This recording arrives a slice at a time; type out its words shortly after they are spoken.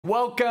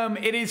Welcome.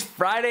 It is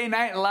Friday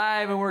Night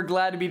Live and we're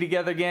glad to be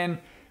together again.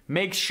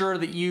 Make sure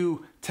that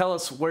you tell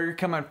us where you're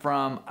coming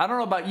from. I don't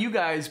know about you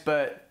guys,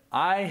 but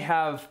I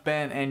have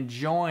been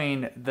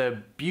enjoying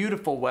the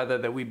beautiful weather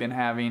that we've been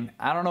having.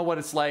 I don't know what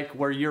it's like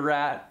where you're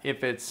at,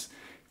 if it's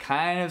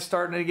kind of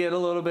starting to get a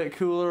little bit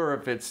cooler or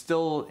if it's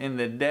still in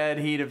the dead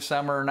heat of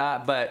summer or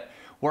not, but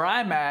where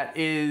I'm at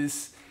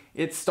is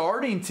it's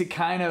starting to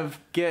kind of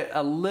get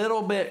a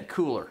little bit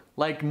cooler.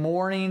 Like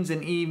mornings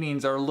and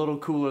evenings are a little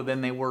cooler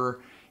than they were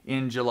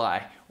in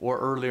July or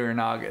earlier in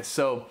August.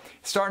 So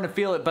starting to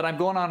feel it, but I'm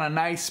going on a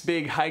nice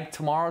big hike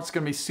tomorrow. It's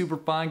gonna be super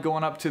fun,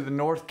 going up to the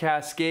North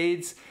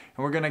Cascades,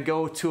 and we're gonna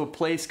go to a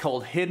place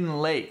called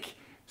Hidden Lake.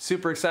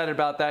 Super excited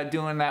about that,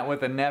 doing that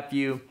with a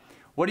nephew.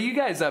 What are you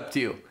guys up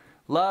to?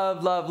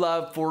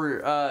 Love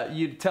for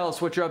you to tell us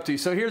what you're up to.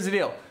 So here's the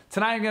deal.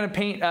 Tonight I'm gonna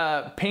paint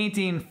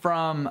painting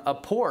from a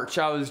porch.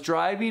 I was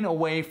driving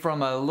away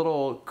from a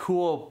little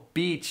cool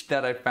beach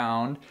that I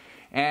found,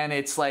 and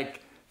it's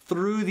like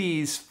through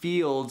these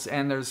fields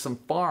and there's some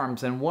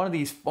farms, and one of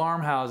these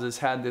farmhouses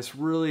had this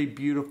really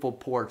beautiful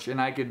porch, and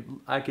I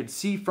could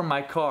see from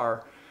my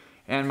car,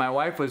 and my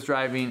wife was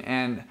driving,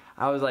 and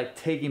I was like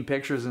taking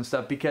pictures and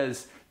stuff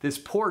because this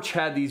porch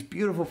had these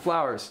beautiful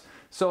flowers.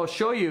 So I'll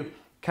show you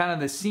kind of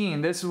the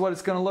scene. This is what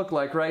it's gonna look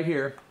like right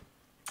here.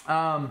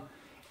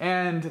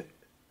 And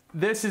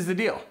this is the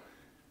deal.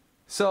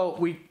 So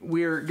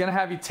we're gonna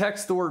have you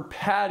text the word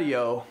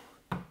patio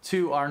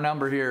to our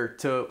number here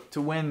to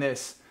win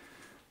this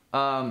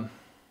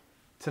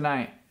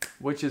tonight,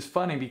 which is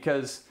funny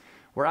because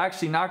we're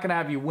actually not gonna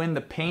have you win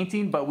the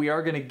painting, but we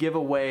are gonna give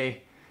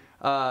away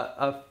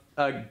a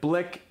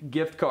Blick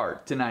gift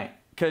card tonight.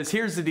 Because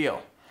here's the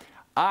deal.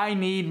 I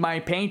need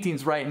my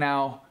paintings right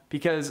now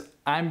because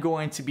I'm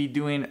going to be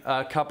doing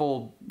a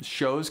couple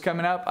shows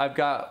coming up. I've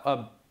got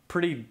a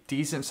pretty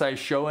decent sized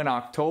show in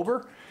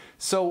October.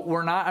 So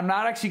I'm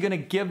not actually gonna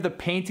give the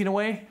painting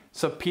away.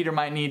 So Peter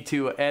might need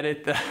to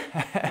edit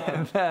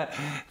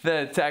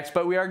the text,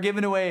 but we are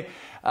giving away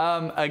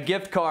a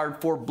gift card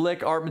for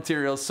Blick Art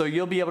Materials. So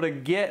you'll be able to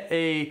get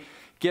a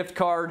gift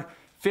card,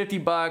 50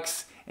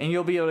 bucks, and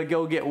you'll be able to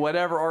go get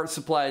whatever art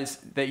supplies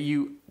that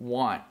you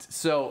want.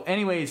 So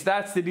anyways,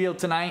 that's the deal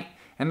tonight.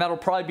 And that'll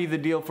probably be the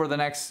deal for the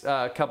next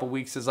couple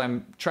weeks as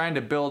I'm trying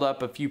to build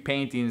up a few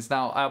paintings.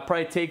 Now, I'll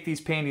probably take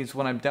these paintings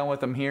when I'm done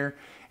with them here,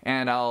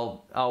 and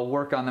I'll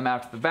work on them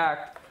after the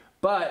fact.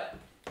 But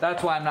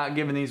that's why I'm not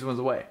giving these ones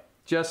away,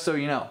 just so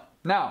you know.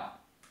 Now,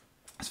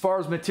 as far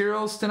as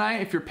materials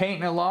tonight, if you're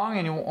painting along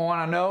and you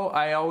want to know,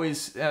 I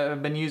always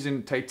have been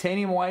using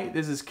titanium white.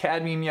 This is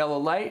cadmium yellow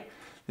light.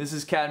 This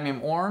is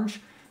cadmium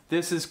orange.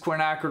 This is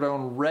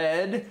quinacridone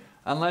red,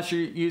 unless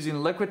you're using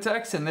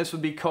Liquitex, and this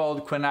would be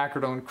called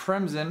quinacridone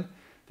crimson.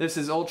 This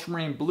is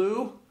ultramarine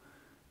blue.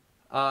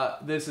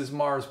 This is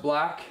Mars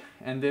black,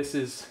 and this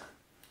is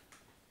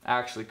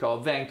actually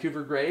called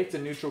Vancouver gray. It's a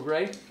neutral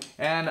gray.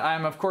 And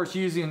I'm of course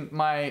using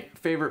my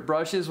favorite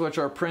brushes, which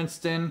are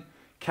Princeton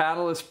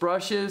Catalyst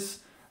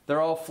brushes.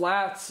 They're all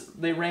flats.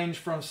 They range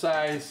from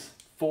size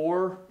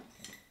 4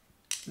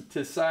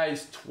 to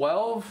size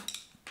 12.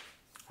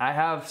 I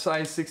have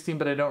size 16,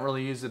 but I don't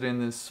really use it in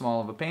this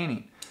small of a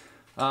painting.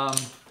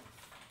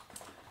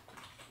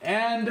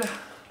 And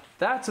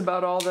that's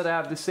about all that I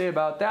have to say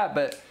about that,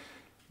 but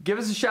give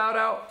us a shout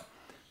out.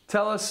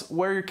 Tell us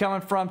where you're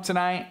coming from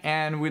tonight,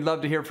 and we'd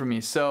love to hear from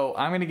you. So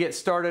I'm gonna get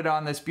started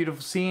on this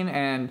beautiful scene,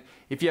 and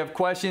if you have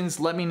questions,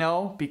 let me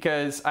know,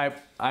 because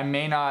I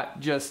may not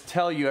just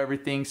tell you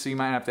everything, so you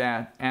might have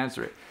to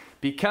answer it.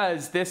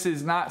 Because this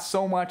is not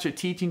so much a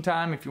teaching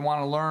time. If you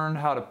wanna learn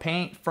how to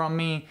paint from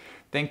me,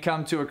 then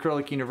come to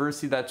Acrylic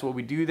University. That's what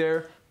we do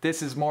there.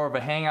 This is more of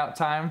a hangout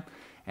time,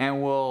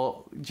 and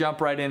we'll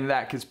jump right into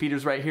that because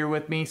Peter's right here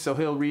with me, so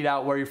he'll read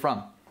out where you're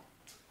from.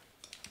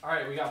 All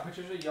right, we got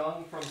pictures of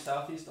Young from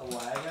Southeast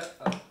Alaga.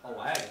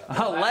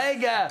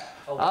 Alaga!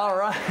 All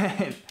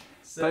right.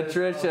 Says,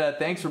 Patricia,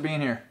 thanks for being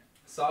here.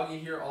 Soggy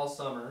here all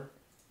summer.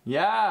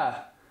 Yeah.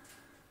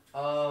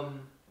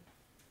 Alejandro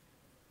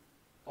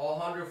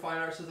Fine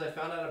Art says, I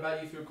found out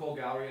about you through Cole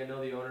Gallery. I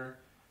know the owner.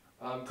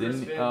 Chris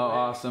Van Wick,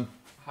 awesome.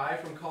 Hi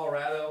from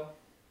Colorado.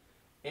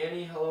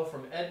 Annie, hello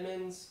from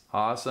Edmonds.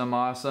 Awesome.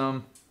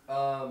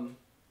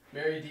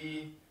 Mary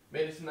D.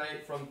 Made it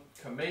tonight from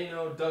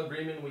Camino. Doug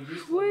Greenman, we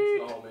used to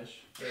live in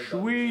Snohomish.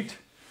 Sweet.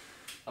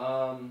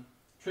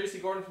 Tracy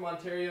Gordon from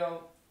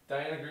Ontario.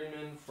 Diana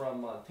Greenman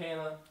from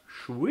Montana.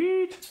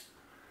 Sweet.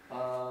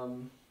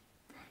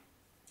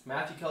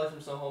 Matthew Kelly from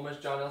Snohomish.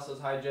 John L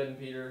says hi, Jed and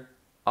Peter.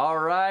 All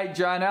right,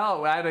 John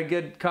L. I had a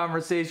good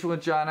conversation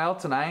with John L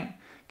tonight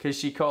because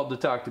she called to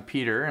talk to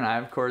Peter, and I,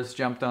 of course,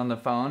 jumped on the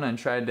phone and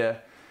tried to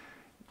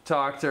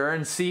talk to her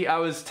and see. I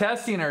was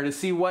testing her to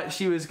see what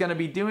she was going to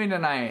be doing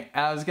tonight.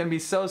 I was going to be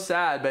so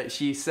sad, but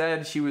she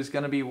said she was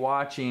going to be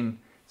watching.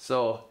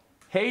 So,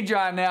 hey,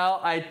 John L,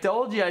 I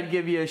told you I'd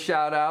give you a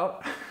shout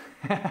out.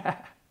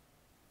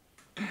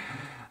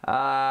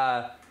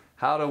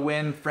 How to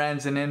Win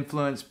Friends and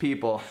Influence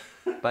People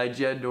by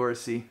Jed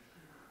Dorsey.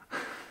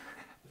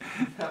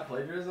 Is that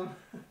plagiarism?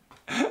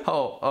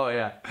 Oh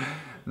yeah.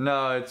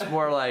 No, it's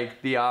more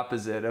like the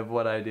opposite of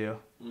what I do.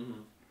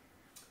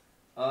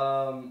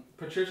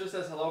 Patricia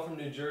says hello from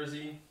New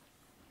Jersey.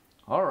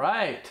 All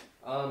right.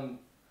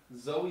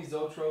 Zoe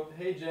Zotrope.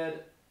 Hey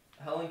Jed,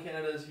 Helen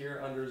Canada is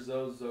here under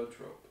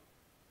Zotrope.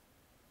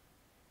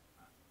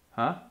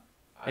 Huh?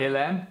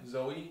 Elen?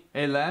 Zoe?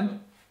 Elen?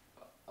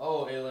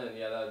 Oh, Elen.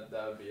 Yeah,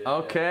 that would be it.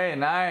 Okay, yeah.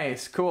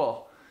 nice.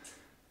 Cool.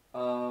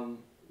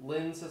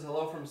 Lynn says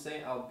hello from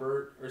St.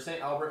 Albert,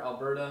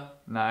 Alberta.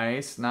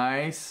 Nice.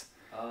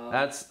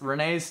 That's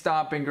Renee's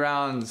stomping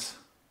grounds.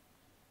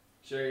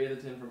 Sherry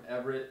Atherton from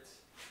Everett.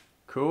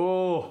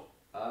 Cool.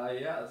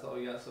 Yeah, that's all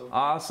we got so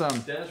far.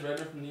 Awesome. Dennis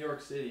Redmond from New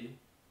York City.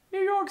 New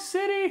York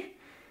City.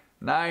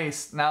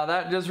 Nice. Now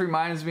that just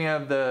reminds me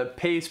of the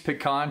Pace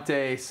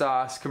Picante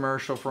sauce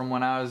commercial from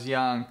when I was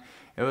young.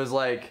 It was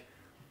like,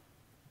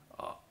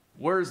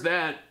 where's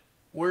that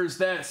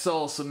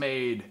salsa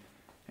made?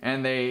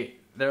 And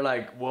they're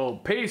like, well,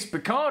 Pace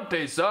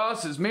Picante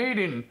sauce is made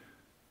in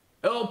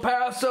El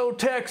Paso,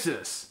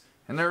 Texas.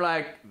 And they're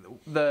like,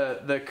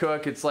 the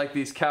cook, it's like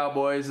these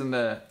cowboys, and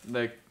the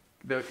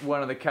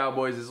one of the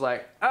cowboys is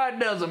like, it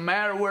doesn't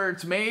matter where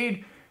it's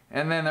made.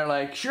 And then they're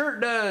like, sure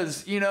it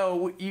does. You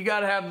know, you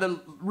gotta have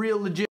the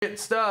real legit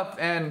stuff.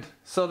 And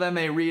so then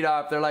they read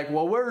off. They're like,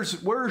 well,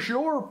 where's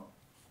your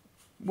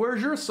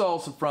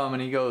salsa from?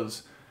 And he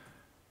goes,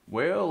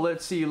 well,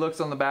 let's see. He looks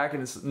on the back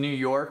and it's New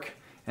York.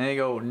 And they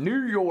go,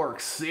 New York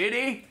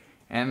City.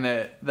 And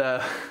the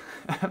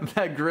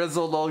that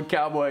grizzled old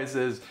cowboy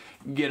says,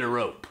 get a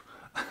rope.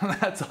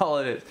 That's all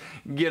it is.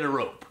 Get a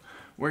rope.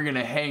 We're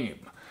gonna hang him.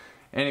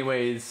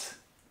 Anyways,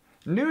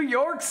 New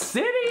York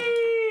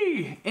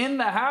City in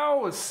the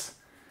house.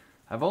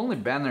 I've only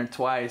been there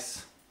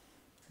twice.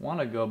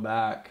 Want to go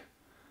back.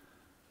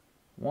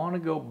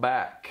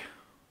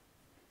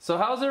 So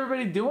how's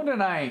everybody doing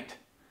tonight?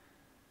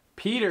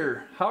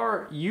 Peter, how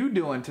are you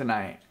doing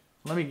tonight?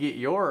 Let me get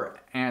your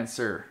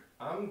answer.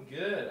 I'm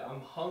good.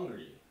 I'm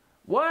hungry.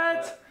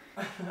 What?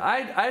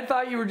 I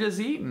thought you were just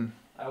eating.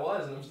 I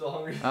was, and I'm still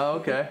hungry. Oh,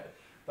 okay.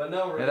 But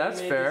no, Renee that's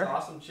made fair. these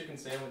awesome chicken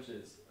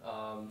sandwiches.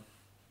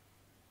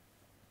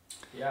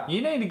 Yeah.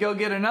 You need to go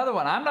get another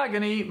one. I'm not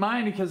going to eat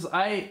mine because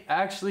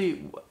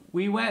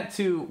we went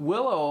to,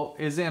 Willow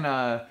is in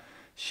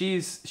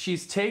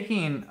she's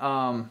taking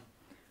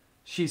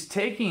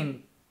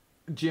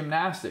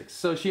gymnastics.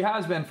 So she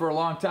has been for a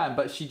long time,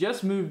 but she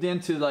just moved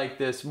into like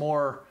this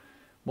more,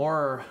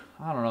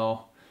 I don't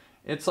know.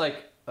 It's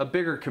like a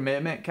bigger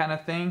commitment kind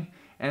of thing.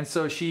 And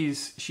so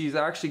she's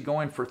actually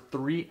going for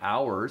 3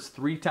 hours,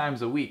 3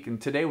 times a week. And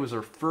today was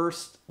her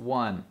first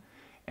one.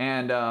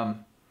 And,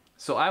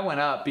 so I went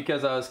up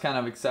because I was kind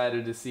of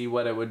excited to see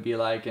what it would be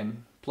like,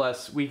 and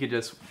plus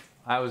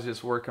I was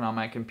just working on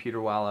my computer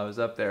while I was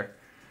up there.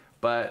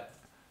 But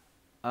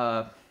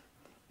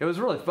it was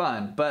really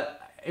fun.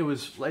 But it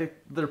was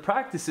like their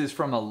practices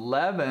from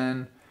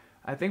 11,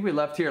 I think we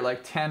left here at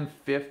like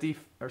 10:50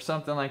 or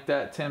something like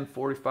that,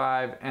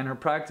 10:45, and her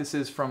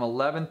practices from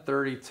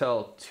 11:30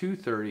 till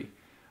 2:30,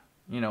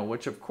 you know,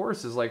 which of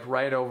course is like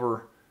right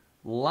over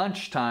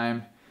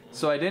lunchtime.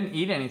 So I didn't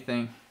eat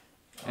anything.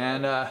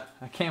 And I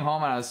came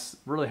home and I was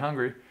really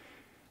hungry,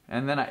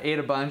 and then I ate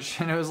a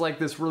bunch, and it was like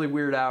this really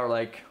weird hour,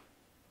 like,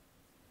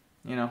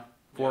 you know,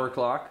 4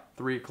 o'clock,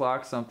 3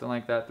 o'clock, something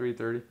like that,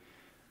 3:30.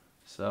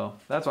 So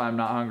that's why I'm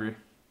not hungry.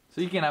 So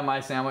you can have my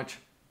sandwich.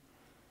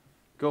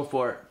 Go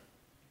for it.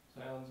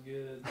 Sounds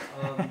good.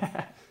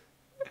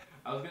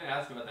 I was gonna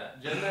ask about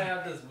that. Jen and I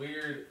have this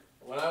weird.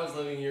 When I was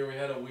living here, we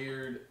had a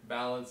weird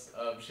balance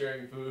of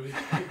sharing food,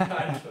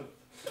 kind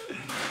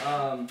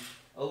of.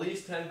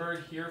 Elise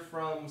Tenberg here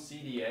from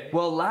CDA.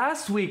 Well,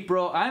 last week,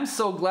 bro, I'm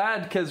so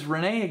glad because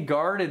Renee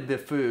guarded the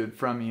food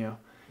from you.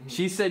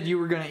 She said you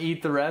were going to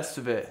eat the rest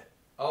of it.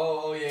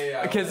 Oh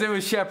yeah. Because it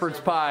was shepherd's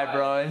pie,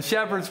 bro. And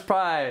shepherd's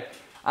pie,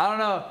 I don't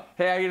know.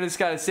 Hey, I just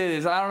got to say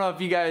this. I don't know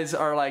if you guys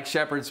are like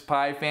shepherd's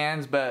pie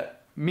fans,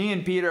 but me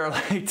and Peter are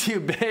like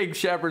 2 big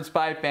shepherd's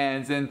pie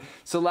fans. And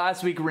so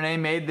last week, Renee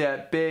made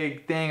that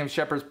big thing of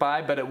shepherd's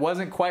pie, but it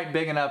wasn't quite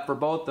big enough for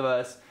both of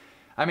us.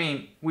 I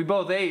mean, we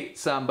both ate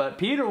some, but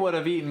Peter would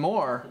have eaten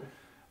more.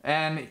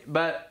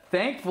 But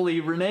thankfully,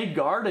 Renee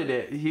guarded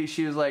it.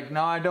 She was like,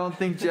 no, I don't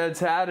think Jed's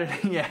had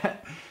it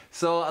yet.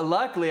 So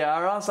luckily,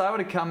 or else I would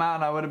have come out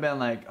and I would have been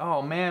like,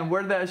 oh man,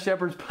 where did that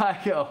shepherd's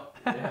pie go?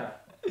 Yeah.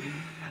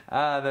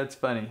 That's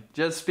funny.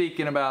 Just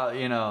speaking about,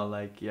 you know,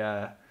 like,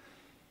 yeah.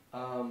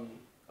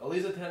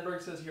 Elisa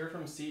Tenberg says here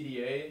from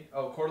CDA.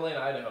 Oh, Coeur d'Alene,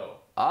 Idaho.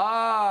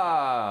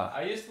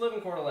 I used to live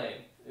in Coeur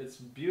d'Alene. It's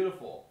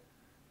beautiful.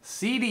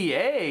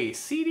 CDA.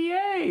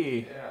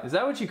 Yeah. Is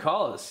that what you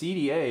call it?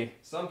 CDA.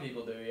 Some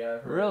people do, yeah.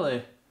 I've heard.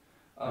 Really?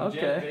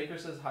 Okay. Janet Baker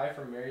says hi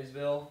from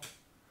Marysville.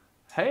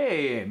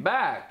 Hey,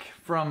 back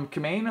from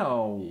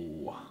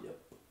Camino. Yep.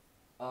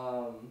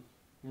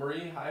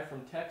 Marie, hi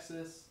from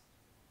Texas.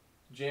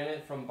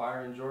 Janet from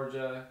Byron,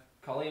 Georgia.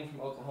 Colleen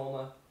from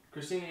Oklahoma.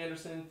 Christina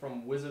Anderson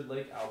from Wizard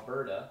Lake,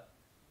 Alberta.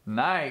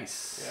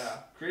 Nice. Yeah.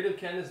 Creative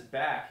Ken is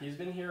back. He's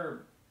been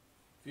here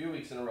a few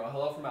weeks in a row.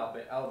 Hello from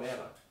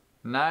Alabama.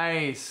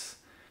 Nice.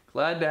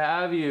 Glad to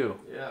have you.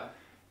 Yeah.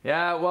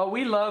 Yeah, well,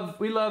 we love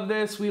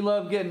this. We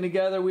love getting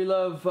together. We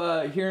love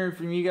hearing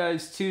from you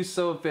guys too.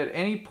 So if at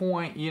any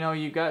point, you know,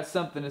 you got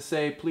something to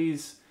say,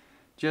 please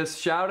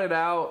just shout it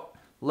out.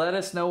 Let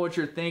us know what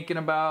you're thinking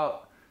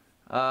about.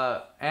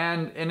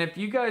 And if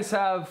you guys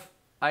have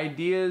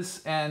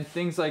ideas and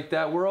things like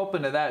that, we're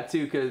open to that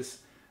too, because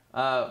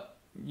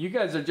you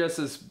guys are just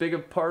as big a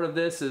part of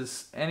this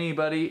as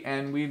anybody,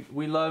 and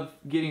we love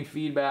getting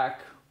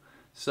feedback.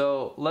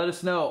 So let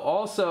us know.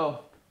 Also,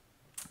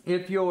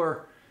 if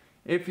you're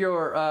able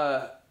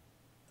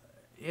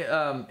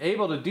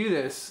to do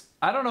this,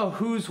 I don't know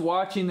who's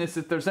watching this.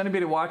 If there's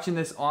anybody watching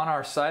this on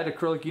our site,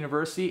 Acrylic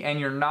University, and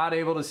you're not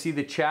able to see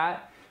the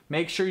chat,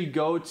 make sure you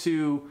go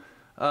to,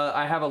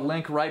 I have a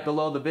link right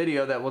below the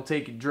video that will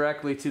take you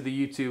directly to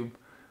the YouTube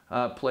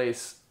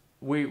place.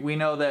 We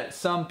know that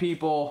some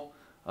people,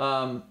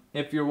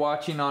 if you're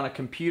watching on a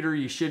computer,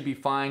 you should be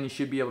fine. You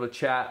should be able to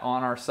chat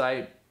on our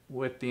site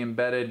with the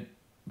embedded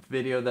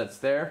video that's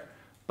there.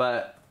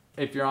 But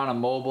if you're on a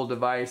mobile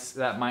device,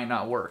 that might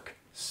not work.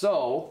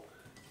 So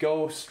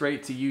go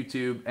straight to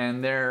YouTube,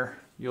 and there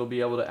you'll be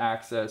able to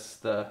access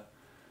the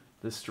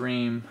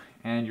stream,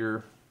 and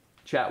your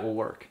chat will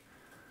work.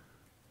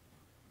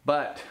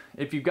 But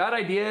if you've got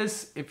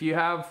ideas, if you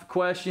have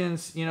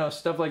questions, you know,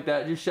 stuff like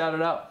that, just shout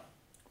it out.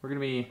 We're gonna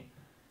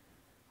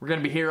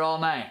be here all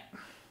night.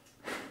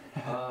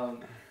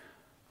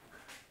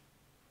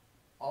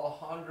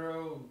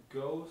 Alejandro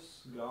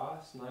Goss,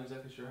 not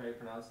exactly sure how you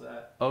pronounce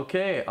that.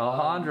 Okay,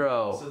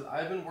 Alejandro. Says,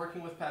 I've been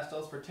working with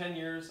pastels for 10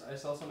 years. I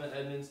sell some at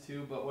Edmonds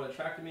too, but what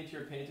attracted me to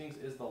your paintings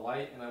is the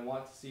light, and I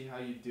want to see how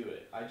you do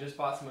it. I just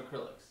bought some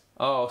acrylics.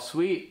 Oh,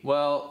 sweet.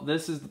 Well,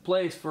 this is the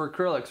place for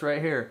acrylics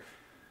right here.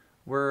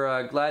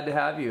 We're glad to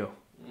have you.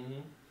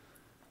 Mm-hmm.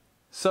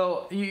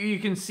 So you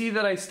can see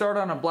that I start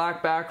on a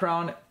black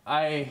background.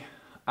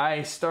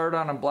 I start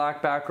on a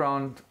black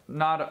background,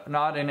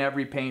 not in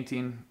every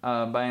painting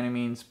by any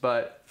means,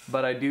 but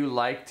I do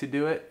like to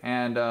do it.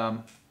 And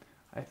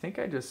I think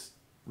I just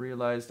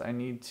realized I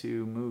need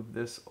to move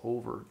this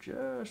over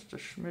just a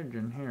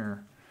smidgen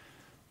here.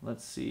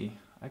 Let's see,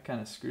 I kind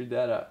of screwed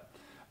that up.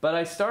 But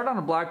I start on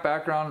a black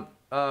background.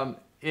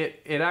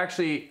 It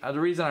actually, the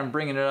reason I'm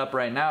bringing it up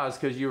right now is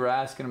because you were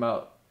asking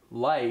about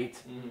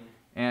light. Mm-hmm.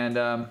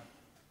 And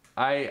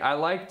I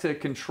like to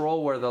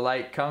control where the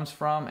light comes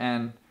from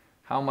and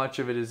how much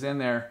of it is in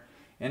there.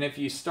 And if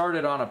you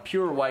started on a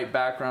pure white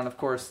background, of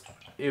course,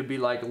 it would be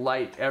like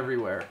light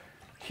everywhere.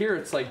 Here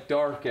it's like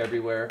dark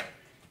everywhere.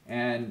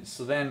 And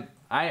so then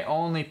I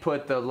only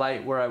put the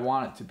light where I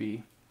want it to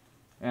be.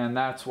 And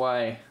that's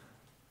why,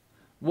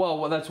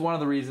 well, that's one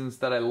of the reasons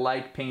that I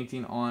like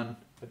painting on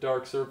a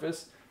dark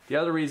surface. The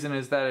other reason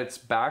is that it's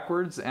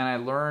backwards, and I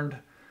learned,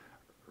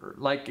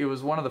 like, it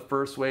was one of the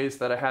first ways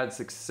that I had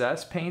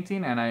success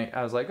painting, and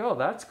I was like, oh,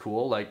 that's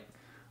cool, like,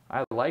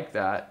 I like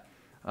that.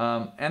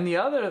 And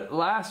the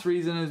last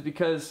reason is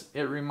because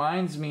it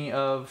reminds me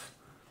of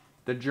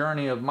the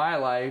journey of my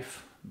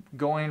life,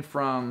 going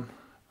from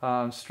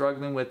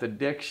struggling with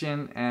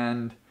addiction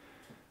and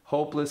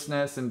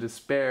hopelessness and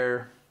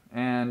despair,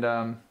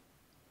 and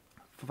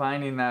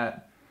finding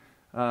that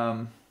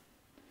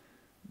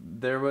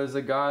there was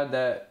a God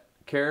that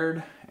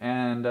cared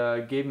and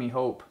gave me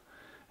hope.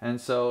 And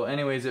so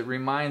anyways, it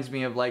reminds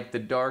me of like the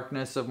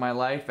darkness of my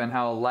life and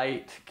how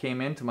light came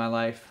into my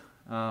life.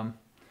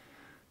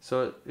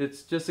 So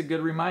it's just a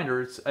good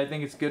reminder. I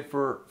think it's good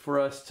for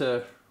us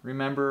to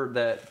remember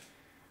that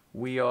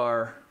we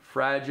are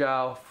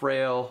fragile,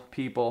 frail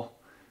people.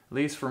 At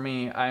least for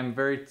me, I'm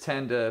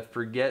tend to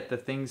forget the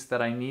things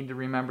that I need to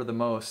remember the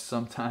most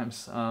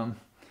sometimes.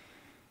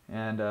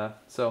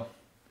 So,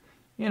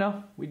 you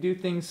know, we do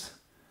things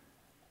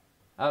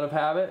out of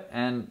habit,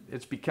 and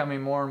it's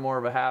becoming more and more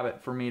of a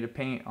habit for me to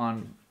paint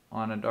on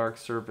a dark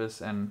surface,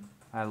 and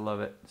I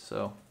love it.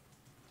 So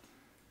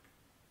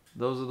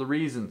those are the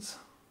reasons.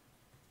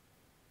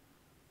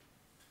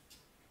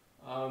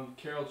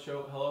 Carol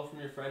Choate, hello from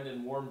your friend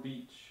in Warm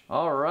Beach.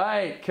 All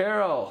right,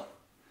 Carol,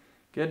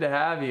 good to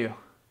have you.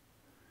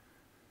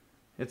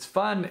 It's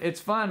fun. It's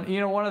fun. You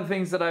know, one of the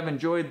things that I've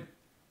enjoyed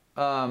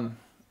a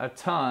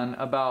ton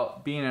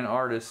about being an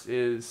artist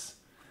is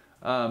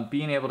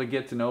being able to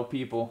get to know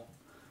people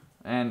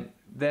and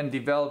then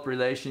develop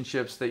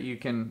relationships that you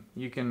can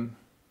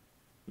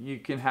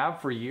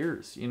have for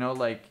years. You know,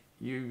 like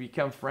you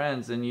become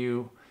friends,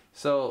 and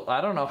so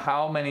I don't know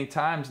how many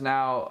times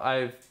now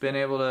I've been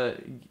able to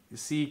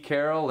see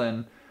Carol,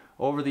 and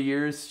over the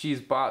years she's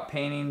bought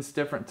paintings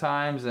different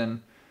times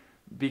and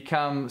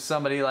become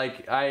somebody.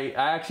 Like I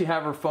actually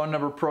have her phone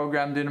number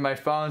programmed into my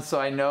phone, so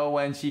I know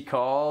when she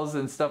calls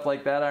and stuff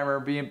like that. I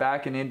remember being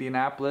back in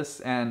Indianapolis,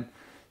 and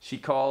she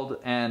called,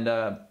 and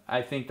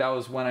I think that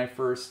was when I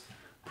first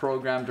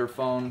programmed her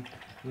phone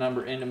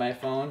number into my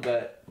phone.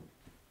 But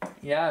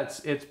yeah,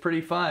 it's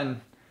pretty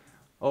fun.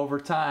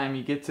 Over time,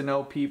 you get to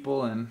know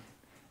people, and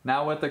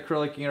now with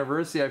Acrylic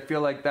University, I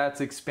feel like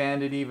that's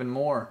expanded even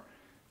more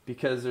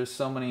because there's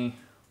so many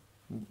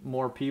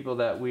more people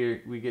that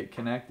we get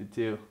connected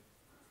to.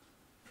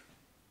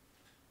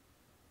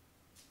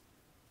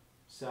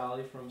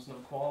 Sally from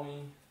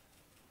Snoqualmie.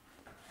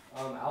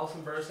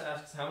 Allison Burst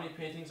asks, how many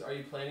paintings are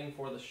you planning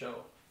for the show?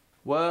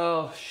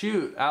 Well,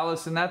 shoot,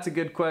 Allison, that's a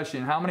good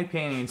question. How many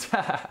paintings?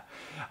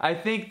 I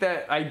think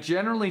that I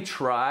generally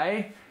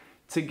try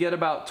to get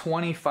about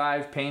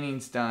 25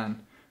 paintings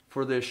done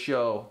for this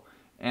show.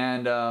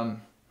 And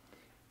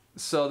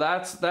so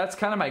that's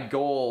kind of my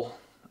goal.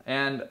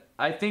 And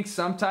I think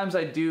sometimes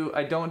I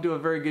don't do a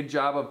very good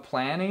job of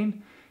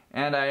planning,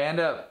 and I end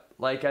up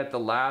like at the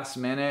last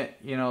minute,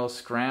 you know,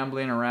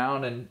 scrambling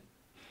around, and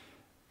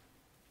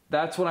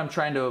that's what I'm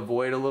trying to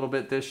avoid a little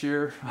bit this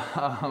year.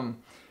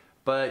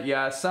 But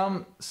yeah,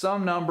 some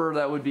number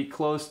that would be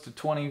close to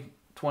 20,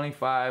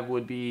 25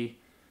 would be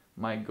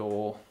my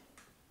goal.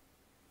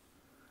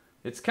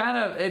 It's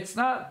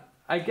not,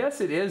 I guess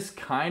it is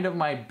kind of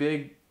my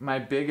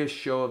biggest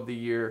show of the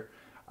year.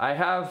 I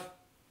have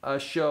a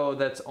show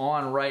that's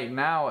on right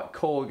now at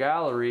Cole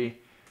Gallery.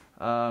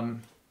 Yeah,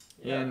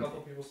 a couple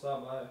people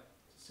stopped by to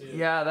see it.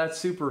 Yeah, that's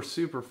super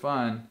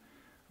fun.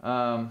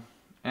 And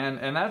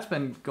that's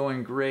been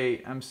going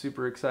great. I'm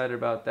super excited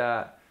about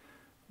that.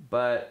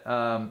 But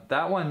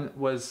that one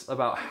was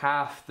about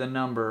half the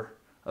number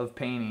of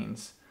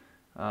paintings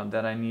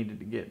that I needed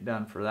to get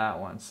done for that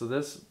one. So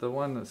the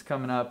one that's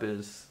coming up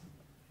is,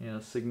 you know,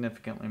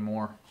 significantly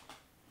more.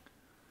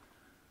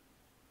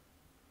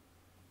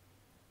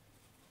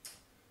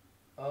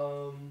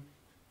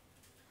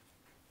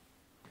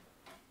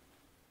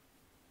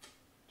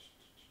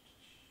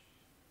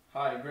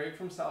 Hi, Greg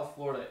from South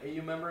Florida,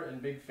 AU member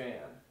and big fan.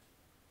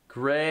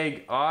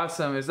 Greg,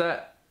 awesome. Is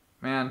that,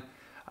 man,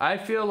 I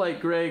feel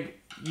like, Greg,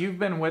 you've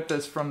been with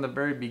us from the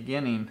very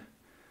beginning.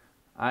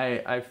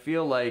 I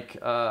feel like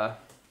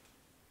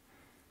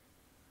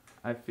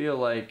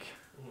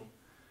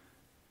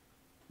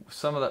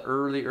some of the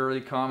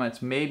early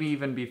comments, maybe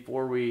even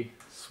before we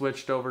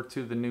switched over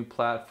to the new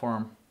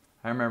platform,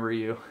 I remember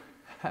you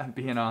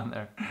being on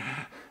there.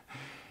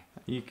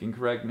 You can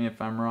correct me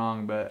if I'm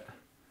wrong, but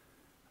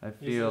I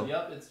feel... He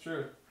says, yep, it's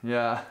true.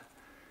 Yeah,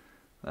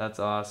 that's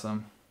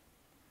awesome.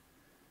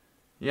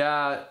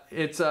 Yeah,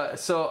 it's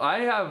so I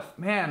have,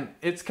 man,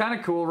 it's kind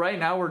of cool. Right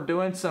now we're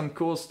doing some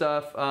cool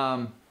stuff.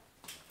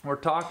 We're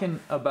talking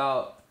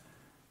about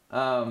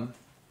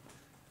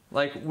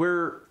like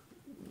we're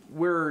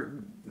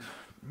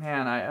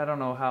man, I don't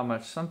know how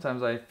much.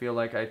 Sometimes I feel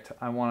like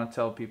I want to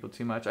tell people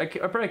too much. I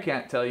probably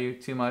can't tell you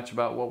too much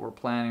about what we're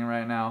planning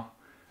right now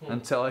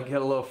until I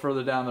get a little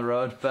further down the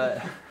road,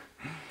 but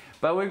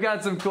but we've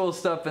got some cool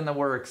stuff in the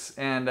works,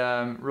 and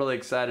I'm really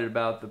excited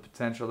about the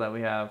potential that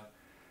we have.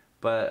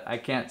 But I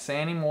can't say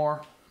any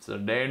more, so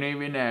don't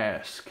even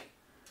ask.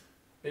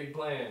 Big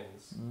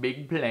plans.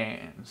 Big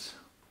plans.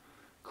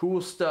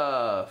 Cool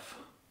stuff.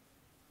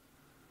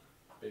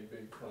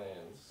 Big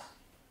plans.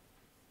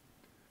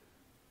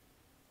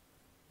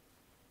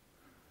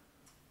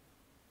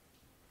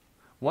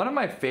 One of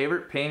my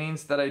favorite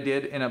paintings that I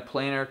did in a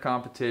plein air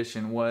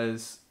competition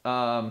was,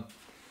 I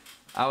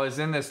was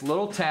in this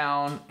little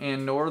town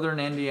in northern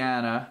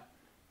Indiana,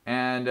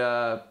 and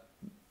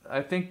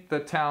I think the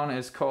town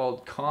is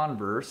called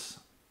Converse,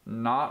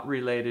 not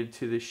related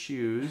to the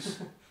shoes,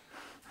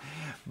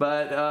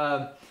 but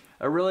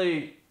a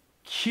really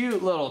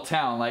cute little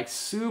town, like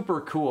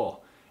super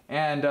cool.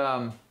 And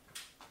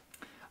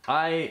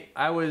I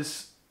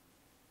was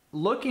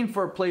looking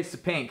for a place to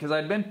paint because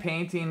I'd been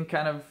painting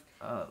kind of,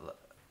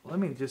 let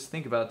me just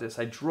think about this.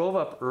 I drove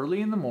up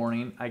early in the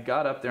morning. I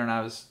got up there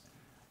and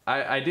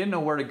I didn't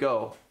know where to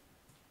go.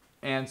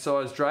 And so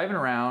I was driving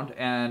around,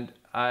 and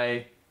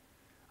I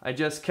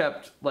just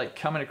kept like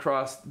coming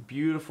across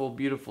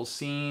beautiful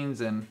scenes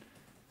and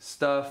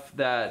stuff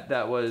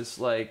that was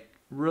like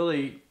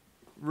really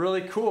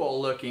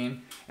cool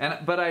looking.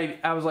 But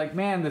I was like,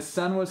 man, the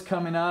sun was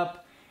coming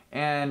up,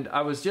 and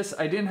I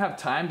didn't have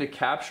time to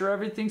capture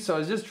everything, so I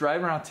was just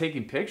driving around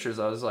taking pictures.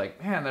 I was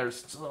like, man,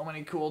 there's so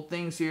many cool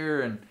things here,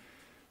 and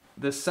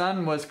the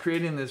sun was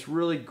creating this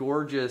really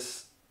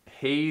gorgeous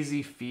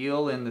hazy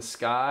feel in the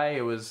sky.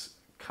 It was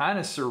kind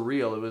of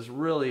surreal. It was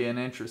really an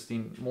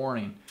interesting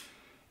morning.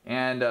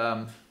 And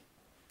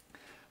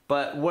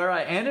but where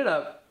I ended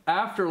up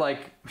after, like,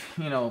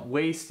 you know,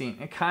 wasting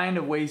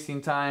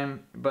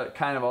time, but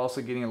kind of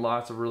also getting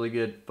lots of really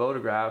good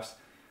photographs,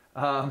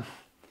 I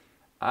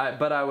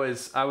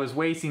was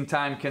wasting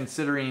time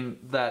considering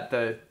that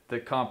the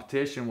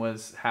competition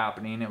was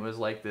happening. It was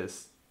like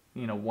this,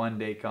 you know,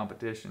 one-day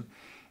competition,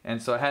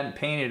 and so I hadn't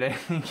painted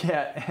anything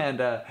yet.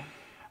 And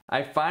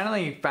I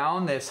finally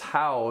found this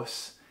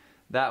house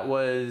that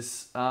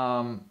was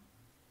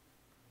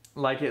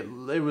like it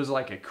was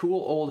like a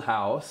cool old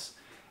house,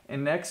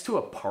 and next to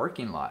a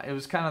parking lot. It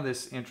was kind of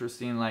this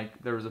interesting,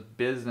 like there was a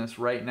business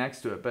right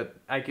next to it, but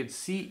I could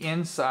see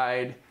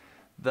inside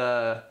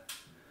the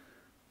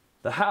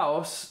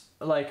house,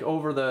 like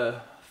over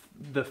the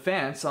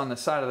fence, on the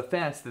side of the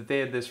fence, that they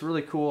had this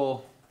really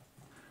cool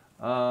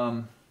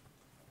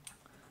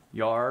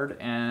yard,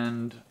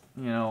 and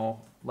you know,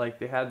 like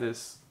they had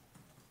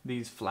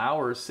these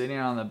flowers sitting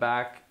on the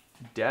back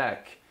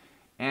deck.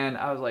 And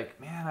I was like,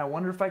 man, I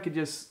wonder if I could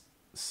just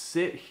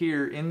sit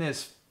here in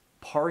this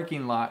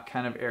parking lot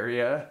kind of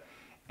area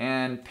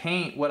and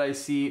paint what I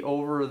see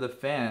over the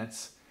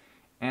fence.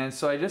 And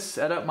so I just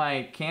set up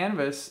my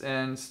canvas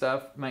and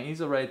stuff, my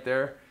easel right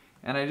there,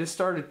 and I just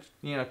started,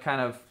 you know,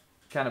 kind of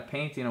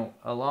painting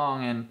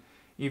along. And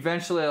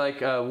eventually,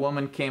 like, a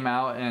woman came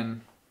out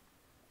and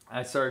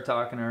I started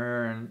talking to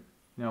her, and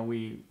you know,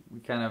 we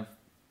kind of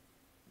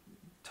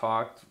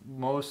talked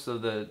most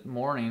of the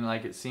morning,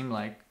 like it seemed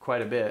like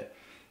quite a bit.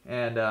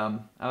 And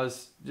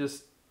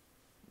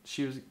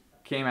she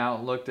came out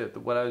and looked at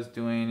what I was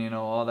doing, you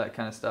know, all that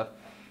kind of stuff.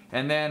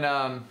 And then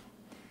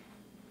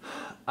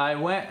I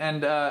went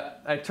and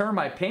I turned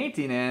my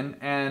painting in,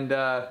 and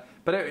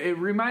but it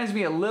reminds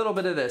me a little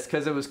bit of this,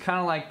 because it was kind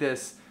of like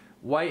this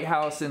White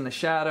House in the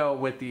shadow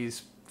with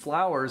these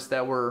flowers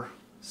that were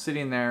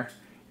sitting there,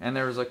 and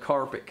there was a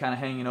carpet kind of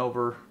hanging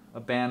over a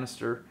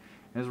banister.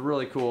 It was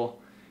really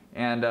cool.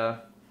 And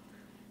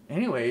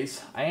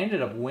anyways, I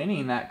ended up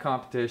winning that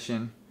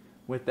competition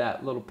with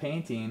that little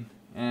painting,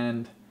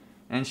 and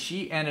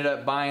she ended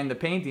up buying the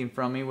painting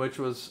from me, which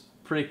was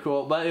pretty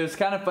cool. But it was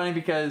kind of funny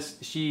because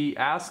she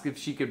asked if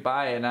she could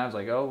buy it, and I was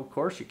like, oh, of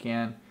course you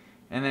can.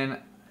 And then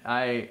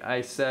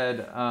I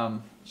said,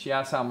 she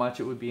asked how much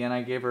it would be, and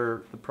I gave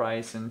her the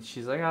price, and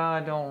she's like, oh, I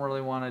don't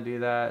really want to do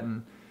that.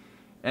 And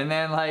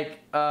then, like,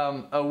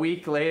 a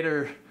week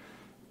later,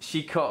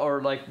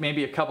 or like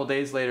maybe a couple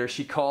days later,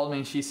 she called me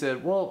and she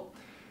said, well,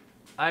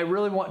 I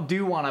really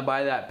do want to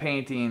buy that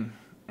painting.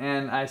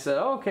 And I said,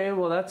 oh, okay,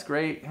 well, that's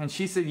great. And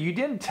she said, you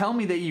didn't tell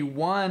me that you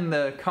won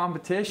the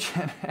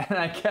competition. And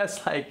I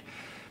guess, like,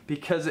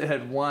 because it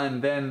had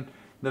won, then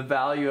the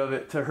value of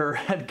it to her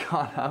had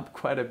gone up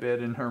quite a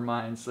bit in her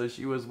mind. So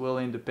she was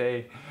willing to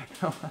pay.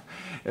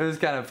 It was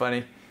kind of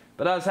funny.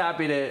 But I was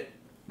happy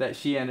that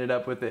she ended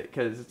up with it,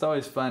 because it's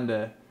always fun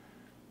to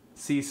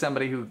see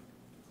somebody who,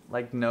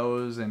 like,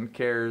 knows and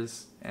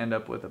cares end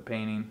up with a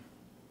painting.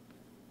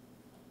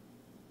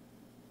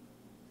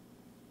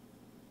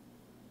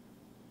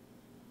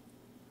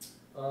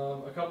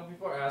 A couple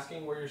people are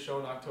asking where your show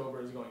in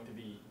October is going to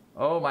be.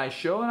 Oh, my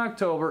show in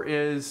October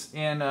is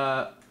in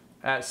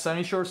at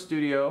Sunny Shore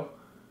Studio,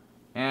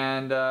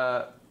 and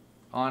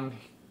on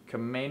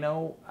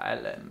Camano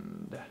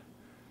Island.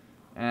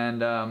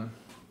 And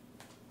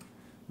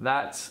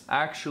that's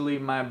actually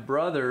my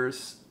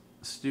brother's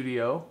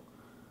studio.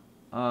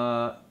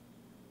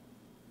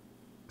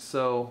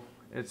 So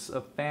it's a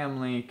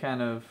family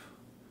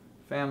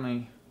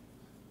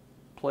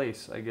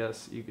place, I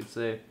guess you could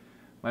say.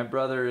 My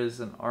brother is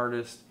an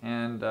artist,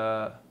 and he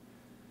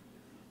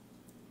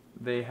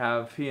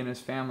and his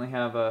family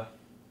have a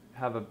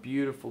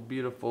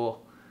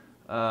beautiful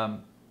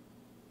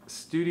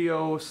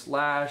studio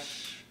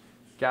slash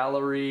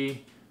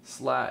gallery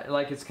slash,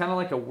 like, it's kind of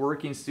like a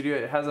working studio.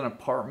 It has an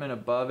apartment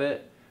above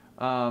it,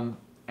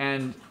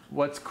 and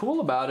what's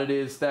cool about it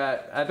is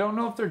that I don't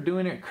know if they're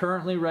doing it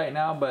currently right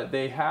now, but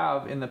they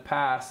have in the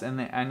past,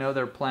 and I know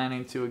they're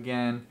planning to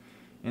again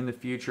in the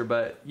future.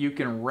 But you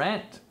can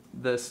rent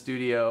the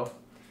studio,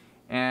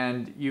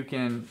 and you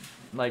can,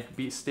 like,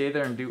 stay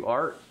there and do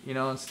art, you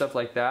know, and stuff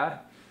like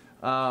that.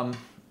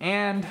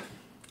 And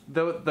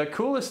the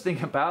coolest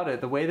thing about it,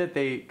 the way that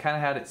they kind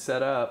of had it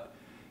set up,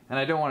 and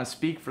I don't want to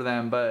speak for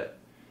them, but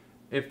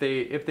if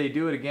they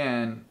do it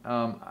again,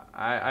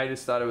 I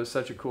just thought it was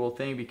such a cool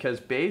thing,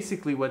 because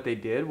basically what they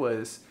did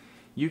was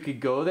you could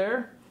go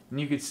there and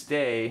you could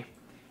stay,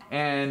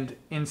 and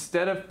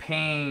instead of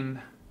paying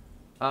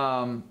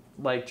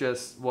like,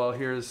 just, well,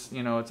 here's,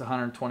 you know, it's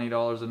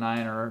 $120 a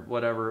night or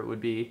whatever it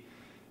would be,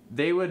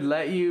 they would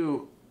let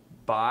you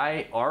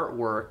buy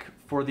artwork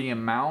for the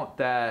amount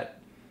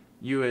that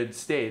you had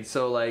stayed.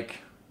 So, like,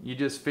 you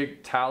just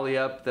tally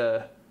up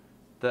the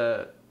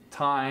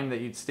time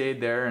that you'd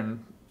stayed there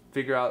and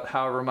figure out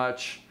however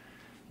much,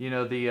 you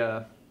know,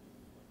 the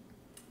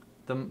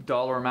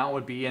dollar amount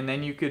would be, and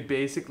then you could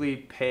basically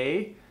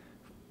pay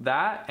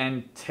that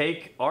and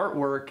take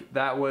artwork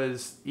that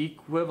was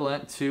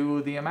equivalent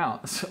to the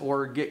amount,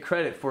 or get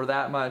credit for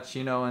that much,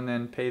 you know, and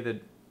then pay the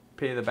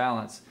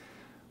balance,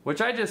 which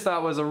I just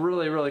thought was a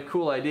really, really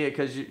cool idea,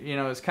 because you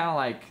know, it's kind of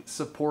like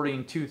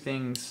supporting two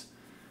things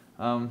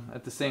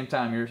at the same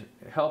time. You're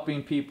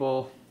helping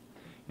people,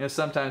 you know,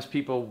 sometimes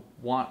people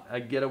want a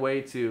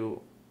getaway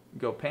to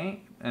go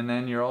paint, and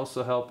then you're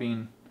also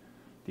helping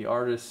the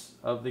artists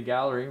of the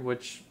gallery,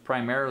 which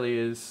primarily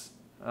is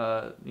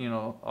you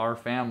know, our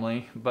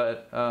family,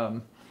 but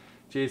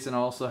Jason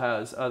also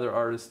has other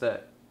artists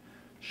that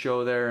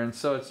show there, and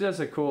so it's just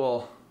it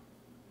was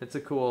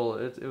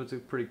a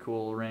pretty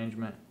cool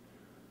arrangement.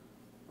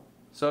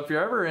 So if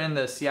you're ever in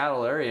the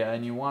Seattle area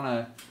and you want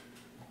to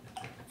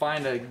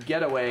find a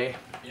getaway,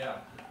 yeah,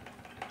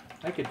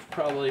 I could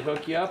probably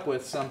hook you up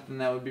with something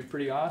that would be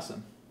pretty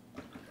awesome.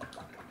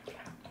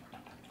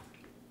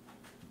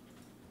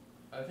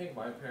 I think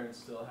my parents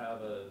still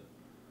have a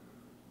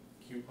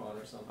coupon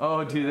or something.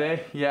 Oh, do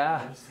they?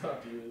 Yeah.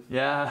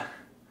 Yeah.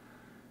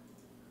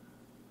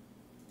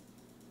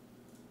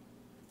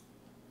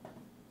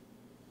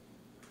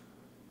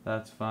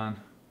 That's fun.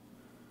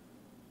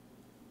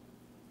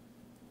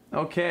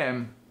 Okay,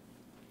 I'm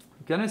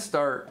gonna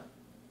start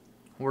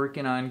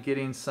working on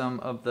getting some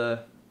of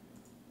the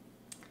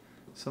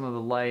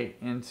light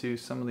into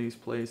some of these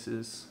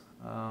places.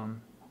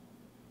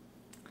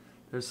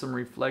 There's some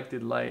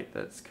reflected light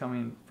that's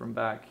coming from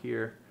back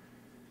here,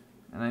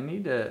 and I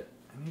need to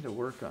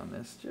work on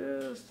this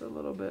just a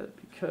little bit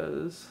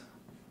because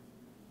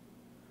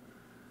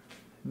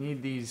I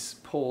need these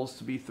poles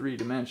to be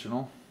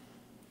three-dimensional.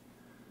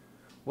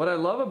 What I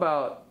love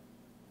about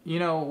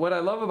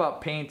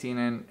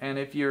painting, and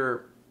if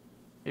you're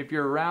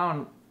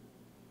around,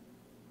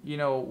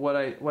 what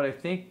I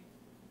think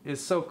is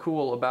so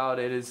cool about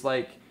it is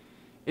like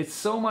it's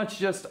so much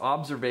just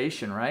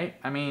observation, right?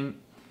 I mean,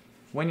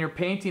 when you're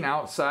painting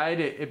outside,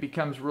 it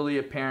becomes really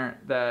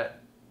apparent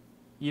that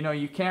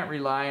you can't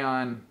rely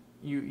on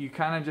you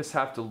kind of just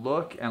have to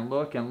look and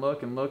look and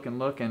look and look and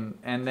look and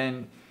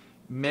then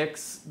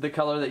mix the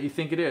color that you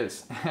think it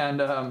is.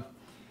 And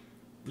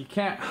you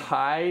can't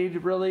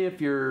hide really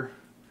if you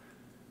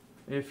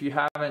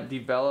haven't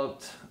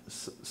developed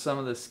some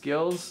of the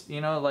skills,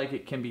 like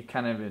it can be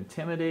kind of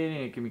intimidating,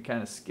 it can be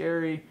kind of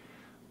scary,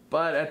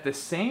 but at the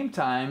same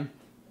time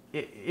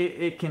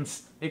it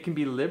can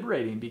be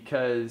liberating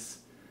because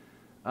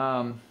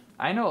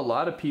I know a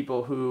lot of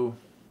people who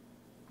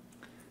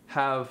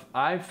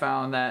I've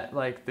found that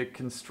like the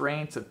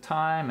constraints of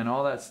time and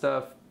all that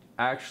stuff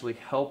actually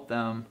help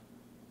them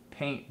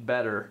paint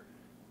better.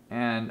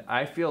 And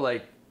I feel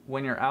like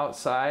when you're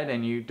outside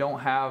and you don't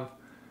have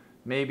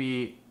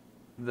maybe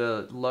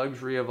the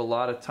luxury of a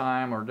lot of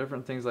time or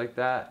different things like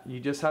that, you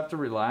just have to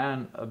rely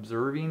on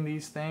observing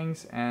these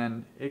things,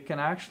 and it can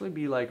actually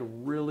be like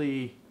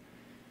really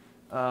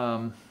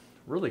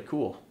really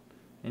cool,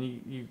 and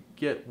you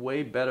get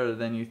way better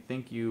than you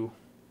think you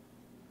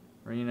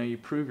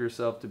prove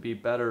yourself to be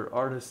better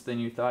artist than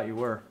you thought you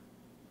were.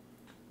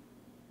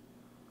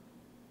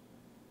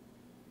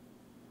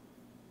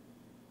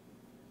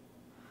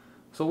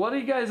 So what are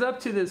you guys up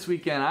to this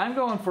weekend? I'm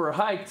going for a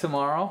hike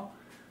tomorrow.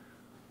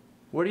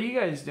 What are you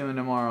guys doing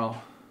tomorrow?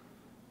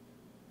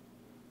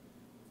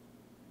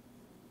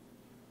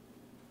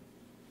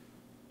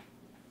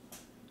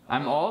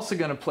 I'm also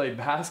going to play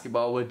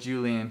basketball with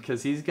Julian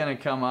because he's going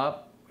to come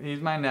up.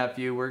 He's my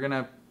nephew. We're going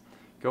to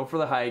go for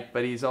the hike,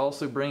 but he's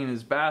also bringing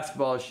his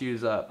basketball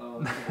shoes up. Oh,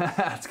 nice.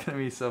 That's going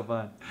to be so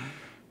fun.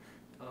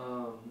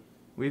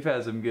 We've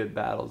had some good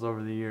battles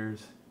over the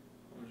years.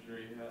 I'm sure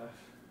you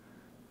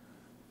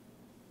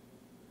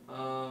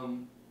have.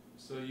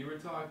 So you were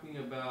talking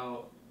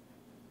about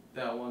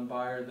that one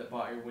buyer that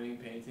bought your winning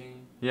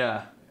painting.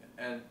 Yeah.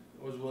 And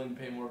was willing to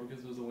pay more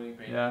because it was a winning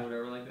painting, yeah, or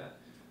whatever like that.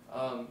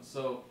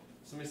 So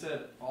somebody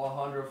said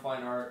Alejandro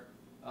Fine Art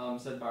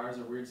said buyers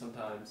are weird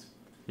sometimes.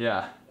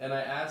 Yeah. And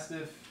I asked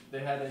if they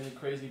had any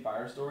crazy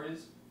buyer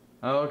stories.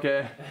 Oh,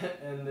 okay.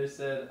 And they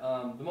said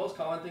the most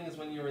common thing is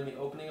when you're in the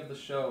opening of the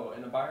show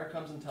and a buyer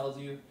comes and tells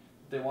you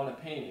they want a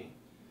painting.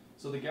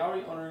 So the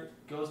gallery owner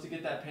goes to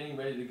get that painting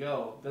ready to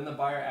go. Then the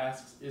buyer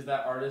asks, is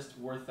that artist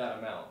worth that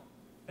amount?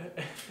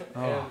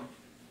 Oh. And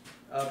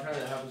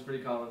apparently that happens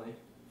pretty commonly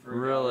for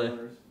really? gallery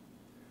owners.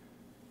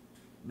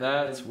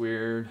 That's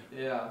weird.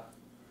 Yeah.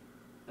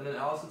 And then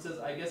Allison says,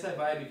 I guess I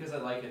buy it because I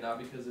like it, not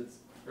because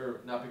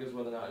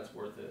whether or not it's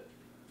worth it.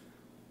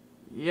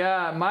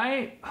 Yeah,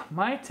 my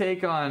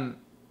take on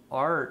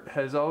art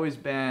has always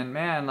been,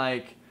 man,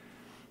 like,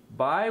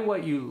 buy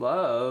what you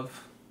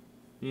love,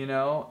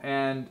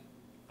 and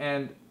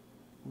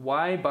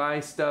why buy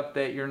stuff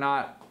that you're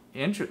not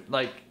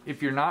like,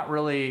 if you're not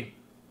really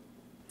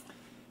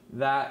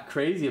that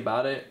crazy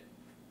about it,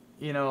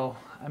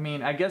 I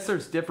mean, I guess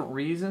there's different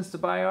reasons to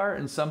buy art,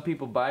 and some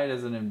people buy it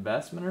as an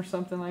investment or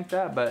something like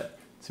that, but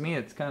to me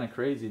it's kind of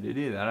crazy to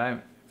do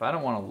that. If I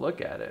don't want to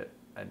look at it,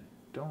 I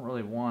don't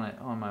really want it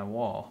on my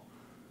wall.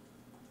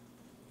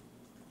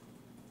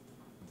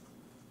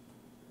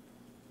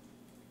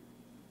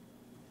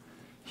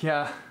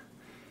 Yeah.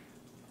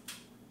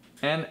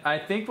 And I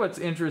think what's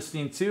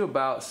interesting too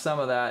about some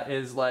of that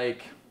is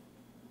like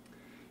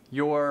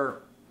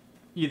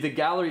the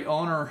gallery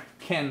owner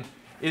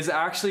is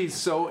actually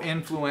so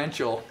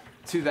influential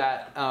to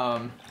that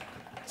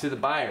to the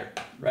buyer,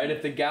 right?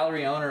 If the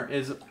gallery owner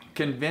is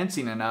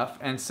convincing enough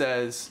and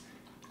says,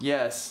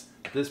 yes,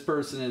 this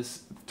person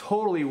is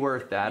totally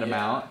worth that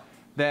amount,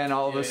 then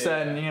all of a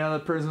sudden, the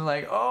person's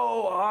like,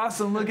 oh,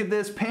 awesome, look at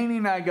this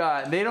painting I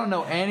got. They don't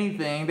know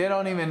anything. They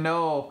don't even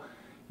know,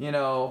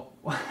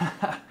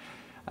 I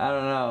don't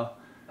know.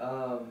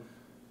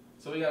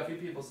 So we got a few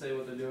people say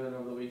what they're doing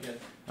over the weekend.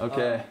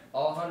 Okay.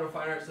 Alejandro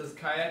Fine Art says,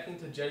 kayaking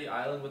to Jetty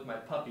Island with my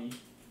puppy.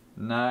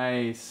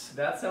 Nice.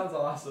 That sounds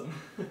awesome.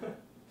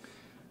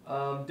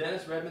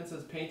 Dennis Redmond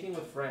says, painting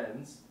with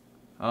friends.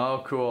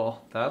 Oh,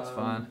 cool. That's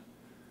fun.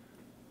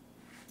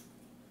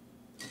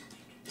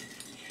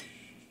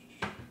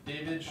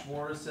 David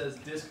Schwartz says,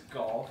 disc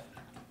golf.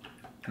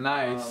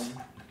 Nice.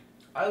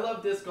 I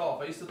love disc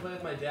golf. I used to play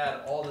with my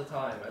dad all the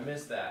time. I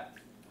miss that.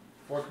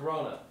 For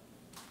Corona.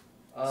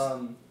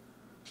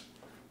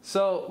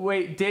 So,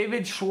 wait,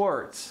 David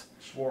Schwartz.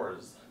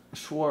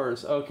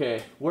 Schwartz.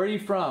 Okay. Where are you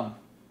from?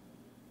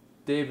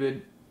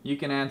 David, you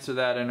can answer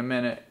that in a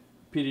minute.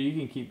 Peter, you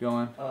can keep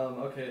going.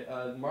 Okay.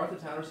 Martha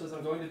Tanner says,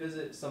 I'm going to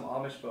visit some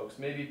Amish folks.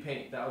 Maybe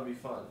paint. That would be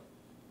fun.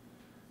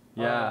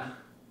 Yeah.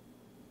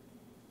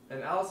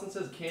 And Allison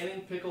says,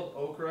 canning pickled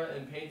okra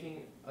and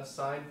painting a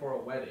sign for a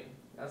wedding.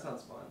 That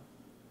sounds fun.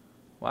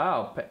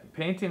 Wow,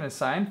 painting a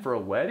sign for a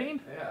wedding?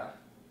 Yeah.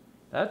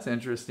 That's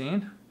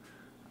interesting.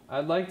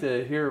 I'd like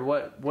to hear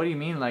what do you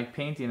mean, like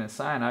painting a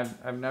sign?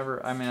 I've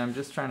never, I mean, I'm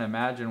just trying to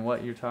imagine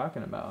what you're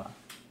talking about.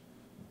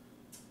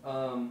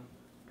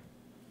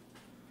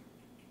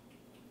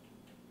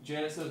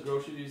 Janet says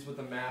groceries with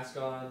a mask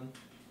on.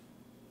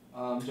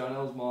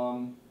 Jonelle's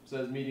mom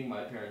says meeting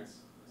my parents.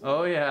 So,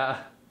 Oh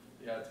yeah.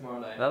 yeah, tomorrow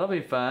night. That'll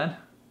be fun.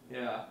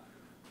 Yeah.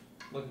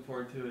 Looking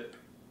forward to it.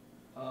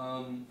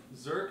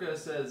 Zerka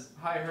says,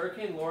 hi,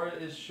 Hurricane Laura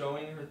is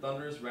showing her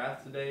thunderous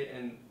wrath today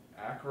in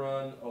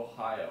Akron,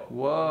 Ohio.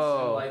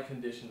 Whoa. Light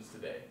conditions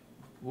today.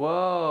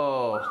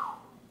 Whoa.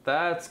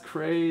 That's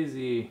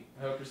crazy.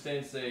 I hope you're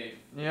staying safe.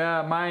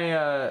 Yeah,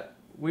 my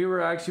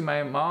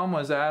mom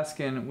was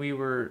asking, we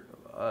were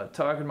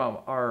talking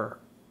about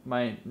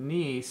my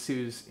niece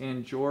who's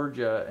in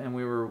Georgia, and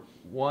we were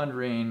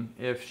wondering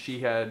if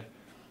she had,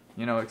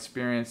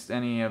 experienced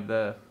any of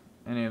the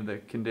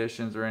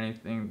conditions or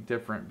anything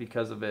different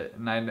because of it.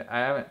 And I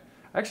haven't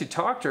actually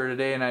talked to her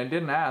today, and I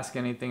didn't ask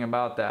anything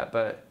about that,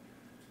 but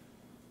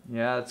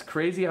yeah, it's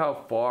crazy how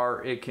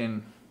far it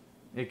can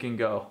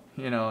go,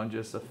 and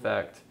just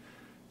affect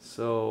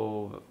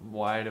so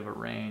wide of a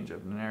range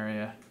of an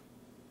area.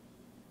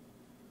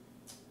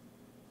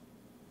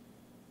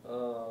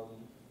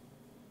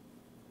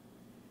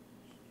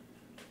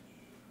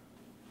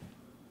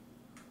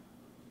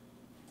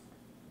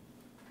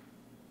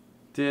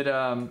 Did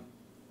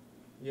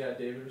Yeah,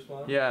 David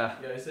responded? Yeah.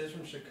 Yeah, he says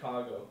from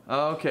Chicago.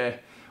 Oh, okay.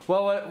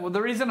 Well,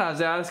 the reason I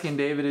was asking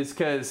David is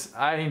because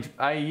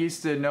I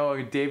used to know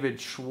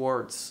David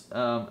Schwartz,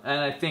 and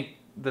I think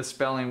the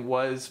spelling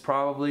was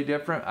probably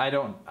different.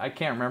 I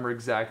can't remember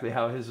exactly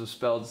how his was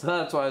spelled, so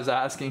that's why I was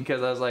asking,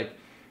 because I was like,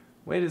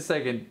 wait a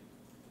second,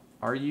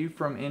 are you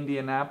from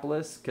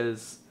Indianapolis?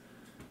 Because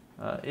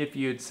if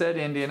you had said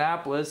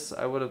Indianapolis,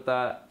 I would have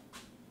thought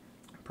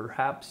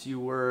perhaps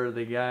you were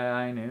the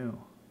guy I knew.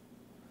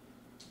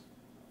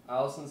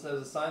 Allison says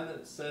a sign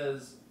that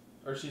says,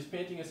 or she's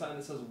painting a sign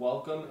that says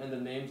welcome and the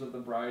names of the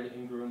bride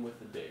and groom with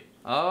the date.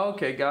 Oh,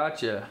 okay,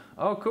 gotcha.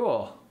 Oh,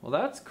 cool. Well,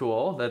 that's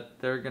cool that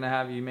they're going to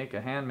have you make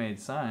a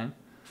handmade sign.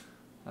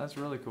 That's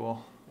really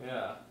cool.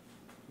 Yeah.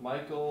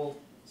 Michael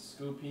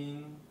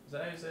Scoopine, is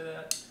that how you say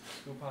that?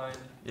 Scoopine?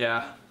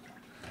 Yeah.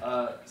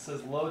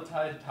 Says low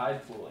tide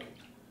tide pooling.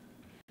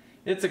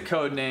 It's a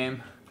code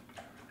name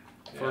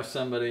for Yeah.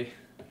 somebody.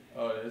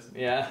 Oh, it is?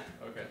 Yeah.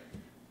 Okay.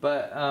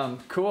 But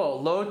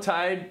cool. Low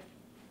tide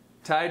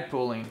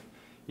pooling.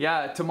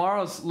 Yeah,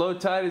 tomorrow's low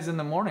tide is in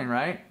the morning,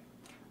 right?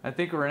 I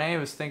think Renee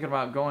was thinking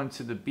about going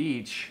to the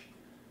beach.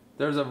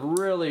 There's a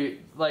really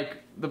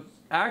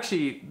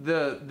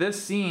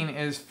this scene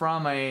is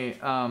from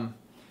a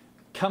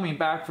coming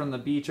back from the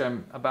beach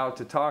I'm about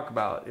to talk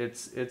about.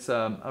 It's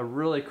a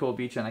really cool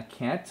beach, and I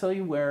can't tell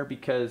you where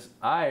because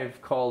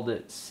I've called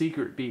it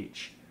Secret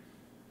Beach,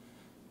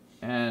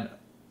 and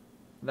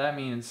that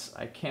means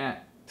I can't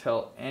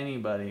tell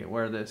anybody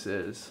where this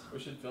is. We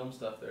should film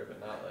stuff there, but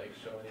not like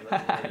show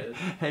anybody where it is.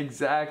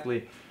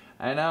 Exactly.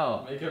 I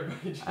know. Make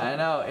everybody jealous. I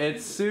know.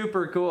 It's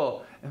super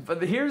cool.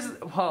 But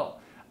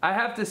I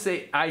have to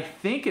say, I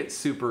think it's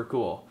super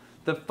cool.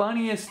 The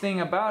funniest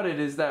thing about it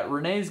is that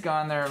Renee's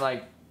gone there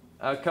like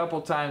a couple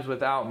times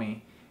without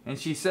me. And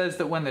she says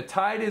that when the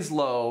tide is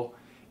low,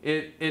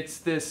 it's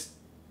this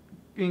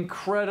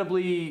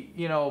incredibly,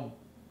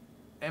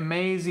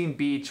 amazing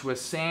beach with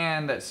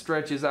sand that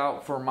stretches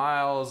out for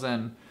miles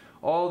and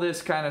all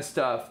this kind of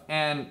stuff.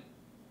 And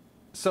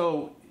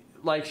so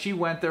like she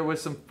went there with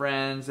some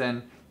friends,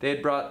 and they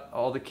had brought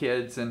all the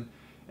kids, and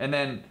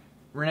then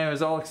Renee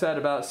was all excited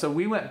about it. So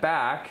we went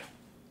back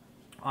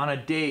on a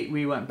date.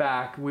 We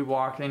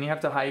walked, and you have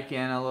to hike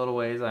in a little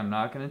ways. I'm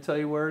not going to tell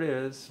you where it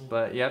is,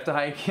 but you have to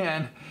hike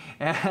in,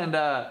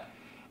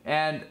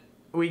 and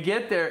we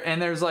get there,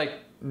 and there's like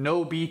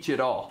no beach at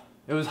all.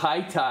 It was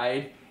high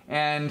tide,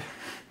 and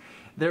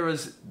there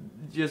was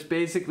just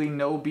basically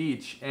no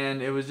beach,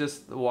 and it was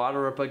just the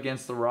water up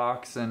against the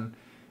rocks, and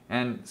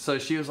so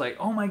she was like,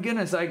 oh my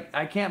goodness,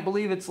 I can't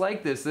believe it's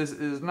like this. This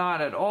is not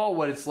at all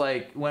what it's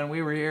like when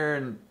we were here,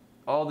 and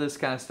all this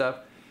kind of stuff.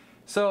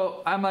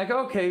 So I'm like,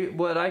 okay,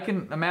 what I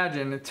can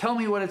imagine, tell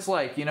me what it's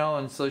like,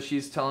 and so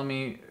she's telling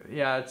me,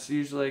 yeah, it's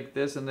usually like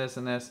this and this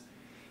and this.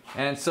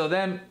 And so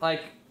then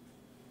like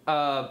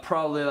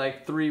probably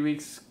like 3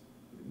 weeks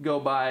go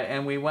by,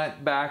 and we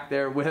went back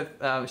there with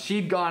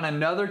she'd gone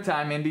another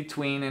time in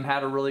between and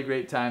had a really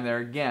great time there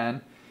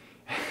again.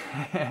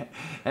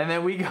 And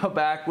then we go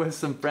back with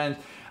some friends.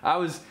 I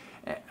was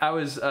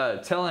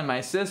telling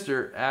my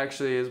sister,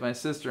 actually, is my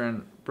sister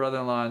and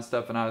brother-in-law and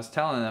stuff, and I was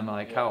telling them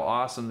like how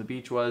awesome the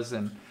beach was.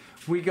 And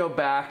we go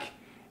back,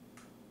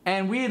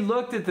 and we had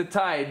looked at the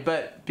tide,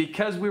 but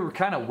because we were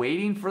kind of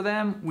waiting for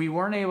them, we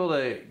weren't able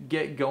to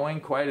get going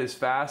quite as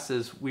fast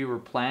as we were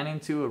planning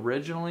to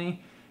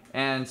originally.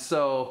 And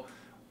so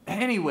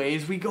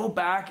anyways, we go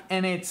back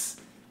and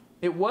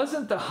it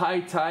wasn't the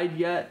high tide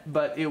yet,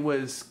 but it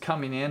was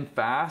coming in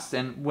fast.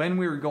 And when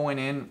we were going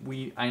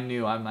in,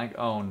 I'm like,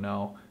 oh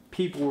no,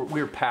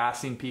 we were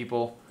passing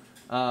people,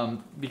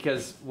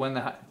 because when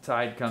the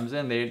tide comes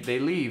in, they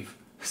leave.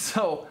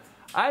 So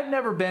I've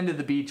never been to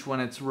the beach when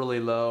it's really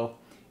low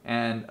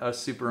and a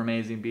super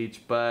amazing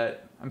beach,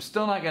 but I'm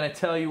still not going to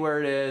tell you where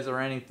it is or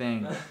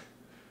anything.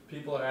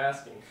 People are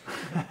asking.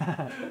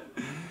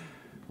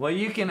 Well,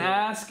 you can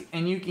ask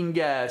and you can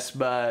guess,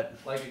 but...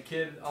 Like a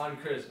kid on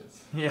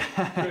Christmas. Yeah.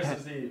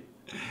 Christmas Eve.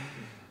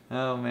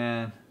 Oh,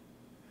 man.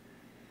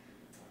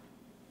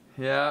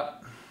 Yeah.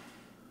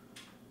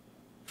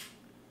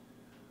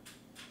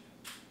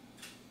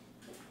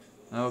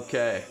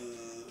 Okay.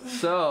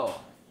 So,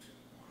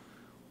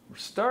 we're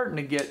starting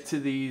to get to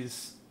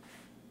these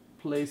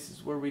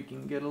places where we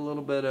can get a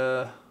little bit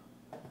of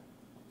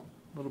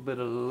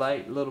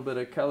light, a little bit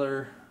of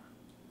color.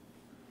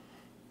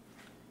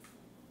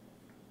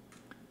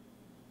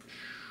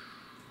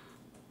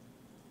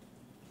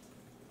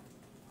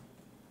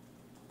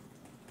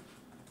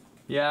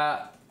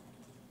 Yeah,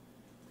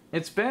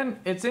 it's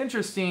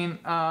interesting.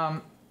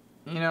 You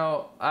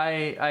know,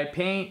 I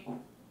paint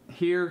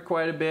here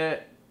quite a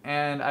bit,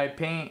 and I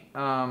paint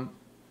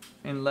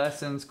in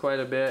lessons quite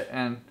a bit,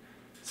 and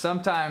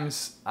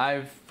sometimes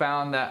I've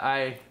found that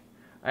I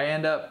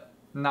end up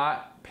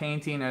not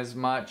painting as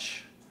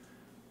much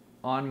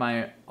on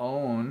my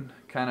own,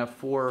 kind of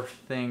for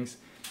things,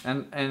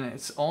 and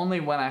it's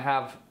only when I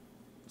have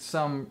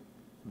some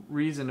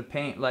reason to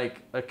paint,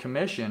 like a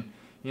commission,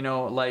 you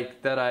know,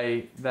 like that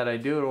I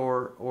do it,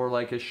 or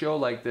like a show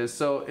like this.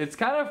 So it's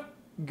kind of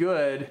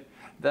good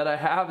that I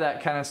have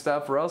that kind of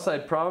stuff, or else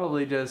I'd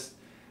probably just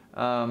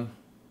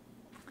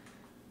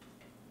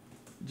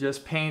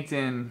paint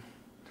in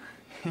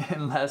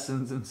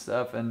lessons and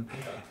stuff, and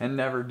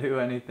never do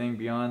anything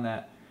beyond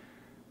that.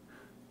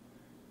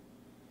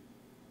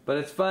 But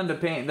it's fun to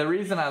paint. The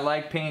reason I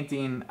like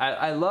painting,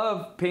 I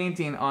love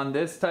painting on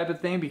this type of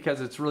thing because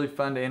it's really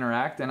fun to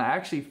interact, and I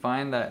actually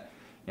find that,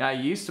 you know, I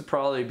used to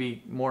probably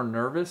be more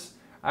nervous.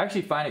 I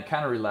actually find it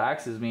kind of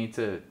relaxes me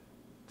to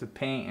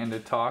paint and to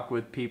talk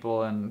with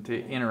people and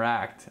to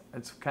interact.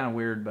 It's kind of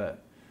weird,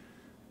 but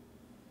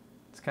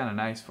it's kind of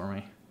nice for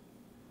me.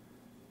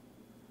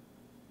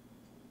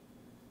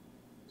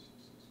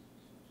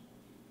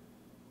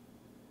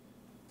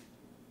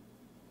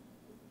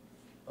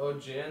 Oh,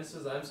 Jan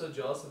says, I'm so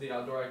jealous of the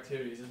outdoor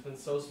activities. It's been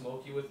so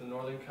smoky with the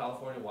Northern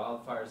California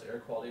wildfires. Air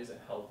quality isn't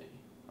healthy.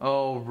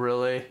 Oh,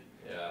 really?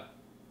 Yeah.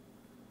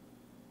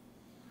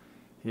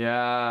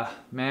 Yeah,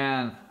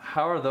 man,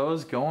 how are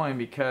those going?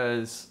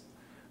 Because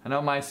I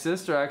know my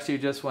sister actually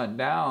just went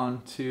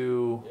down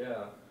to,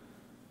 yeah,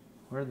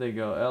 where'd they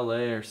go?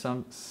 LA or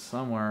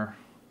somewhere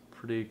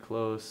pretty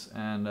close,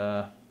 and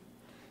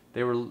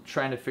they were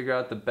trying to figure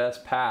out the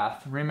best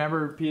path.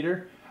 Remember,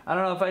 Peter? I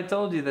don't know if I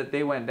told you that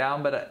they went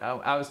down, but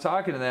I was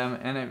talking to them,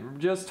 and it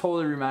just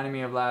totally reminded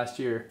me of last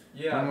year,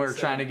 when we were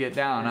trying to get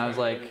down. I was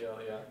like, video,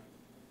 yeah.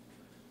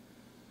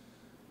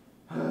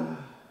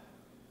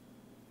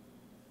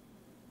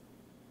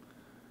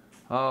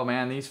 oh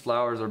man, these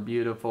flowers are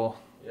beautiful.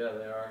 Yeah,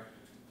 they are.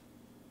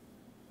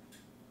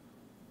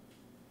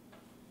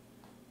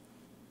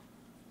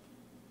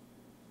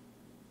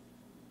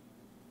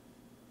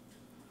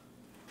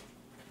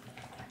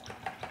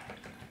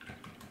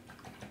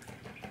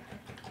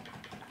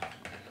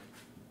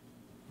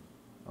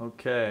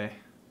 Okay.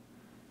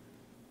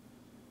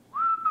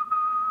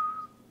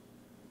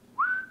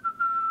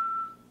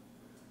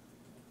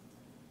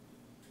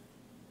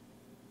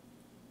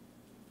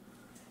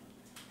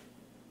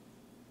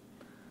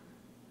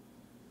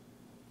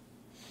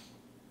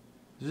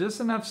 There's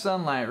just enough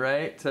sunlight,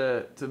 right,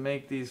 to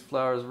make these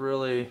flowers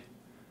really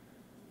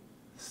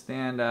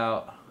stand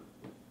out.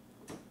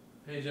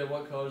 Hey, Jeb,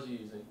 what colors are you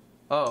using?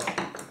 Oh.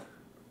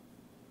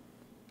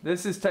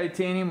 This is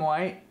titanium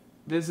white.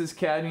 This is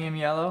cadmium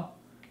yellow.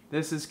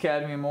 This is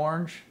cadmium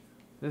orange.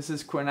 This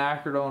is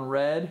quinacridone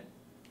red.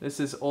 This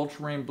is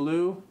ultramarine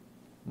blue,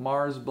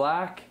 Mars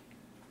black,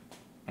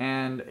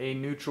 and a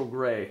neutral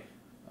gray.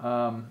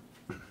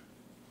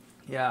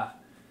 Yeah.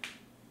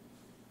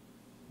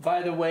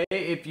 By the way,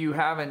 if you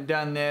haven't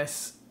done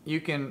this,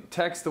 you can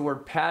text the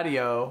word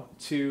patio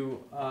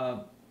to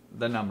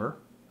the number.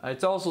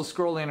 It's also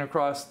scrolling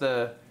across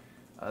the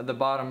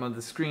bottom of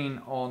the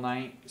screen all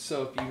night,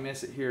 so if you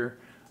miss it here,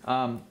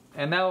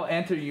 and that'll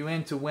enter you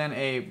in to win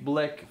a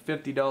Blick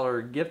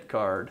 $50 gift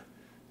card.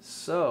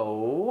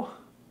 So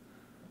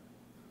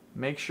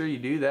make sure you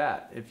do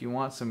that if you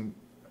want some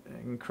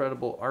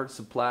incredible art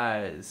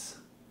supplies.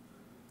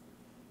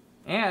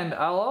 And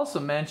I'll also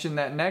mention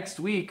that next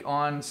week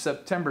on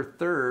September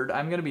 3rd,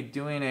 I'm going to be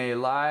doing a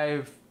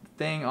live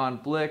thing on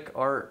Blick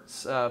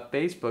Art's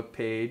Facebook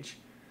page.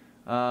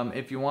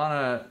 If you want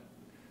to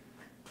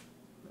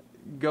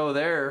go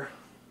there,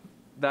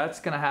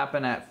 that's going to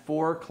happen at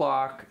 4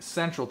 o'clock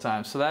Central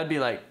Time. So that'd be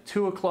like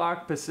 2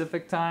 o'clock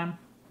Pacific Time.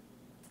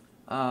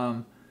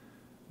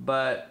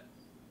 But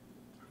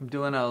I'm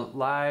doing a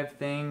live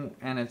thing,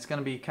 and it's going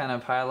to be kind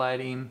of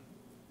highlighting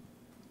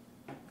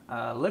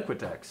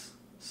Liquitex,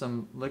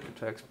 some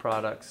Liquitex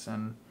products,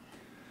 and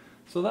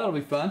so that'll be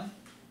fun.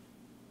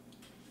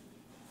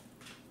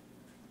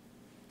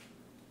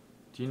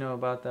 Do you know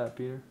about that,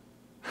 Peter?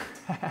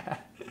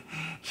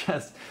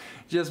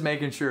 just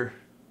making sure.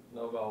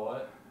 Know about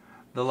what?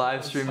 The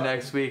live stream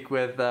next week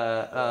with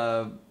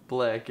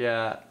Blick.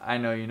 Yeah, I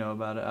know you know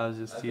about it. I was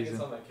just teasing. I think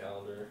it's on my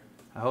calendar.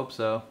 I hope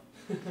so.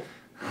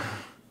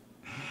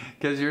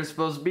 Because you're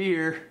supposed to be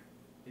here.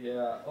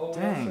 Yeah. Oh,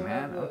 dang,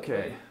 man.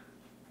 Okay.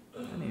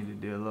 I need to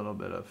do a little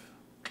bit of...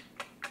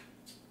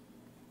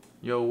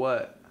 Yo,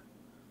 what?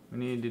 We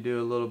need to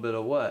do a little bit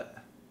of what?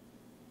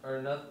 Or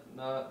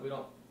we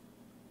don't...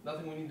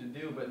 Nothing we need to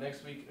do, but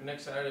next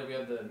Saturday we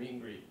have the meet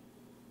and greet.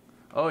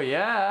 Oh,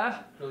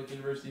 yeah? Acrylic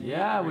University meet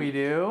yeah, and greet. we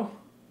do.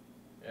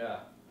 Yeah.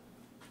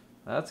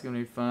 That's going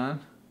to be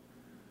fun.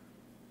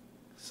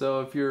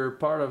 So if you're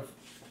part of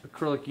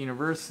Acrylic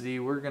University,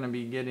 we're going to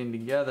be getting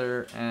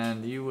together,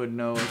 and you would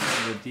know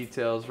some of the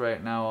details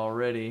right now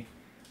already.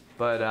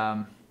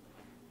 But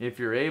if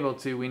you're able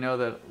to, we know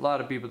that a lot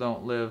of people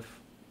don't live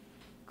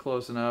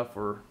close enough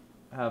or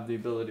have the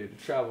ability to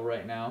travel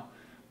right now.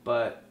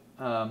 But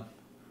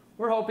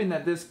we're hoping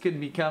that this could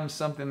become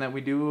something that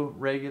we do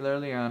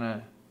regularly on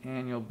an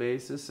annual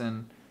basis,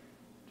 and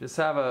just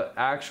have an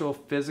actual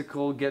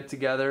physical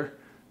get-together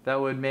that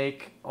would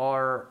make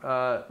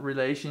our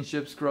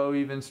relationships grow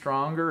even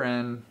stronger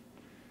and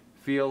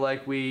feel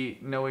like we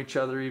know each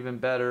other even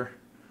better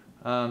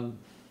than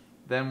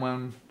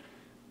when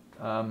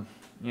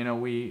you know,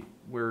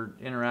 we're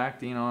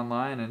interacting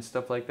online and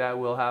stuff like that.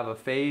 We'll have a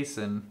face,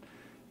 and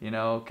you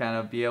know, kind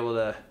of be able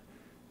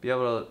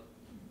to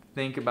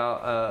think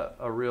about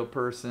a real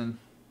person,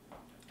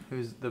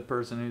 who's the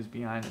person who's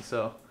behind it.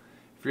 So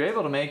if you're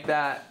able to make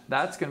that,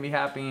 that's going to be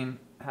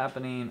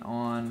happening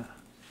on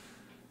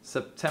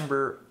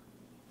September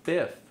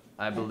 5th,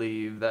 I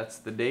believe. That's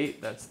the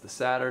date. That's the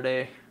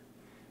Saturday,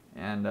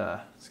 and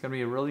it's going to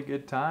be a really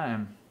good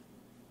time.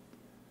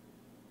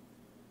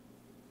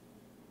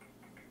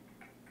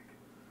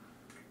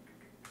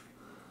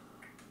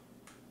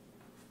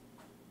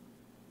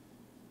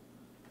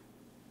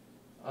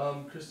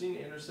 Christine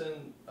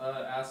Anderson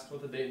asked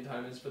what the date and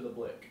time is for the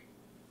Blick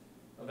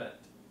event.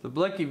 The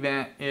Blick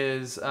event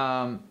is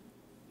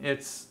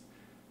it's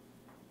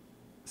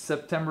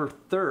September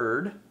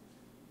 3rd,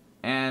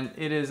 and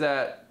it is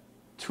at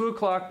 2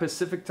 o'clock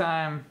Pacific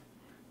time,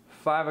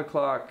 5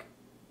 o'clock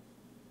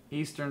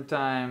Eastern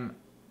time,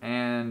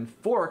 and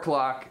 4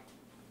 o'clock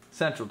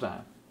Central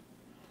time,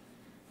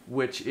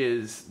 which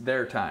is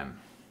their time,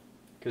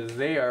 because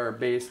they are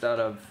based out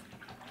of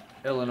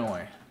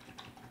Illinois.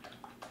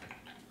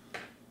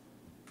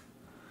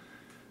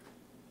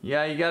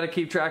 Yeah, you got to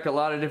keep track of a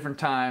lot of different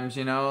times,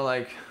 you know,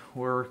 like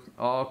we're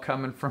all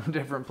coming from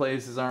different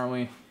places, aren't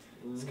we?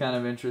 Mm-hmm. It's kind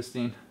of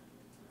interesting.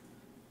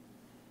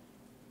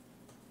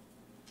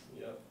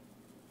 Yep.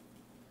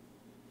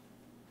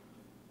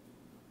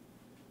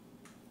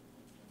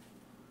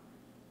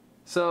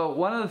 So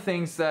one of the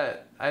things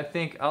that I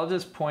think, I'll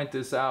just point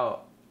this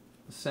out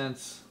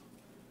since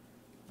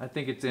I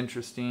think it's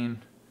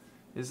interesting,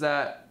 is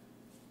that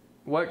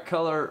what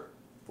color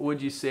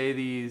would you say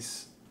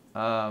these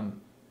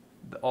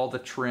all the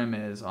trim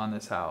is on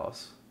this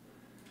house?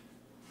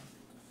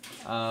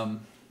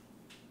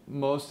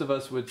 Most of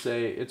us would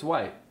say it's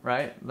white,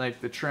 right?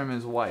 Like the trim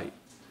is white.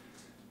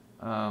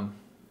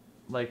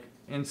 Like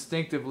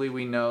instinctively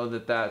we know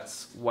that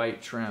that's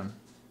white trim.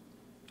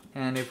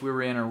 And if we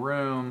were in a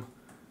room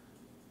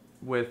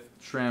with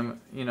trim,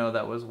 you know,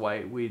 that was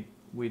white, we'd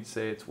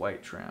say it's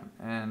white trim.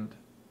 And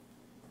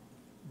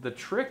the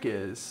trick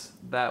is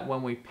that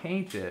when we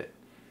paint it,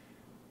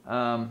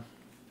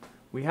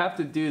 we have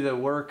to do the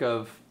work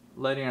of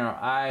letting our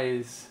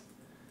eyes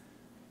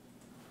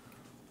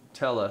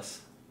tell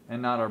us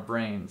and not our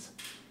brains.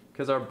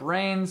 Because our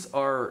brains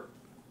are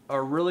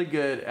really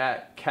good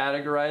at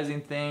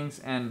categorizing things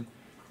and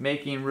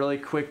making really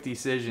quick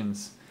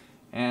decisions.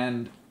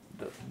 And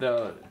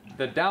the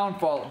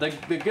downfall, the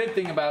good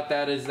thing about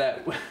that is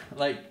that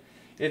like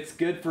it's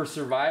good for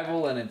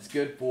survival, and it's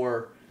good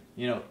for,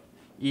 you know,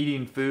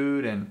 eating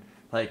food and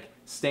like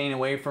staying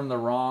away from the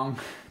wrong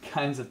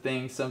kinds of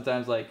things.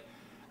 Sometimes like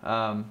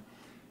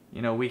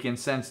you know, we can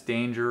sense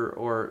danger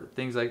or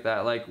things like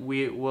that. Like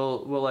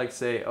we'll like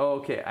say, oh,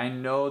 okay, I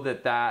know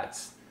that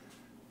that's,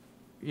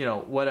 you know,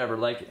 whatever.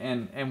 Like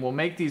and we'll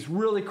make these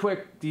really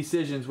quick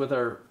decisions with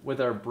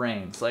our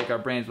brains. Like our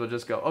brains will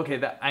just go, okay,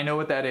 that I know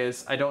what that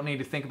is. I don't need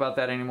to think about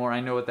that anymore. I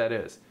know what that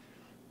is.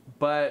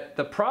 But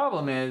the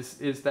problem is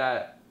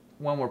that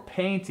when we're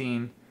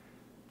painting,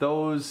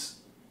 those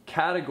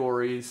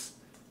categories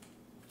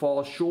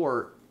fall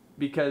short,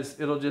 because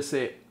it'll just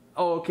say,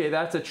 oh, okay,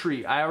 that's a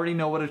tree. I already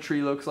know what a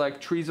tree looks like.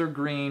 Trees are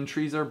green,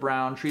 trees are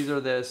brown, trees are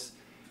this,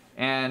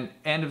 and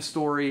end of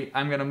story.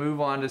 I'm gonna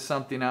move on to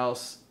something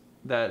else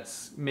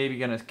that's maybe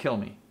gonna kill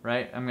me,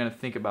 right? I'm gonna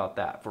think about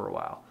that for a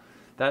while.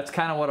 That's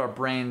kind of what our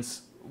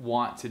brains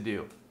want to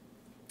do.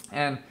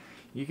 And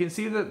you can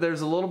see that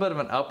there's a little bit of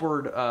an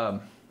upward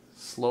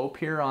slope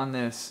here on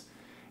this,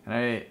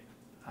 and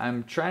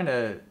I'm trying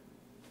to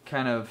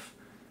kind of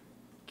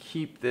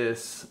keep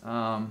this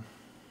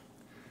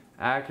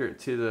accurate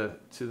to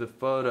the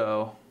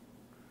photo.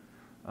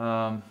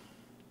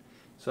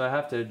 So I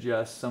have to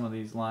adjust some of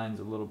these lines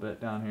a little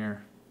bit down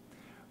here.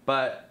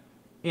 But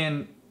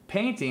in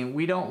painting,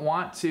 we don't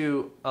want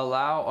to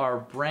allow our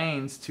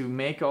brains to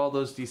make all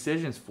those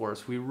decisions for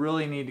us. We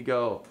really need to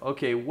go,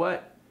 okay,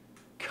 what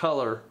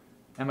color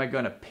am I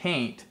going to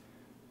paint?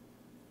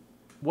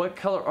 What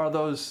color are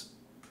those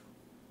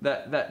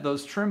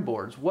those trim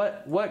boards?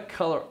 What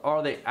color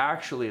are they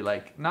actually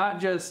like? Not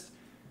just,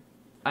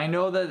 I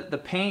know that the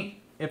paint,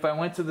 if I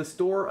went to the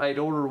store, I'd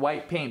order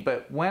white paint,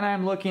 but when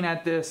I'm looking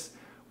at this,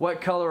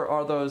 what color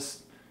are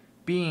those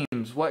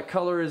beams? What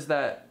color is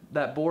that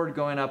board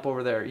going up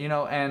over there? You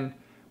know, and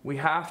we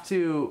have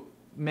to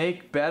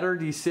make better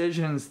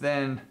decisions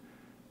than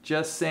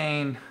just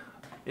saying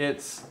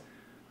it's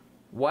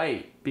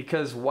white,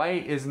 because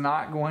white is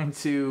not going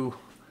to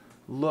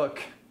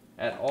look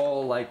at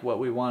all like what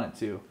we want it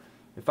to.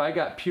 If I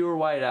got pure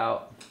white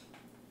out,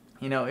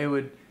 you know, it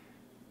would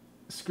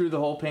screw the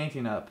whole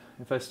painting up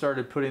if I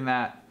started putting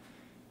that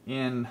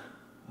in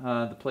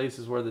the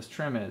places where this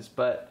trim is.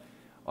 But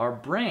our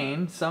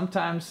brain,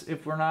 sometimes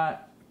if we're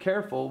not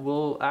careful,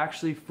 will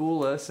actually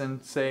fool us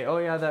and say, oh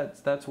yeah,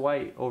 that's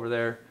white over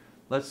there,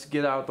 let's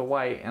get out the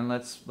white and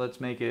let's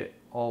make it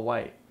all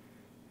white.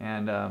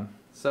 And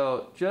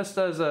so just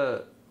as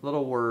a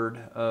little word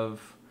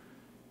of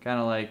kind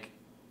of like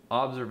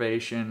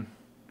observation,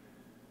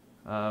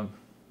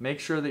 make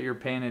sure that you're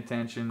paying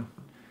attention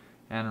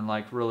and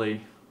like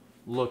really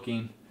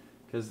looking,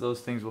 because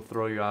those things will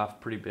throw you off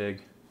pretty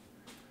big.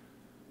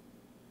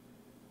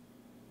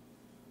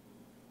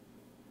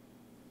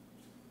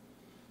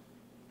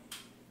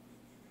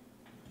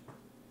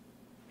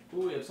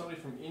 Ooh, we have somebody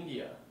from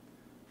India.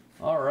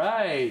 All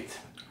right.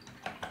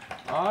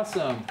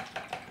 Awesome.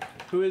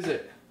 Who is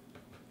it?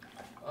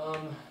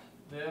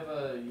 They have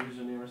a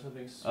username or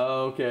something.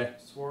 Oh, okay.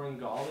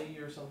 Swarangali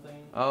or something.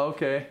 Oh,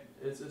 okay.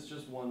 It's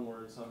just one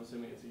word, so I'm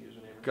assuming it's a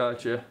username.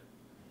 Gotcha.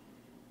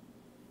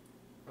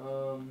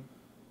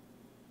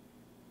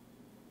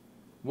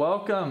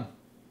 Welcome.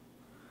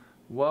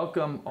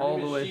 Welcome all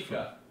the way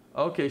from.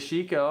 Okay,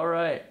 Shika. All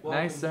right.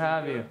 Welcome, nice to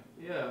have you.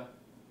 Yeah.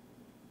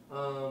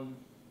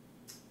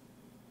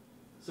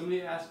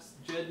 Somebody asks,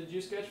 Jed, did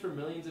you sketch for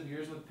millions of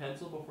years with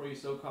pencil before you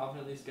so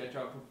confidently sketch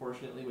out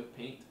proportionately with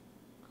paint?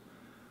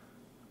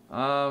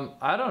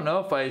 I don't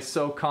know if I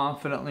so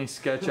confidently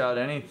sketch out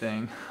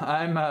anything.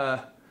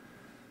 But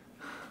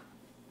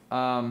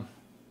I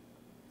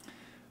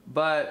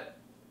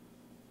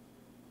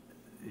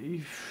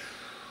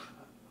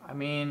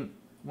mean,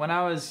 when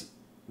I was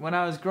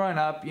growing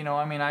up, you know,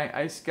 I mean,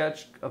 I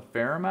sketched a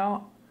fair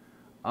amount.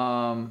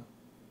 I'm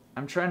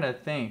trying to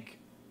think,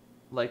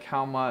 like,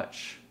 how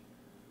much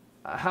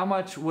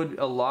would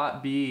a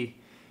lot be?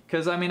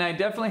 Because I mean, I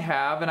definitely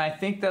have, and I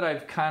think that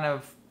I've kind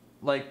of,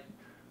 like,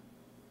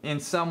 in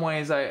some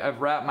ways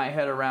I've wrapped my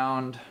head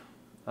around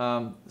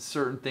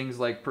certain things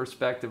like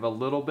perspective a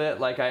little bit.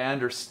 Like, I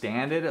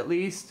understand it at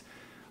least.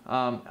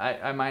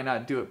 I might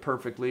not do it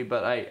perfectly,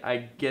 but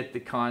I get the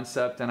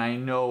concept, and I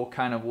know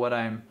kind of what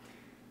I'm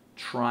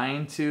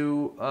trying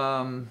to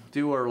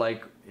do, or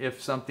like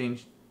if something,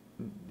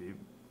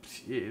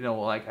 you know,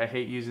 like I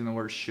hate using the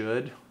word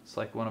should. It's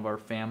like one of our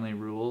family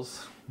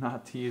rules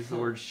not to use the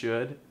word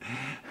should.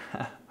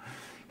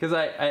 Because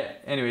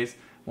anyways,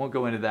 won't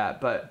go into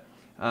that, but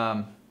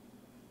I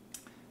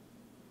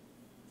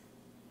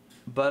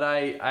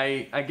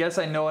guess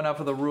I know enough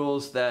of the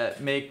rules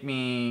that make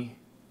me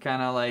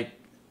kind of like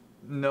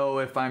know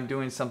if I'm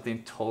doing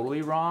something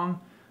totally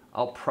wrong,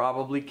 I'll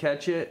probably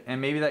catch it,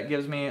 and maybe that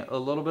gives me a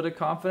little bit of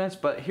confidence.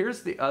 But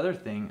here's the other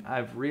thing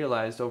I've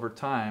realized over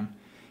time,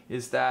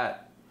 is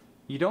that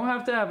you don't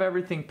have to have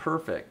everything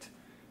perfect.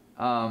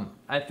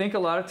 I think a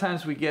lot of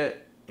times we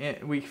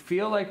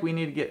feel like we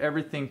need to get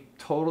everything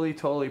totally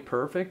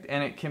perfect,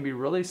 and it can be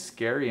really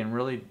scary and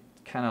really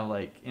kind of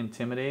like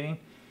intimidating.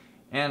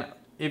 And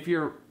if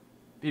you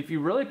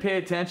really pay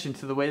attention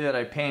to the way that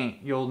I paint,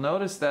 you'll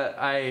notice that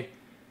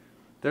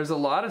there's a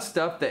lot of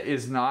stuff that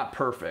is not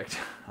perfect.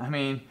 I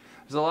mean,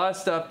 there's a lot of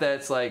stuff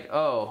that's like,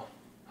 oh,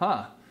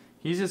 huh,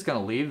 he's just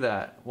gonna leave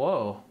that.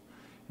 Whoa,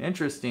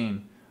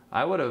 interesting.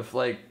 I would have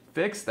like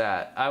fixed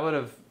that. I would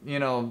have, you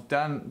know,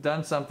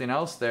 done something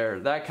else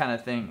there, that kind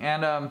of thing.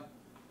 And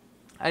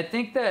I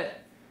think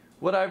that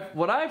what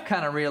I've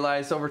kind of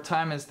realized over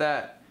time is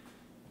that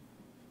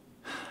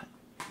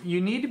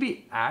you need to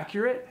be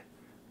accurate,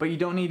 but you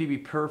don't need to be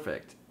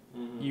perfect.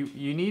 Mm-hmm.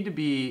 You need to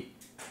be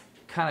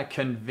kind of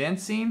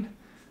convincing,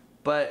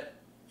 but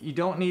you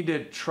don't need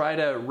to try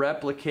to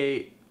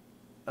replicate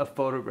a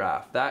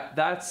photograph.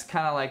 That's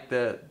kind of like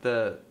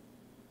the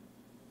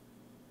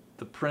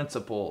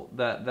principle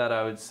that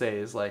I would say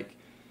is like,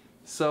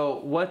 so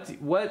what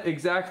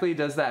exactly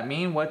does that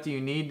mean? What do you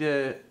need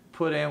to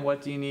put in?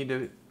 What do you need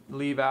to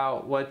leave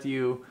out? What do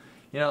you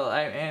know,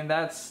 and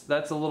that's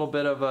a little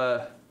bit of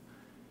a,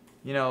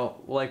 you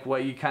know, like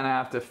what you kind of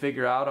have to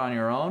figure out on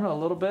your own a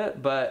little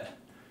bit, but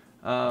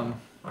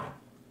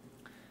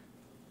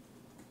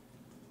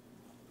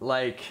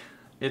like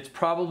it's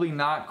probably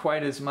not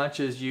quite as much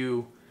as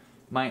you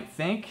might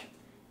think,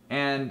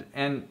 and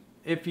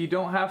if you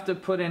don't have to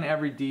put in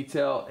every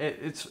detail,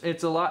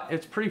 it's a lot,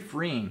 it's pretty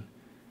freeing,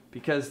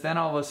 because then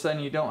all of a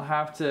sudden you don't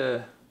have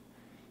to,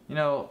 you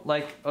know,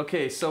 like,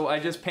 okay, so I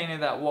just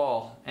painted that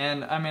wall,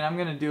 and I mean, I'm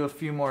gonna do a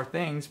few more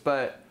things,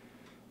 but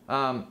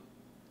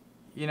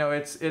you know,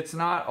 it's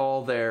not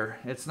all there,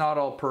 it's not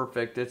all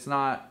perfect, it's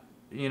not,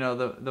 you know,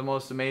 the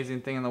most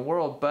amazing thing in the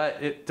world,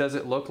 but does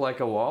it look like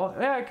a wall?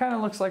 Yeah, it kind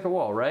of looks like a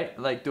wall, right?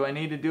 Like, do I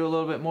need to do a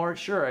little bit more?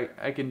 Sure,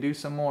 I can do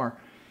some more,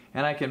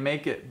 and I can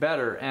make it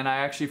better, and I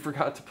actually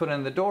forgot to put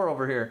in the door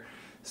over here,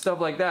 stuff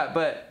like that.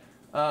 But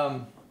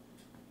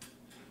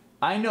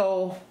I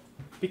know,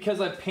 because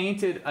I've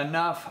painted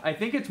enough, I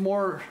think it's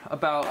more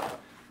about,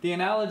 the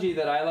analogy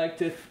that I like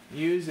to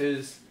use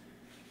is,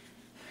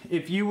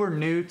 if you were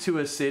new to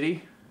a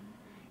city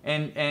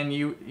and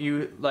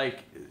you like,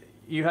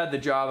 you had the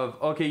job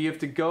of, okay, you have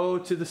to go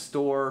to the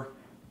store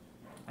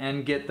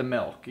and get the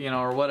milk, you know,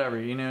 or whatever,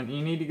 you know,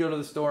 you need to go to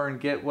the store and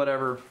get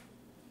whatever,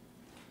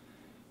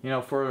 you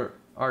know, for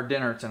our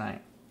dinner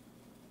tonight.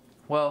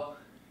 Well,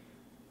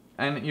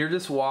 and you're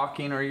just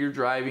walking or you're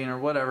driving or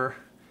whatever,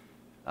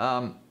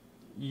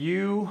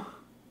 you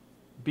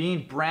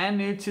being brand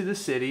new to the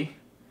city,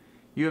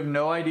 you have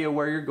no idea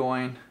where you're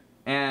going,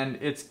 and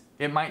it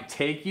might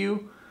take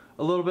you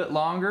a little bit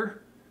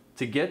longer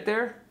to get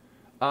there.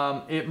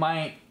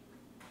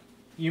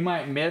 You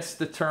might miss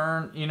the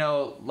turn, you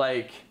know,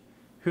 like,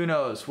 who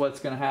knows what's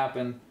gonna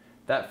happen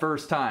that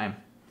first time.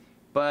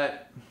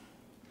 But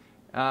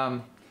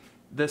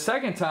the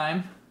second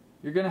time,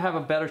 you're gonna have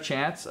a better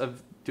chance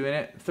of doing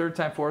it. Third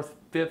time, fourth,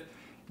 fifth.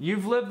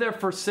 You've lived there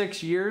for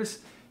 6 years,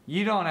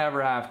 you don't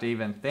ever have to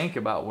even think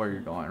about where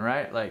you're going,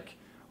 right? Like,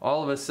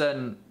 all of a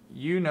sudden,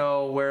 you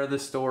know where the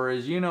store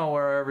is, you know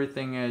where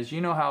everything is,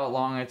 you know how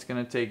long it's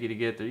gonna take you to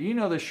get there, you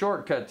know the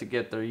shortcut to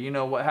get there, you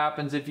know what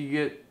happens if you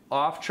get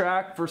off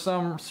track for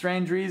some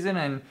strange reason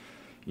and,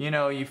 you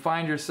know, you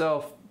find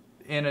yourself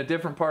in a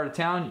different part of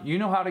town, you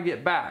know how to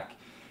get back.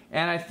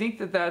 And I think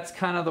that that's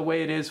kind of the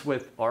way it is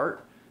with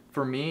art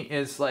for me,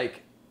 is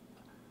like,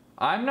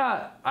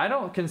 I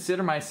don't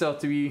consider myself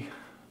to be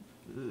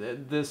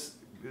this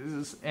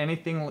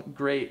anything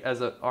great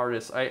as an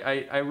artist.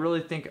 I really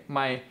think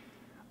I'm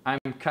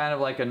kind of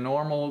like a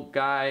normal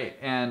guy,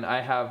 and I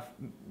have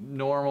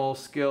normal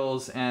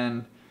skills,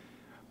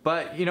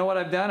 but you know what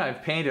I've done?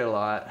 I've painted a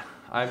lot.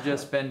 I've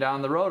just been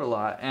down the road a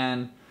lot,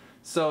 and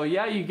so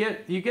yeah, you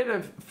get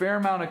a fair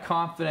amount of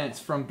confidence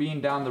from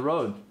being down the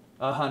road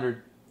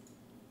 100,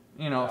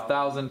 you know,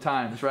 1,000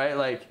 times, right?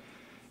 Like,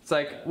 it's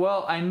like,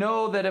 well, I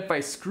know that if I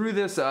screw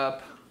this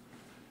up,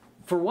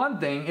 for one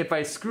thing, if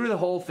I screw the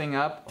whole thing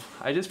up,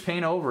 I just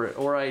paint over it,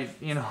 or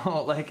you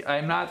know, like,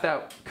 I'm not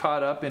that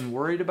caught up and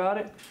worried about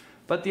it.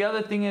 But the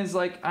other thing is,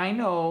 like, I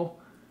know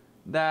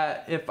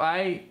that if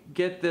I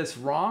get this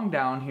wrong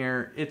down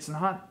here, it's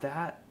not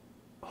that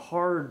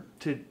hard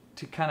to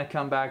kind of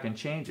come back and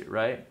change it,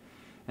 right?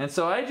 And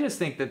so I just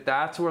think that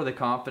that's where the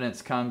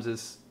confidence comes,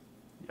 is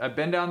I've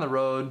been down the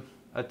road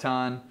a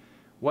ton,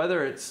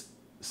 whether it's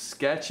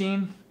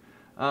sketching,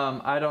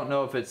 I don't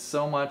know if it's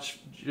so much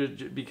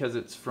because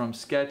it's from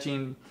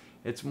sketching,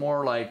 it's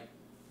more like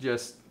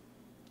just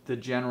the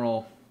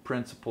general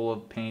principle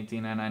of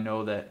painting, and I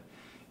know that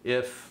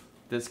if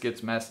this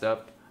gets messed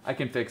up, I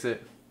can fix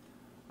it,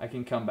 I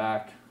can come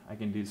back, I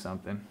can do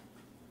something.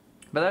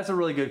 But that's a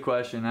really good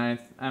question.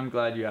 I'm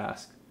glad you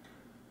asked.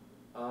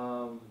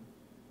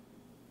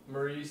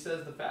 Marie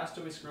says the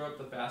faster we screw up,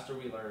 the faster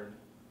we learn.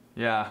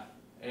 Yeah.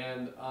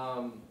 And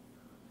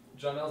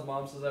Jonelle's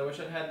mom says, I wish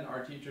I'd had an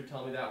art teacher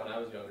tell me that when I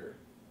was younger.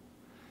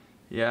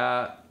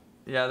 Yeah,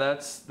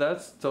 that's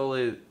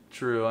totally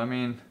true. I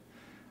mean,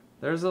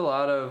 there's a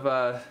lot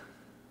of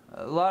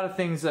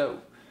things that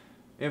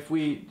if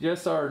we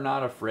just are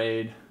not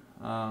afraid,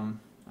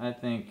 I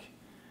think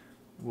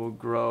we'll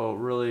grow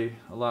really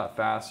a lot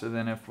faster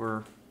than if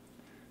we're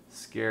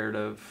scared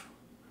of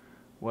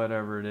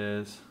whatever it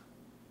is.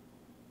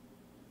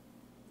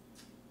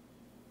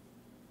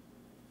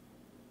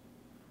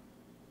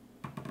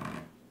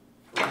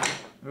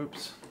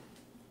 Oops.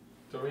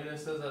 Dorina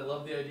says, I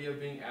love the idea of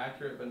being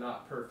accurate but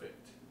not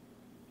perfect.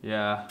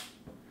 Yeah.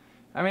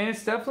 I mean,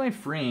 it's definitely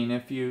freeing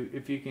if you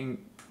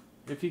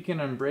can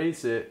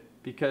embrace it,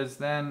 because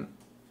then,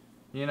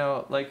 you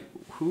know, like,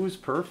 who's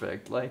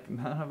perfect? Like,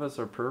 none of us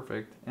are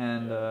perfect,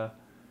 and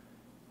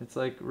it's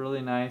like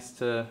really nice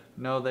to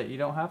know that you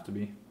don't have to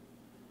be.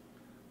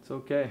 It's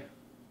okay.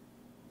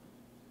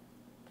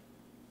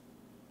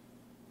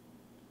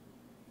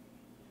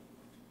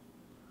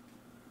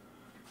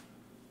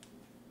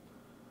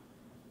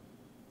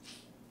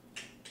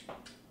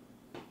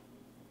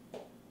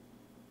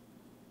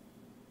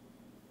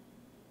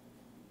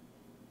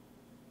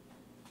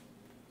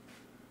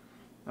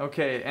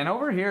 Okay, and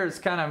over here it's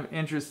kind of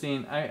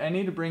interesting. I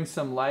need to bring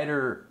some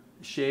lighter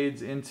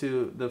shades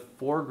into the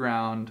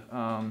foreground,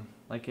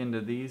 like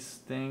into these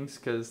things,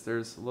 because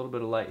there's a little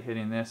bit of light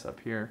hitting this up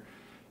here,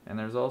 and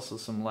there's also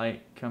some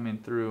light coming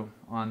through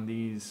on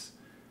these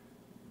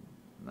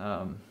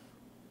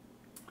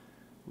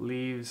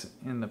leaves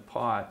in the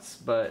pots,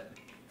 but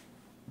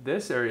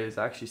this area is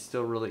actually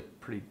still really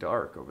pretty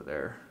dark over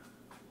there.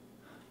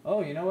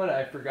 Oh, you know what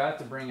I forgot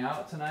to bring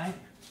out tonight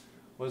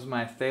was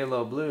my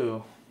phthalo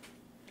blue.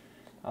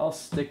 I'll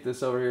stick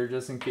this over here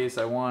just in case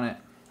I want it.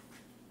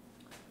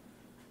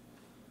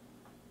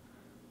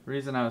 The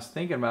reason I was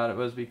thinking about it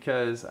was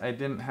because I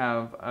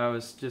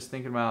was just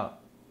thinking about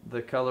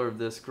the color of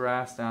this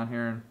grass down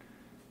here and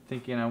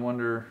thinking, I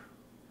wonder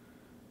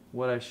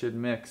what I should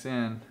mix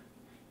in.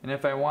 And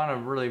if I want a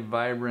really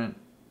vibrant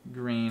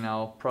green,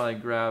 I'll probably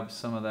grab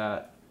some of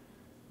that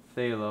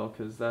phthalo,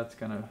 because that's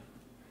going to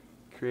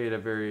create a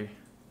very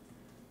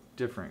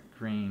different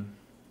green.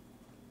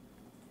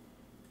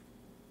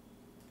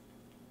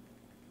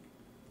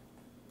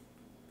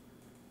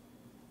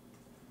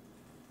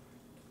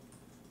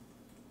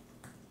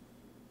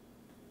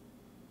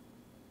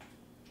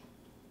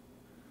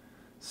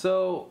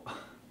 So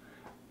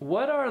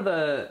what are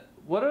the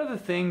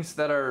things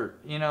that are,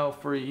 you know,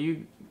 for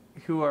you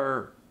who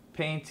are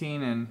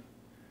painting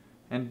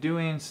and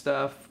doing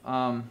stuff?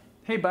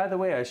 Hey, by the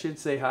way, I should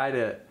say hi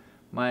to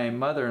my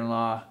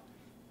mother-in-law,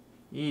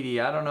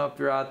 Edie. I don't know if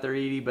you're out there,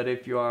 Edie, but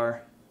if you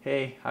are,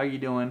 hey, how you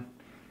doing?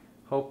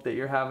 Hope that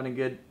you're having a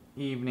good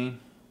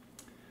evening.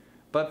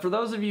 But for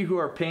those of you who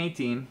are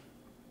painting,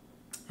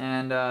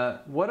 and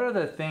what are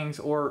the things,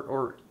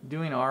 or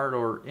doing art,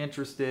 or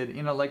interested,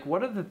 you know, like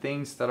what are the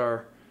things that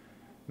are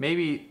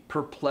maybe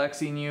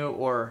perplexing you,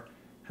 or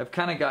have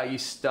kind of got you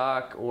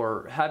stuck,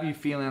 or have you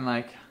feeling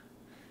like,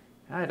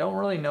 I don't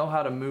really know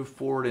how to move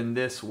forward in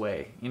this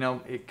way? You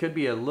know, it could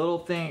be a little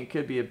thing, it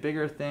could be a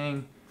bigger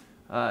thing.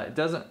 It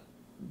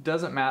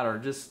doesn't matter.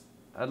 Just,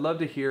 I'd love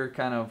to hear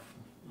kind of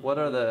what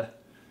are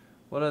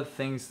the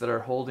things that are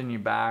holding you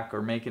back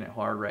or making it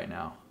hard right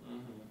now.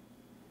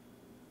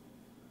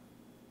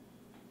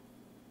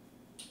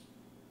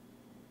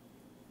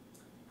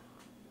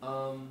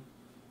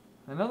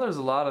 I know there's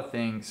a lot of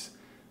things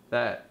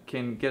that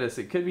can get us.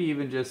 It could be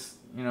even just,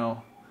 you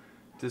know,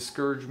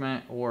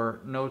 discouragement or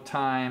no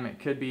time. It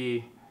could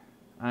be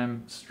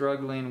I'm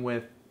struggling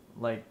with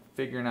like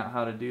figuring out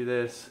how to do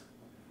this.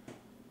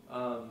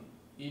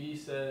 Edie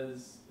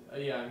says,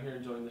 yeah, I'm here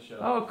enjoying the show.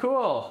 Oh,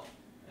 cool.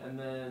 And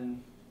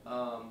then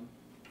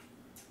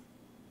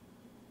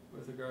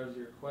with regards to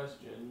your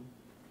question,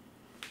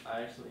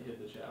 I actually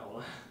hit the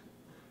channel.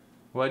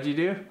 What'd you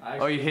do?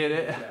 Oh, you hit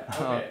it? Yeah.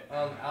 Okay.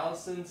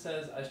 Allison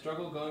says, I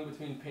struggle going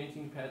between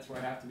painting pets where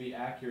I have to be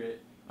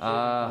accurate,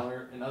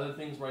 color, and other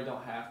things where I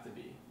don't have to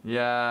be.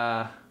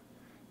 Yeah.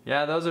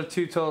 Yeah, those are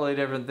two totally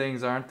different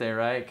things, aren't they,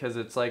 right? Because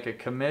it's like a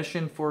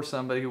commission for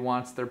somebody who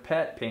wants their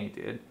pet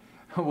painted,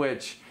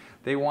 which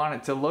they want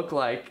it to look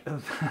like.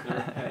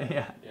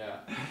 Yeah.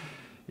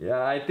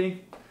 Yeah, I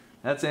think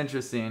that's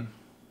interesting.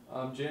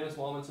 Janice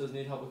Wallman says,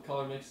 need help with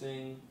color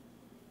mixing.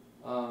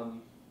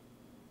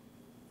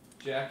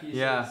 Jackie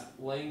says,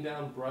 laying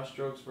down brush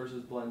strokes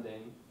versus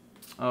blending.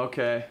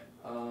 Okay.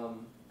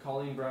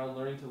 Colleen Brown,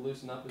 learning to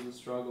loosen up is a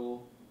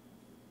struggle.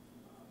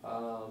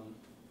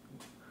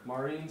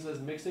 Maureen says,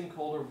 mixing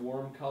cold or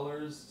warm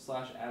colors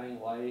 /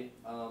 adding light.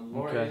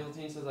 Laura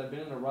Hazeltine says, I've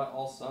been in a rut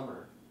all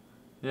summer.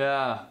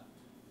 Yeah.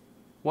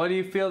 What do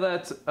you feel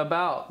that's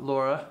about,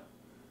 Laura?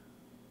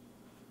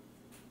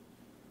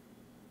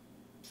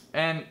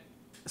 And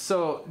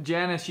so,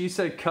 Janice, you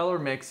said color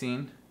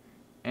mixing,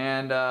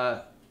 and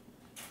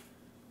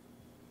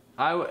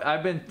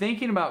I've been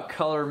thinking about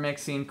color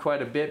mixing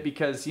quite a bit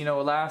because, you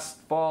know,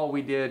 last fall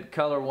we did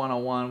Color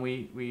 101.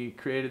 We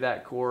created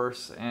that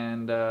course,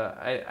 and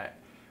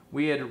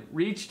we had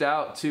reached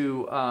out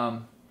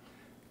to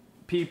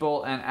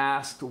people and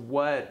asked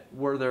what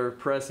were their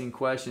pressing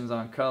questions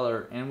on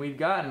color, and we've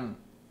gotten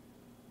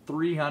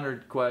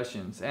 300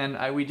 questions,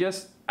 and we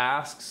just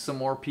asked some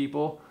more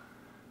people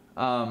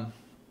the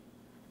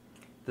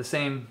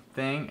same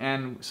thing,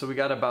 and so we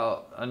got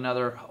about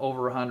another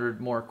over 100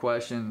 more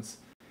questions.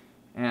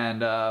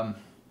 And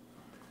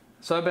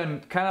so I've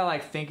been kind of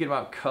like thinking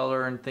about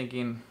color and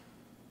thinking,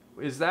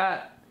 is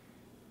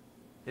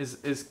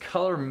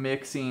color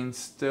mixing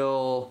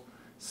still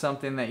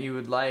something that you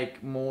would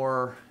like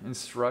more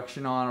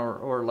instruction on,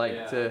 or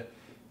like to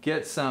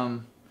get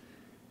something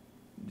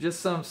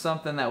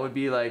that would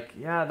be like,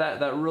 yeah,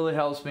 that really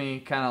helps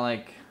me kind of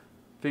like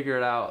figure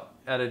it out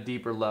at a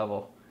deeper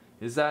level?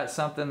 Is that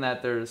something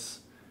that there's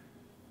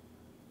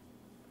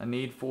a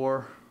need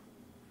for?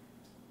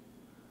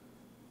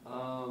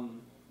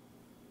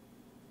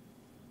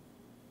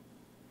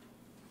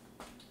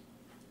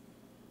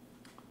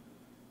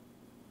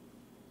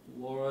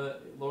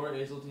 Laura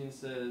Hazeltine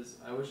says,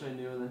 I wish I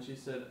knew, and then she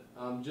said,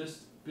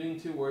 just being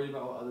too worried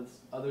about what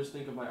others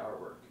think of my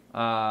artwork.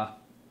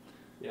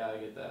 Yeah, I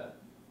get that.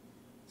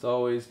 It's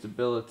always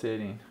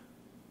debilitating.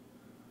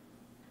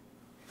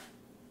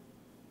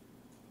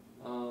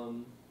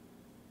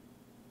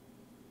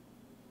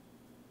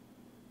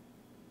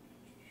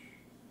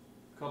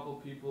 Couple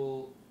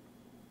people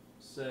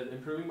said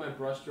improving my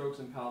brush strokes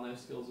and palette knife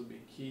skills would be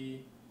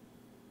key.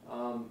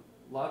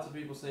 Lots of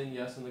people saying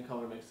yes in the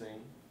color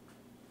mixing.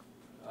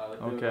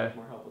 They would like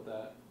more help with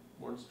that,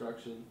 more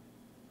instruction.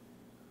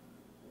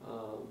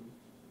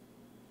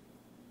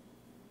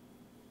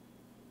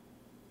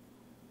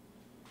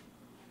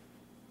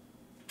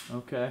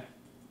 Okay.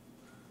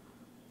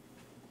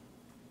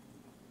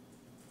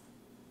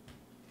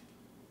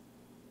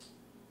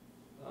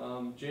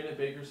 Janet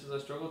Baker says, I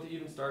struggle to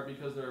even start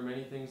because there are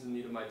many things in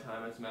need of my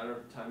time. It's a matter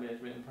of time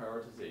management and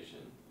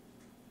prioritization.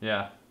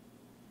 Yeah.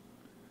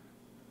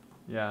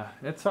 Yeah,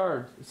 it's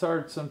hard. It's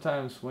hard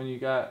sometimes when you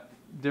got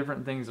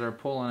different things that are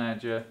pulling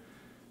at you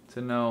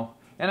to know.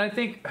 And I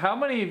think, how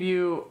many of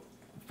you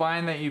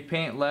find that you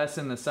paint less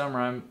in the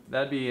summer?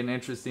 That'd be an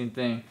interesting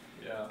thing.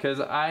 Yeah. Because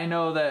I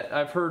know that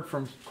I've heard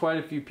from quite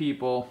a few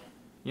people,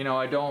 you know,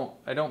 I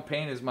don't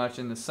paint as much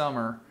in the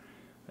summer.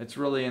 It's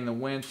really in the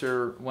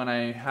winter when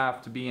I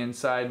have to be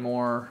inside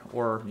more,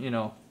 or, you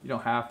know, you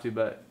don't have to,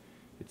 but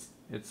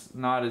it's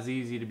not as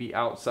easy to be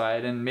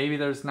outside, and maybe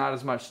there's not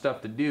as much stuff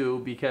to do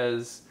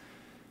because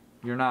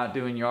you're not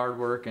doing yard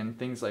work and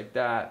things like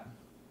that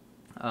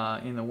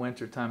in the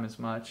winter time as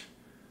much.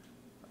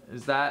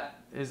 Is that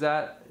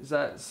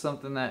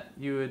something that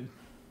you would,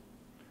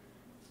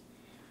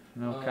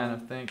 you know, kind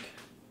of think?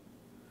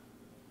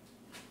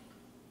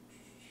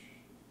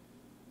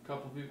 A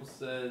couple people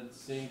said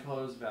seeing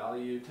colors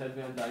value. Ted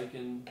Van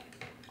Dyken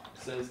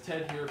says,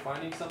 Ted here,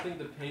 finding something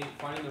to paint,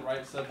 finding the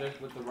right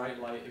subject with the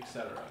right light,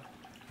 etc.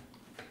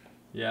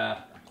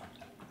 Yeah.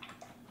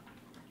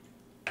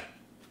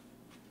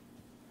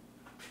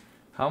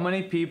 How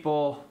many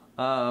people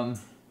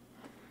have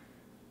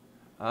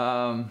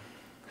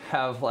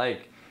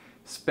like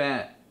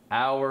spent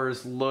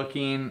hours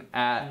looking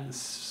at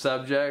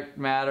subject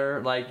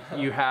matter? Like,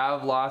 you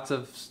have lots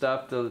of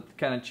stuff to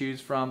kind of choose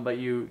from, but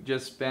you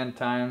just spend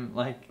time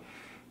like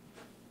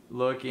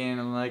looking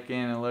and looking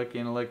and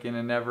looking and looking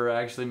and never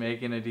actually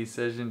making a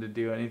decision to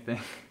do anything.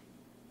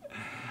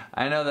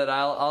 I know that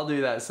I'll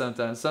do that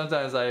sometimes.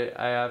 Sometimes I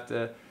have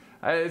to.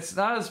 It's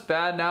not as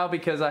bad now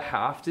because I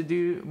have to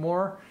do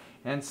more,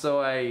 and so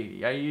I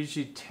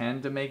usually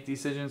tend to make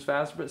decisions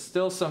faster. But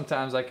still,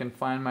 sometimes I can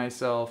find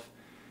myself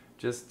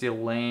just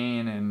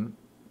delaying and,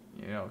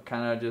 you know,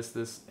 kind of just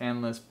this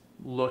endless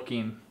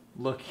looking,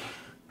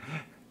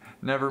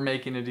 never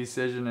making a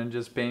decision and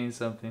just painting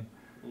something.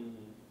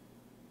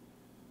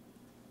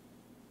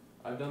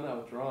 I've done that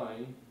with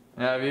drawing.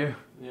 Have you?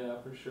 Yeah,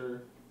 for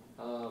sure.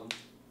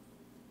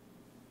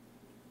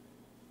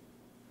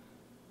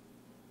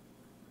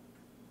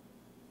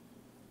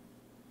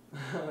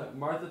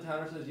 Martha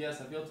Towner says,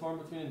 yes, I feel torn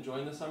between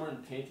enjoying the summer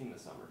and painting the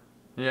summer.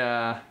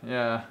 Yeah,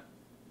 yeah.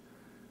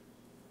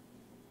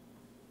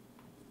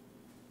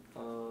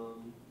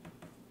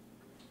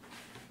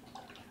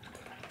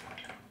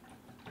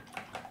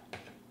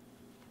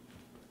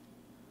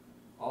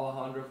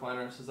 Alejandro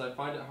Finer says, I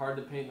find it hard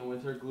to paint in the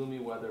winter, gloomy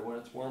weather. When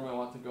it's warm, I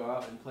want to go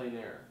out in plein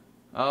air.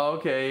 Oh,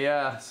 okay,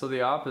 yeah. So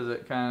the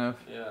opposite, kind of.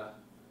 Yeah.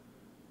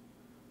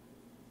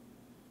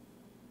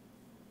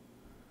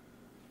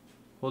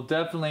 Well,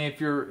 definitely, if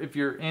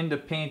you're into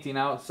painting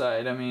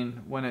outside, I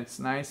mean, when it's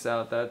nice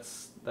out,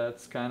 that's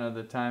kind of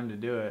the time to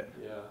do it.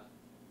 Yeah.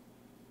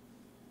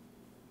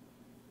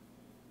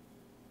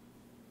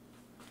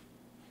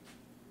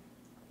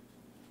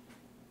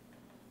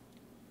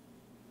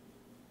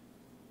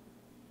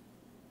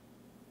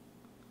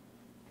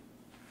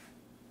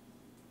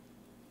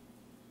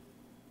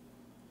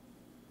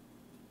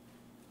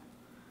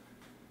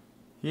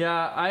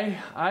 Yeah,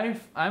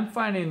 I'm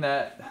finding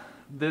that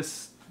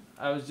this.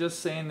 I was just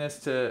saying this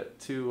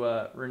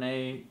to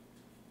Renee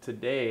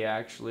today,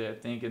 actually, I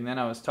think, and then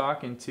I was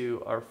talking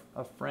to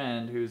a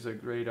friend who's a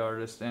great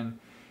artist, and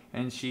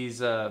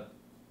she's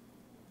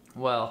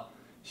well,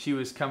 she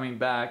was coming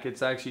back.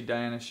 It's actually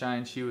Diana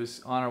Shine. She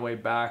was on her way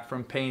back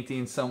from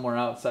painting somewhere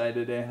outside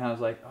today, and I was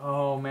like,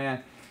 oh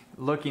man,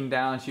 looking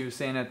down. She was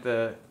saying at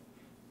the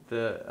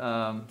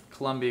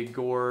Columbia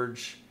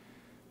Gorge,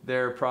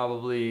 they're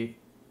probably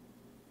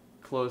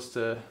close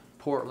to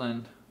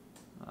Portland,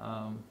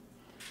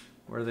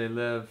 where they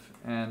live,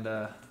 and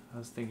I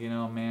was thinking,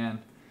 oh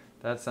man,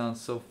 that sounds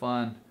so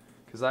fun,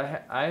 because I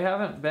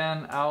haven't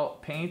been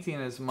out painting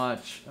as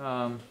much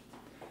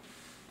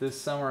this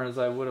summer as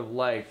I would have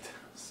liked,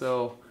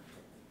 so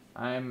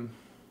I'm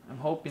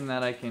hoping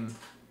that I can,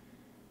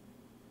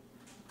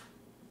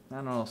 I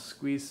don't know,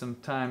 squeeze some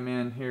time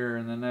in here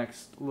in the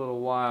next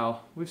little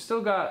while. We've still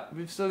got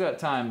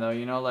time though,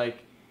 you know, like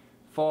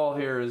fall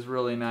here is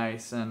really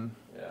nice, and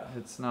yeah,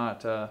 it's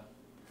not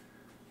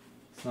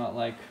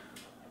like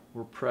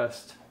we're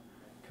pressed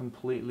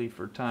completely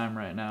for time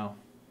right now.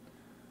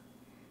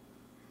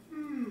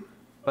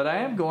 But I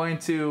am going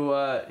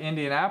to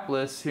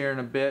Indianapolis here in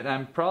a bit, and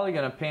I'm probably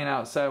going to paint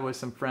outside with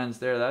some friends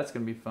there. That's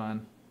going to be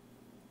fun.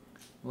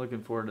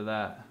 Looking forward to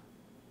that.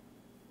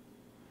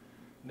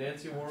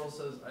 Nancy Worrell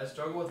says, I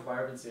struggle with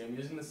vibrancy. I'm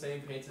using the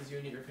same paints as you,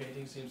 and yet your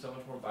painting seems so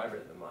much more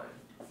vibrant than mine.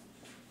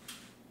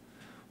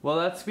 Well,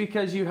 that's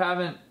because you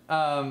haven't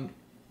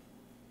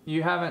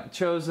you haven't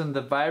chosen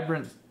the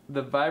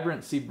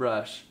vibrancy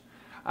brush.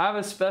 I have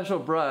a special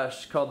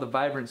brush called the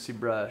vibrancy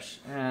brush,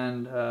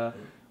 and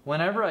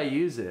whenever I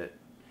use it,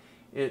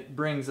 it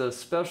brings a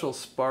special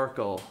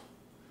sparkle,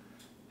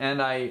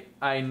 and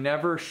I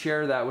never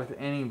share that with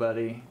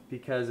anybody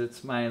because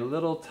it's my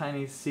little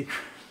tiny secret.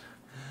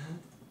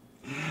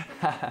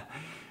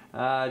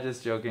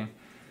 Just joking.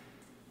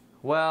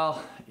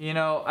 Well, you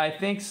know, I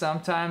think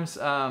sometimes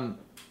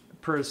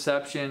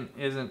perception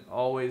isn't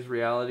always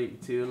reality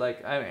too.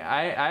 Like, I mean,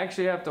 I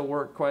actually have to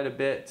work quite a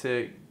bit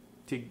to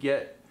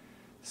get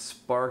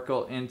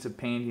sparkle into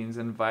paintings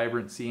and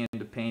vibrancy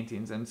into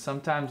paintings, and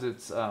sometimes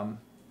it's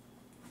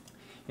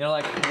you know,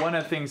 like one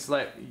of the things,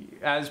 like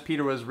as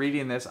Peter was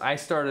reading this, I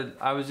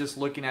was just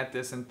looking at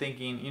this and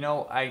thinking, you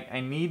know,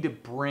 I need to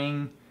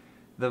bring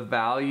the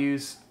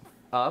values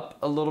up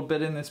a little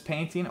bit in this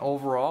painting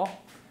overall.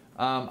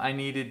 I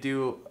need to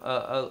do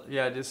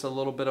just a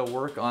little bit of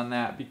work on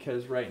that,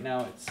 because right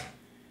now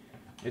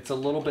it's a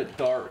little bit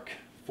dark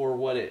for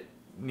what it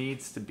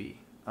needs to be.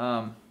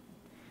 And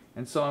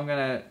so I'm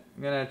gonna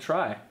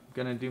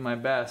do my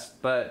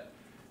best. But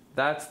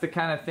that's the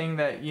kind of thing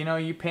that, you know,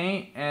 you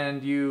paint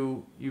and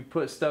you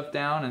put stuff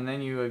down and then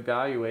you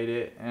evaluate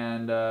it,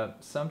 and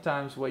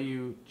sometimes what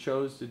you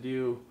chose to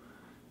do,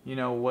 you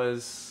know,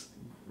 was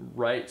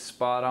right,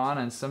 spot on,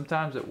 and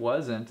sometimes it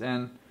wasn't.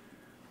 And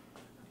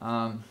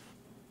I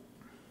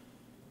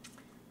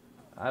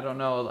don't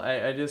know,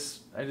 I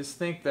just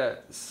think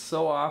that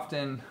so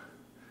often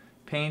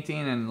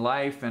painting and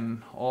life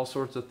and all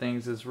sorts of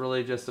things is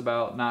really just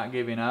about not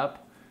giving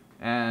up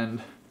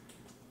and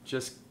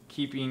just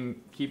keeping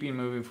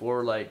moving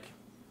forward. Like,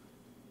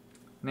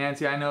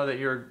 Nancy, I know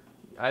that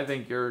I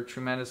think you're a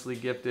tremendously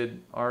gifted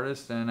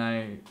artist, and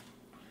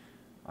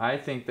I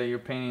think that your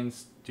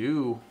paintings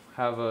do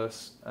have a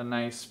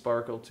nice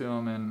sparkle to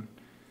them, and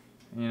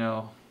you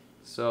know,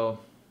 so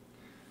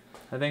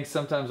I think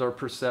sometimes our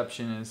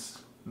perception is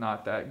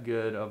not that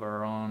good of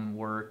our own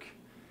work.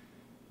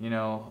 You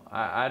know,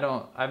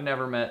 I've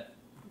never met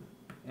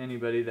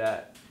anybody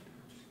that,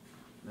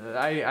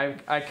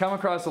 I come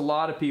across a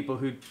lot of people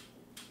who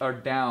are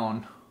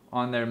down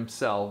on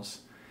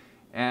themselves,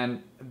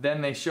 and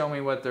then they show me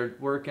what they're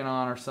working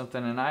on or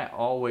something, and I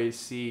always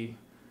see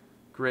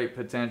great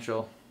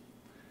potential.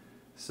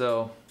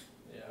 So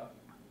yeah.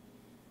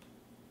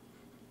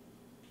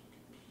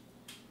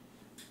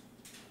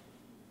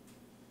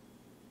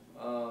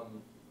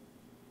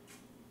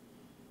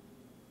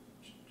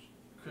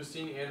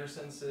 Christine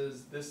Anderson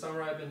says, this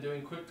summer I've been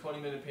doing quick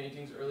 20-minute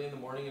paintings early in the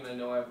morning, and I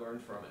know I've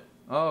learned from it.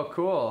 Oh,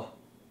 cool.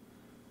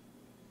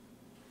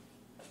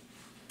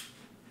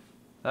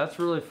 That's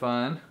really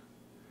fun.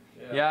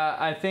 Yeah,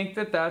 I think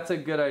that that's a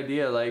good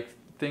idea. Like,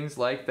 things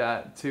like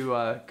that to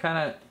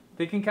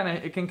it can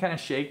kind of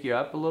shake you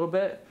up a little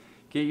bit,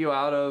 get you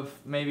out of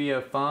maybe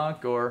a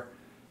funk, or,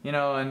 you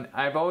know, and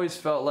I've always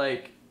felt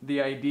like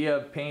the idea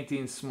of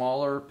painting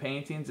smaller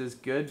paintings is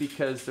good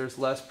because there's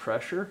less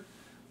pressure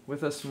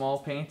with a small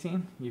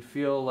painting. You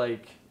feel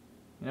like,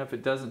 you know, if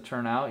it doesn't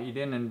turn out, you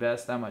didn't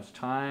invest that much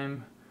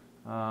time,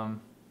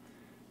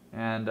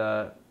 and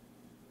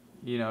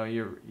you know,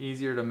 you're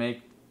easier to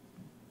make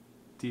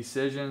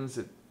decisions.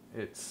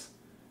 It's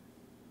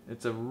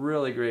a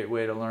really great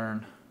way to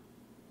learn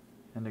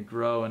and to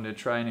grow and to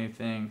try new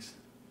things.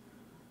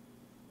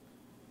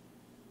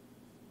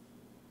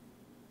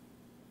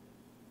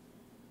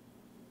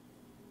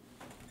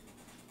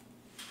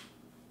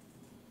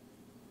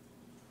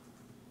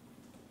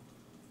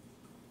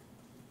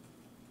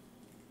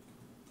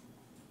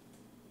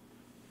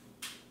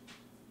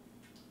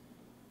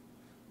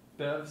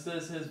 Bev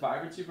says his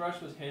vibrancy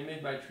brush was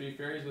handmade by tree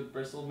fairies with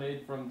bristle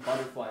made from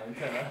butterfly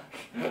antenna.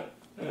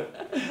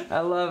 I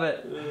love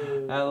it.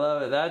 I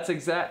love it. That's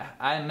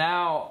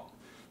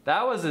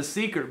that was a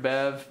secret,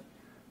 Bev.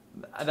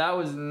 That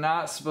was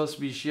not supposed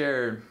to be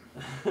shared.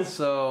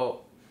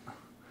 So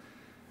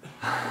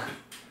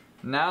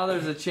now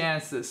there's a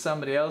chance that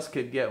somebody else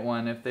could get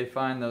one if they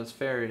find those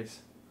fairies.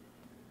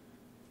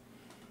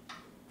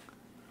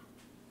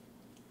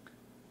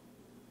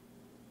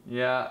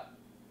 Yeah.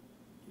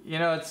 You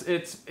know,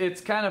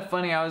 it's kind of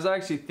funny. I was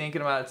actually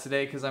thinking about it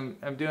today because I'm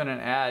doing an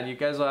ad. You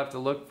guys will have to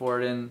look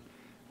for it in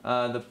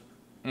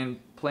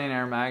Plein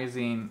Air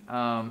magazine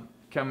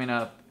coming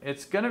up.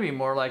 It's gonna be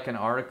more like an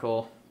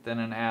article than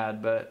an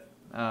ad, but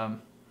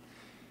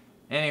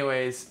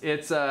anyways,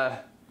 it's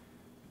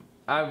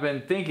I've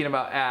been thinking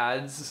about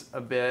ads a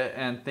bit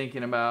and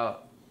thinking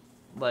about,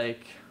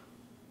 like,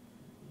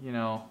 you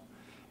know,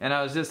 and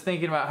I was just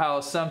thinking about how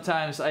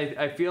sometimes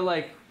I feel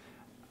like,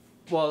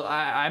 well,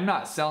 I'm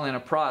not selling a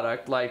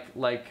product like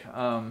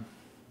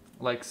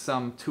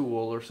some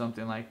tool or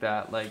something like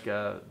that, like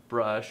a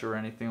brush or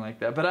anything like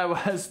that. But I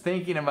was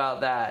thinking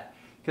about that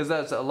because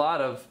that's a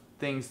lot of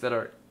things that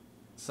are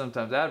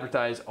sometimes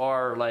advertised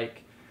are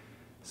like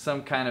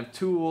some kind of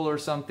tool or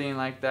something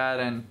like that.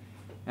 And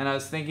I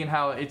was thinking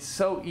how it's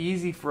so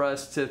easy for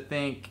us to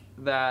think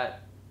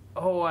that,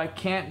 oh, I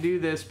can't do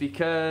this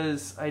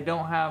because I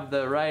don't have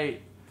the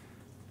right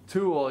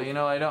tool, you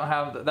know, I don't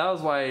have that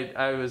was why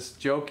I was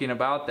joking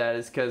about that,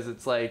 is because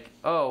it's like,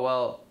 oh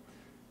well,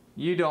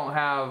 you don't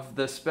have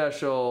the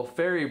special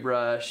fairy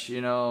brush,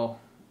 you know,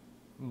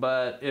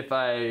 but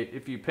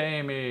if you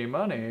pay me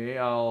money,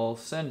 I'll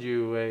send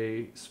you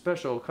a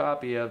special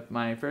copy of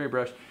my fairy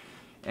brush.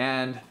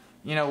 And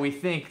you know, we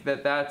think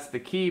that that's the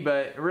key,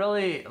 but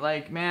really,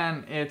 like,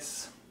 man,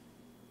 it's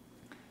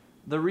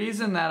the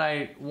reason that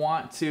I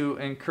want to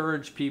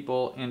encourage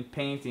people in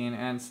painting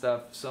and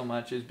stuff so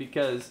much is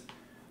because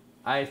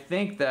I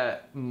think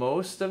that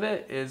most of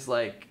it is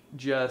like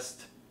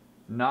just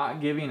not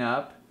giving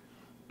up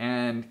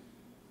and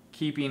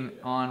keeping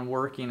on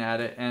working at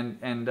it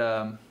and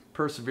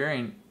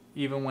persevering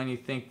even when you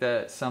think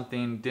that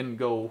something didn't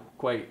go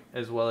quite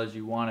as well as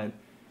you wanted.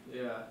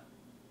 Yeah.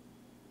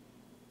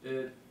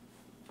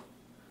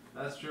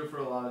 That's true for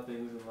a lot of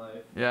things in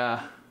life.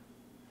 Yeah.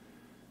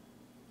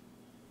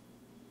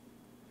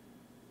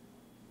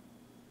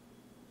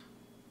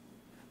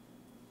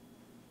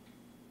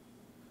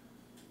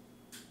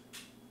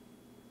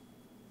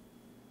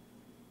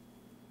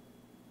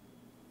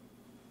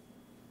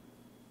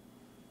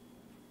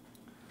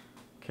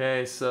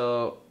 Okay,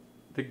 so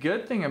the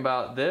good thing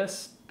about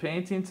this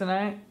painting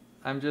tonight,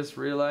 I'm just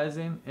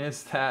realizing,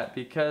 is that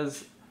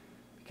because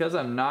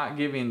I'm not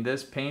giving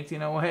this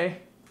painting away,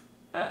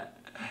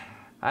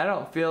 I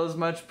don't feel as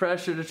much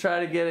pressure to try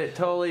to get it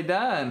totally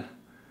done.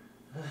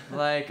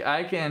 Like,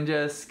 I can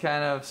just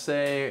kind of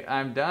say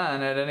I'm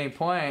done at any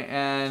point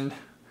and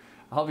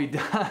I'll be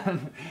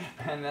done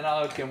and then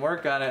I can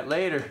work on it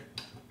later.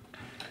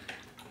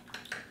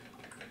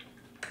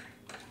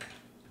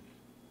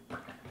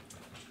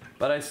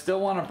 But I still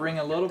want to bring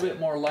a little bit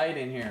more light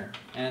in here.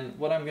 And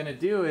what I'm going to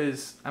do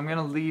is I'm going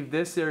to leave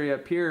this area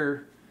up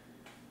here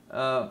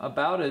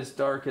about as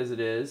dark as it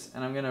is.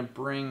 And I'm going to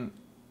bring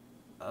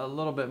a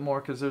little bit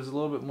more, because there's a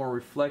little bit more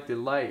reflected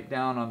light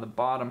down on the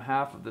bottom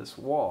half of this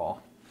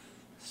wall.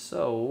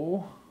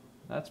 So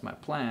that's my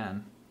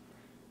plan,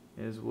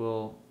 is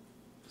we'll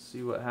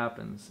see what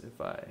happens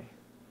if I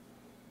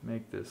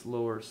make this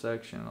lower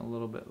section a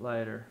little bit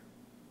lighter.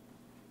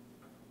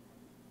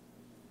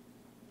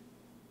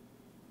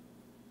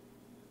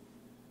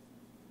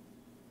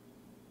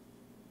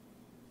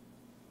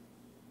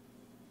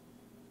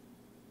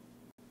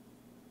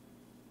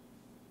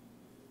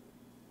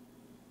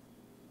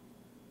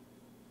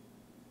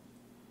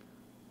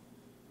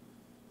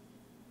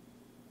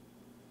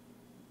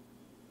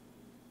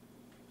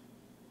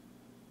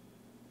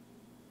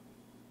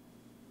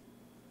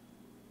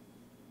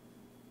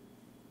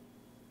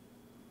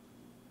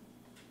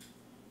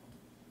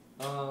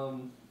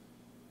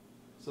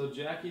 So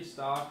Jackie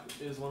Stock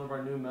is one of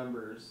our new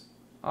members.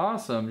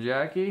 Awesome,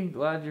 Jackie.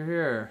 Glad you're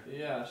here.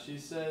 Yeah, she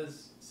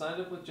says,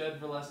 signed up with Jed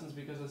for lessons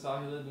because I saw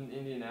he lived in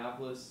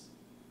Indianapolis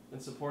and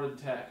supported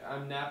tech.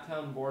 I'm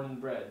Naptown born and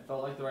bred.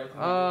 Felt like the right thing to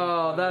do.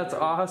 Oh, that's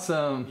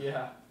awesome.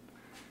 Yeah.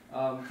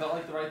 Felt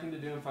like the right thing to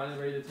do and finally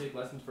ready to take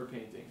lessons for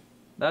painting.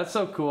 That's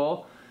so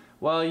cool.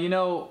 Well, you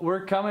know,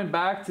 we're coming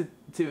back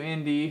to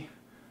Indy.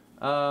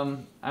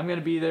 I'm going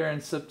to be there in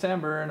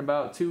September in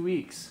about 2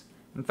 weeks.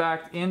 In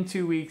fact, in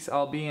 2 weeks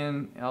I'll be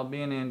in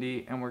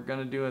Indy, and we're going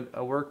to do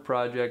a work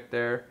project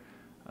there.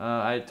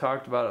 I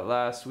talked about it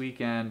last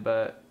weekend,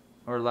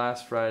 or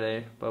last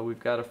Friday, but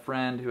we've got a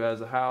friend who has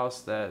a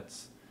house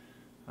that's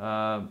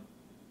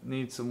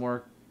needs some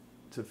work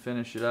to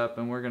finish it up,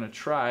 and we're going to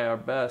try our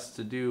best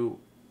to do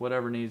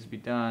whatever needs to be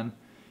done.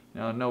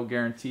 You know, no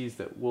guarantees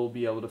that we'll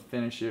be able to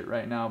finish it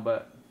right now,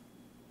 but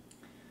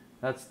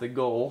that's the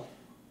goal.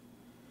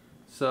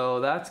 So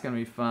that's going to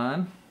be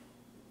fun.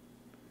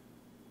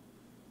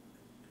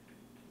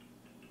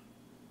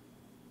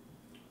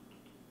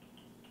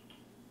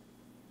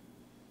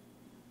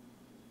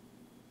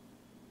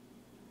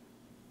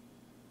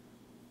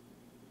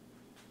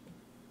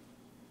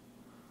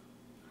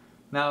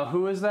 Now,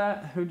 who is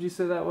that? Who'd you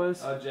say that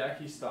was?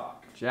 Jackie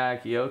Stock.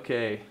 Jackie,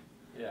 okay.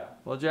 Yeah.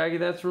 Well, Jackie,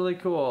 that's really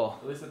cool.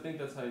 At least I think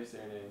that's how you say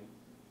her name.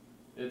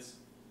 It's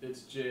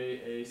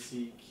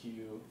Jacquie.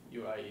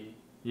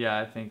 Yeah,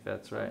 I think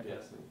that's right. I'm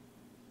guessing.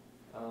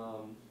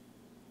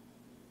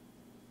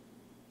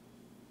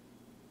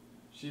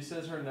 She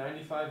says her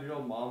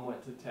 95-year-old mom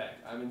went to tech.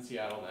 I'm in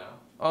Seattle now.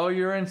 Oh,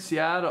 you're in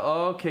Seattle.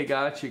 Okay,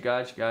 gotcha.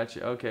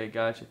 Okay,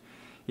 gotcha.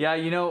 Yeah,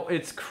 you know,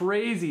 it's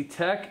crazy.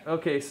 Tech.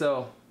 Okay,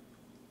 so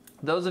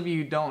those of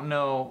you who don't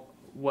know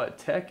what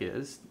tech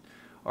is,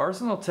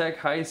 Arsenal Tech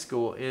High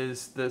School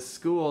is the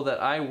school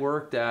that I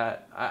worked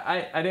at.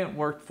 I didn't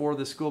work for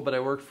the school, but I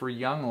worked for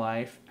Young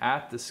Life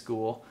at the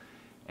school,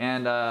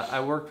 and I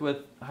worked with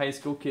high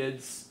school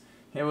kids.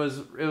 It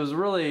was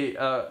really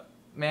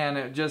man,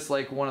 it just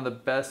like one of the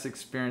best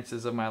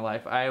experiences of my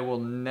life. I will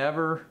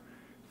never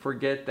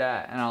forget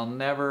that, and I'll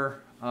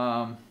never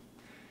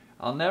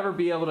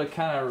be able to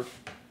kind of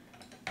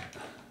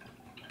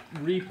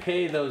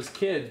repay those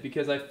kids,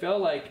 because I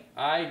felt like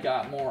I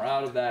got more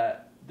out of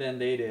that than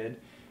they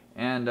did,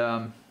 and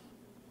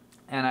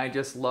I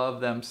just love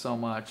them so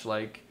much.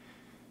 Like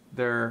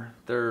they're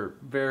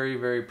very,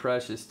 very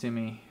precious to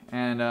me.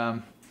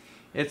 And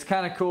it's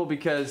kind of cool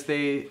because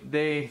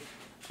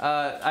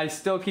I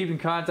still keep in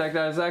contact.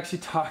 I was actually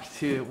talking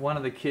to one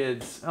of the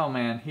kids. Oh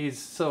man, he's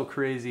so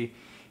crazy.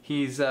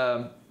 He's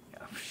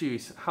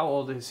shoot, how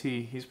old is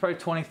he? He's probably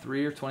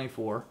 23 or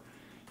 24.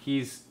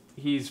 He's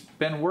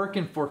been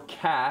working for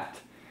CAT.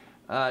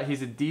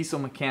 He's a diesel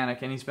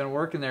mechanic, and he's been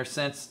working there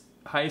since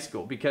high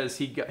school because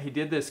he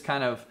did this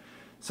kind of.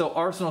 So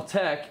Arsenal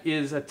Tech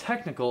is a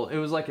technical. It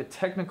was like a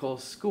technical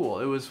school.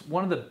 It was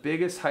one of the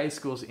biggest high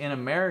schools in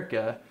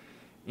America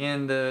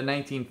in the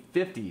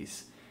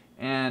 1950s,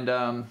 and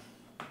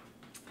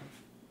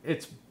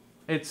it's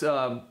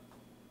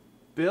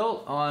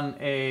built on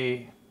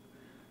a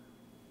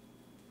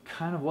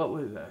kind of what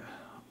was that?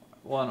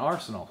 Well, an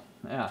arsenal.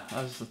 Yeah,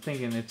 I was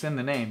thinking it's in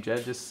the name,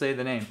 Jed. Just say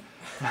the name.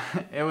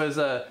 It was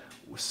a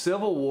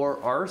Civil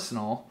War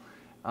arsenal,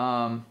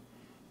 and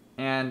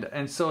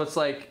so it's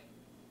like.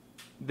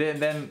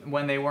 Then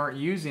when they weren't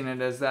using it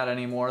as that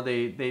anymore,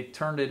 they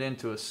turned it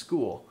into a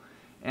school.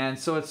 And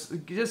so it's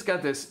just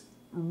got this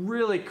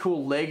really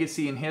cool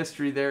legacy and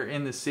history there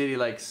in the city.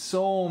 Like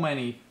so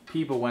many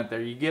people went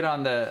there. You get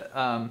on the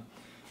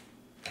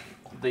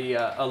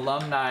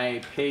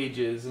alumni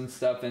pages and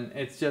stuff, and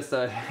it's just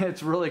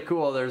it's really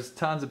cool. There's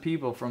tons of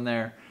people from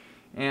there.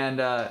 And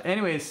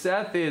anyways,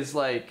 Seth is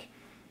like,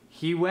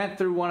 he went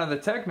through one of the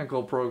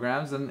technical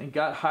programs and he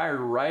got hired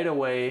right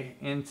away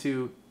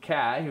into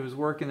CAT. He was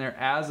working there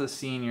as a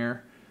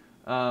senior,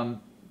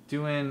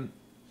 doing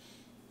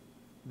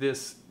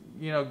this,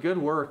 good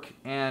work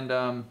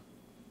and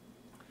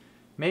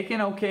making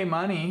okay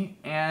money.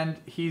 And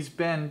he's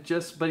been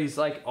but he's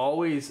like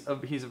always,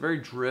 he's a very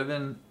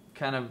driven,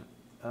 kind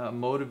of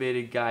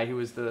motivated guy. He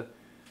was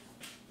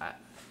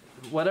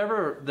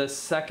whatever the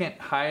second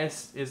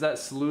highest, is that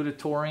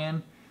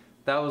salutatorian?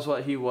 That was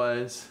what he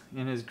was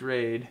in his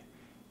grade.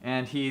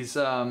 And he's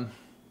now,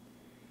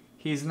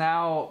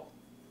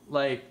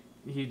 like,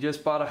 he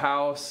just bought a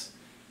house.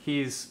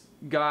 He's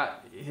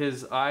got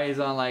his eyes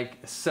on like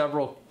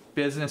several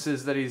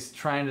businesses that he's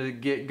trying to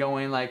get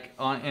going, like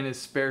in his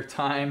spare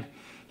time.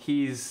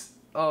 He's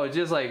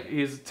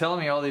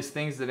telling me all these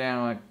things today, and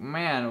I'm like,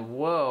 man,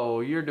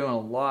 whoa, you're doing a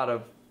lot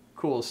of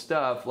cool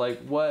stuff.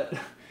 Like what,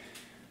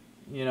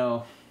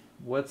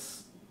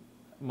 what's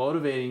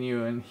motivating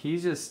you? And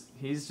he's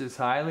just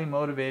highly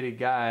motivated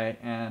guy.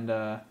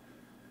 And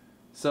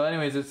so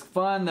anyways, it's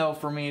fun though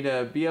for me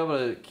to be able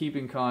to keep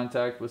in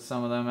contact with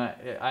some of them.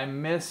 I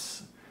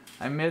miss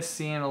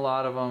seeing a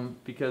lot of them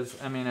because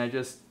I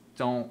just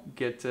don't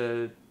get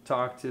to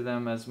talk to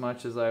them as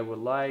much as I would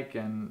like,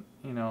 and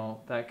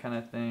that kind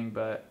of thing.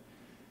 But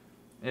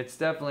it's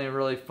definitely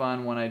really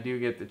fun when I do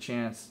get the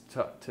chance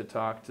to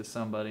talk to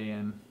somebody.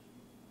 And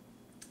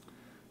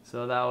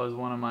so that was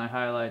one of my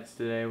highlights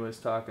today, was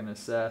talking to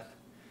Seth.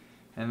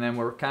 And then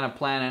we're kind of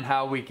planning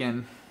how we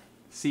can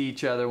see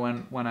each other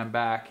when I'm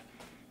back,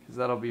 because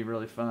that'll be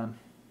really fun.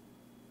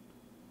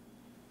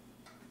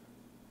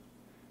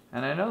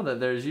 And I know that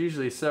there's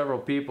usually several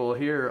people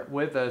here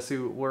with us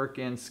who work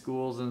in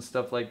schools and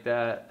stuff like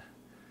that.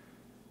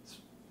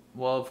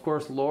 Well, of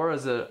course,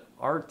 Laura's an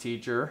art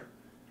teacher,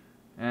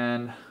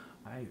 and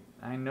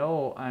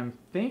I'm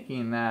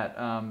thinking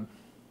that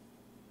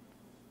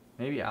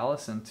maybe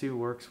Allison too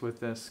works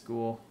with this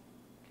school.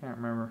 Can't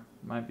remember.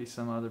 Might be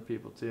some other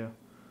people too.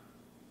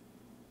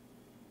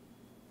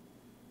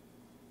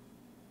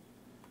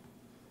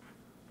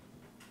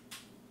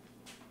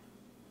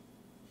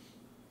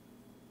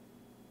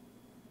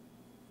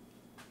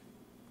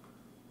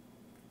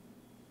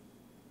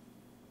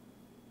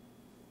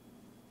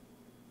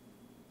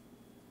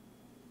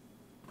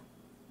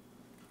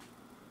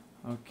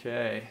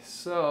 Okay,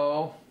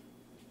 so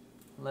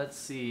let's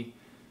see.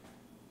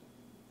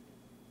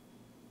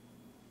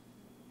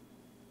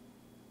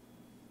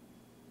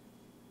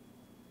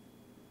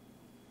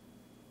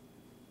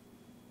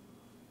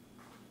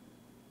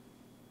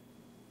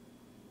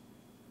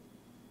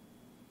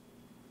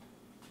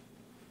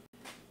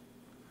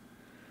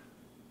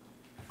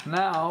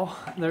 Now,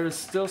 there's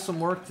still some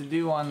work to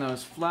do on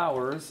those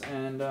flowers,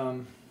 and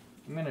I'm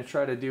going to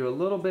try to do a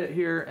little bit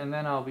here, and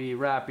then I'll be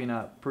wrapping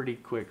up pretty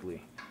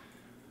quickly.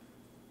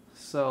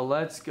 So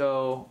let's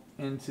go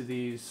into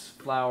these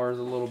flowers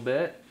a little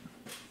bit.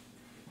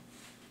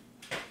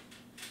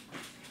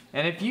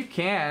 And if you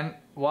can,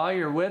 while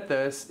you're with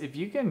us, if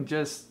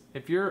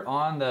you're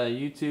on the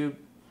YouTube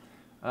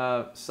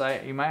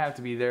site, you might have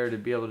to be there to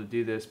be able to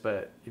do this,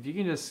 but if you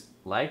can just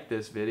like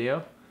this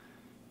video,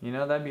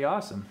 that'd be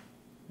awesome.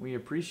 We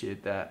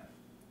appreciate that.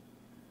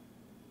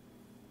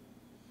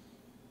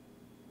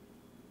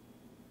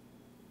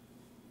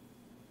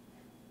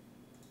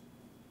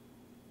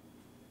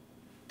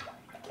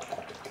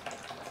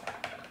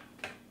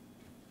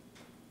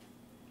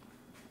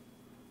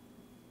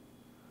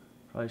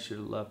 Probably should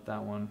have left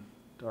that one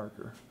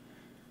darker.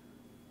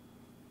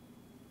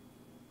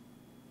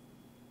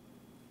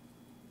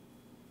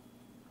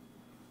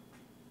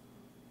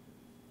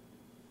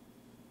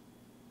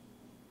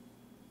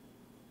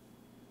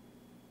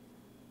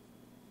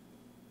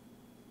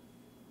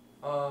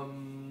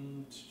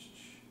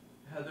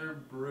 Heather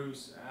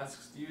Bruce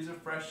asks, do you use a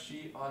fresh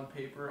sheet on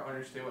paper on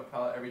your stay wet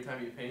palette every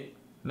time you paint?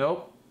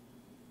 Nope.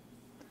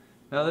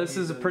 No, this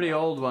is a pretty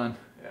old one.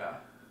 Yeah.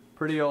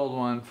 Pretty old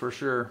one for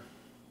sure.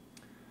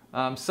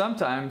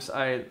 Sometimes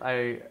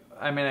I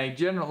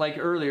generally, like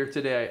earlier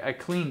today, I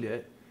cleaned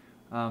it,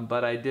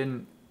 but I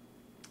didn't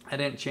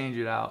change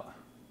it out.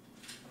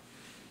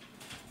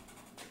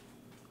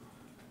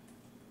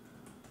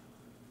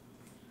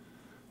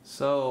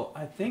 So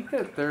I think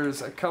that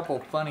there's a couple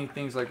funny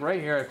things, like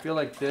right here, I feel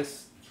like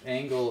this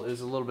angle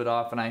is a little bit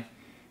off, and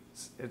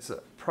it's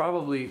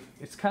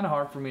kind of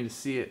hard for me to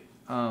see it,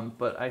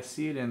 but I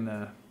see it in the,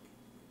 I'm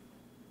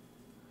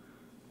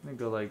gonna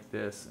go like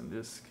this and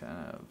just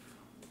kind of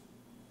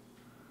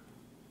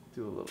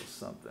do a little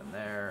something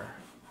there.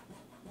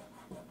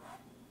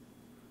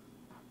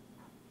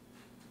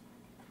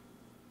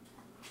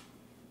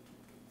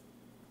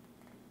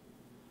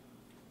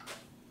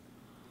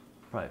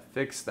 Probably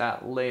fix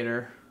that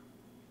later.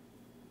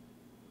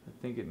 I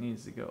think it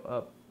needs to go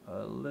up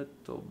a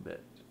little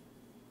bit.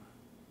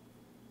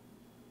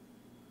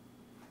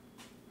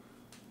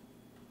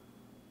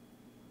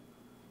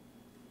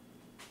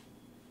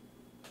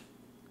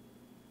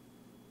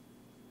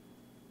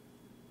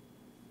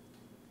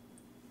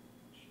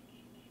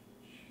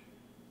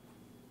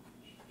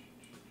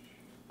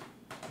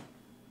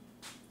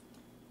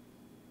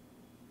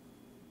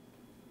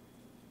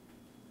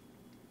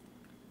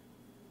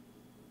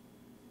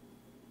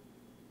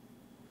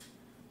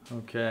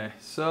 Okay,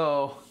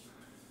 so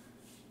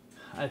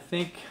I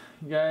think,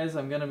 guys,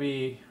 I'm gonna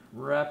be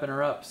wrapping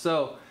her up.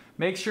 So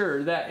make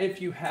sure that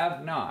if you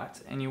have not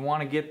and you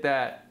want to get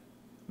that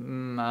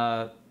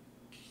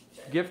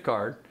gift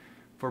card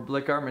for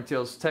Blick Art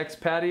Materials, text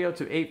patio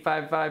to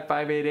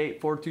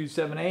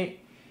 855-588-4278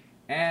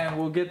 and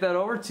we'll get that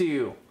over to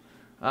you.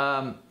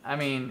 I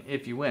mean,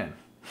 if you win.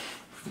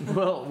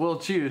 we'll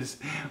choose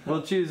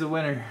a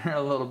winner in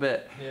a little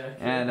bit. Yeah.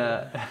 And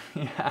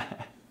yeah.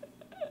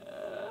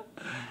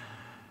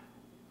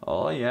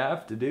 All you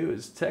have to do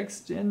is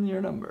text in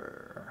your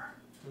number.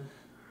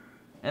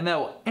 And that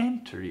will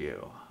enter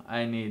you,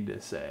 I need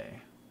to say.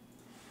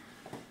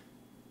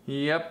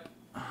 Yep.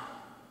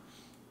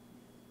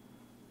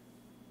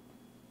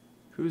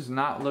 Who's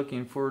not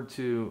looking forward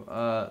to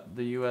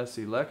the US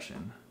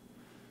election?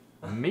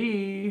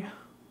 Me.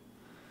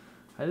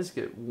 I just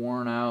get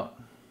worn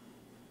out.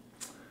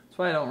 That's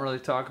why I don't really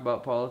talk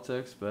about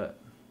politics, but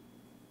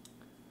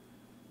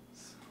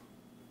it's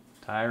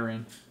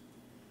tiring.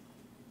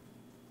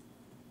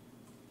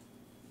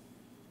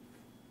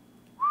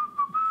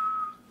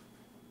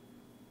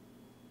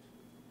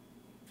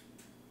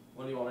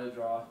 What do you want to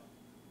draw?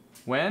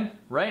 When?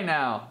 Right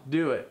now.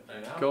 Do it.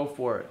 Right now? Go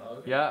for it. Oh,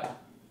 okay. Yeah.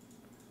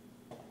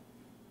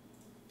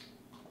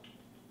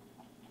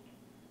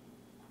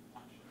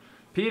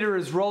 Peter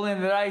is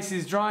rolling the dice.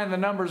 He's drawing the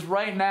numbers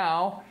right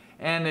now.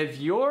 And if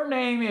your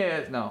name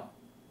is... No.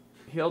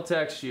 He'll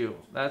text you.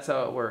 That's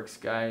how it works,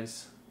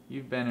 guys.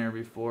 You've been here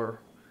before.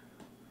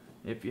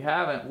 If you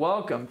haven't,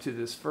 welcome to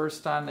this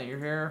first time that you're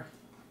here.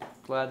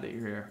 Glad that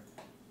you're here.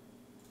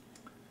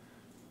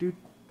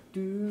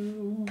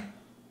 Do.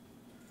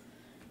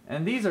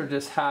 And these are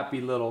just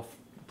happy little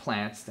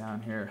plants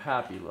down here.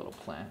 Happy little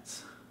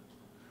plants.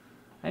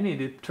 I need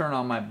to turn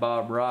on my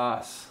Bob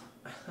Ross.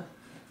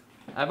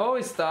 I've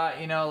always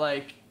thought, you know,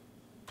 like,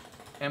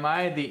 am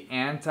I the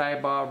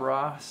anti-Bob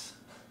Ross?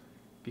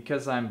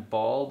 Because I'm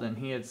bald and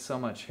he had so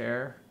much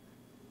hair?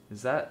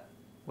 Is that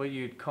what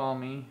you'd call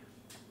me?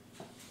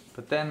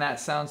 But then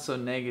that sounds so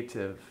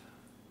negative.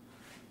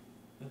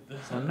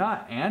 So I'm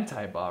not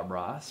anti-Bob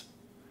Ross.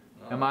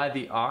 No. Am I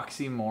the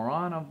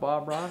oxymoron of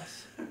Bob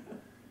Ross?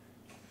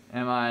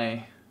 Am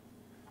I...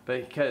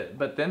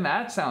 But then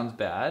that sounds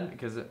bad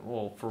because,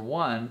 well, for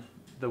one,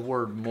 the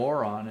word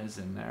moron is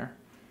in there.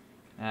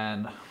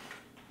 And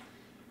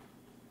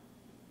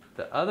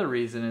the other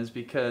reason is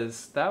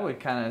because that would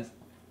kind of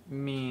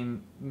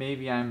mean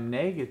maybe I'm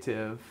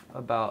negative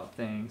about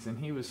things. And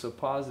he was so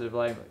positive,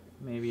 like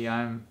maybe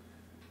I'm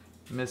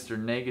Mr.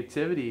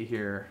 Negativity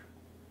here.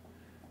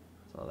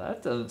 So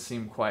that doesn't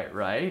seem quite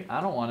right.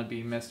 I don't want to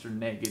be Mr.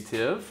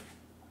 Negative.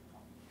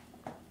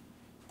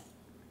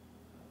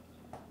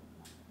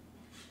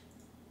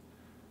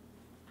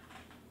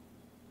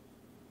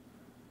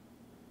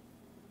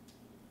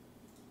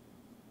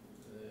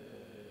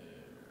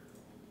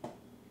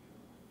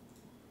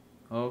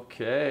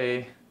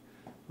 Okay.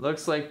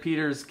 Looks like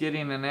Peter's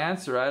getting an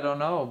answer. I don't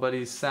know, but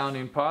he's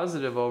sounding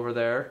positive over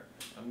there.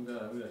 I'm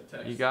gonna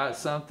text. You got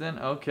something?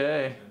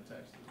 Okay.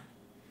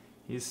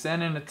 He's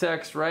sending a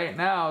text right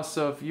now,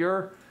 so if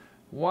you're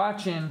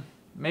watching,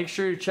 make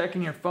sure you're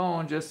checking your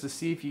phone just to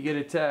see if you get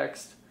a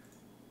text.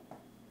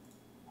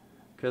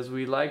 Because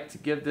we like to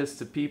give this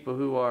to people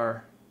who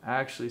are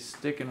actually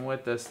sticking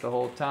with us the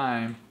whole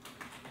time.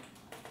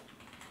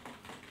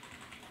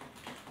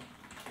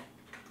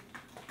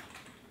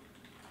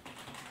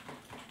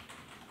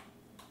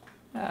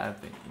 I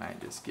think I might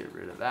just get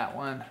rid of that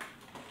one.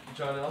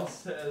 John L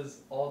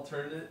says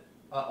alternate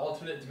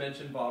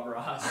dimension Bob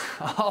Ross.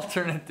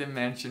 Alternate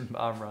dimension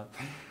Bob Ross.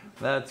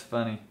 That's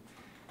funny.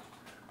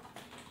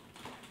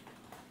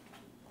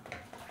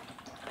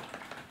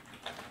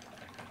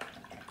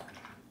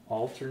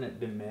 Alternate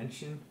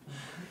dimension?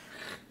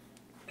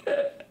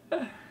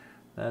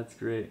 That's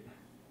great.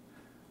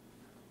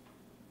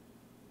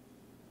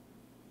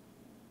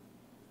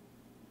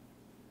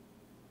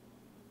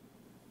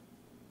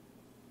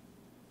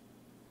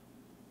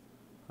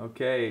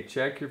 Okay,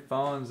 check your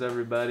phones,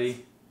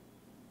 everybody.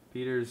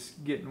 Peter's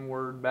getting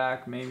word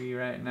back maybe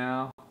right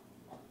now.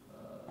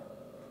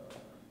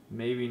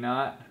 Maybe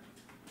not,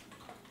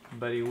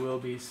 but he will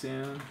be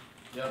soon.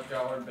 Yep,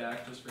 got word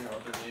back. Just figure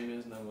out what their name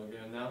is, and then we're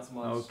gonna announce them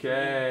on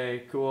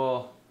Okay,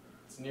 cool.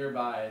 It's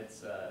nearby.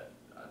 It's a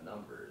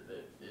number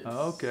that is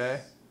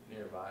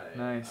nearby.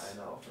 Nice. I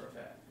know for a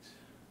fact.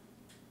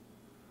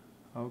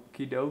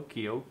 Okie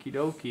dokie, okie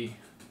dokie.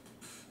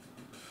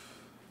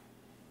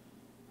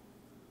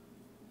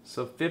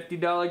 So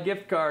 $50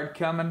 gift card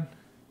coming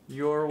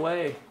your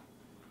way.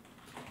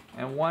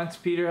 And once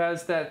Peter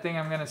has that thing,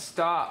 I'm gonna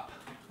stop.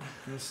 I'm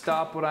gonna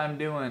stop what I'm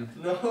doing.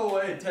 No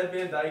way, Ted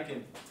Van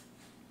Dyken.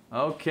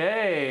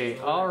 Okay,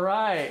 all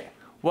right.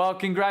 Well,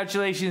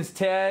 congratulations,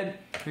 Ted.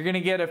 You're gonna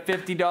get a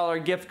 $50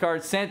 gift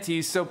card sent to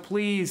you. So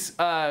please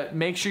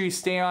make sure you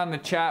stay on the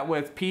chat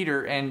with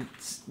Peter and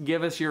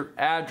give us your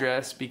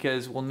address,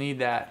 because we'll need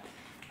that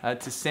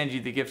to send you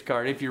the gift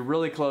card. If you're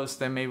really close,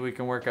 then maybe we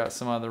can work out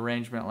some other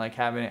arrangement, like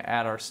having it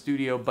at our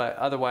studio. But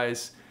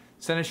otherwise,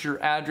 send us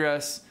your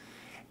address.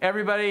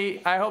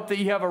 Everybody, I hope that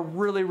you have a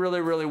really,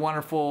 really, really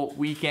wonderful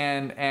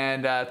weekend,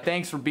 and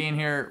thanks for being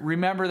here.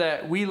 Remember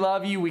that we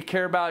love you, we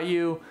care about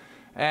you,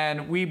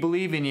 and we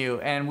believe in you,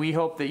 and we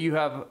hope that you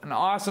have an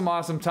awesome,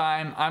 awesome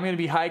time. I'm going to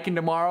be hiking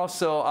tomorrow,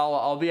 so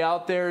I'll be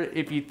out there.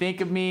 If you think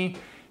of me,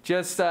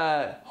 just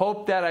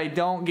hope that I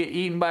don't get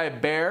eaten by a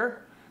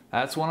bear.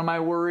 That's one of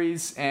my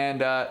worries, and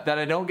that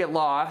I don't get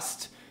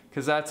lost,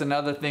 because that's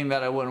another thing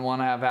that I wouldn't want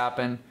to have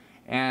happen.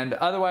 And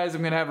otherwise,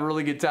 I'm going to have a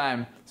really good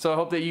time. So I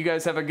hope that you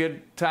guys have a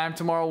good time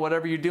tomorrow,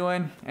 whatever you're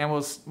doing, and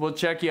we'll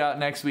check you out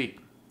next week.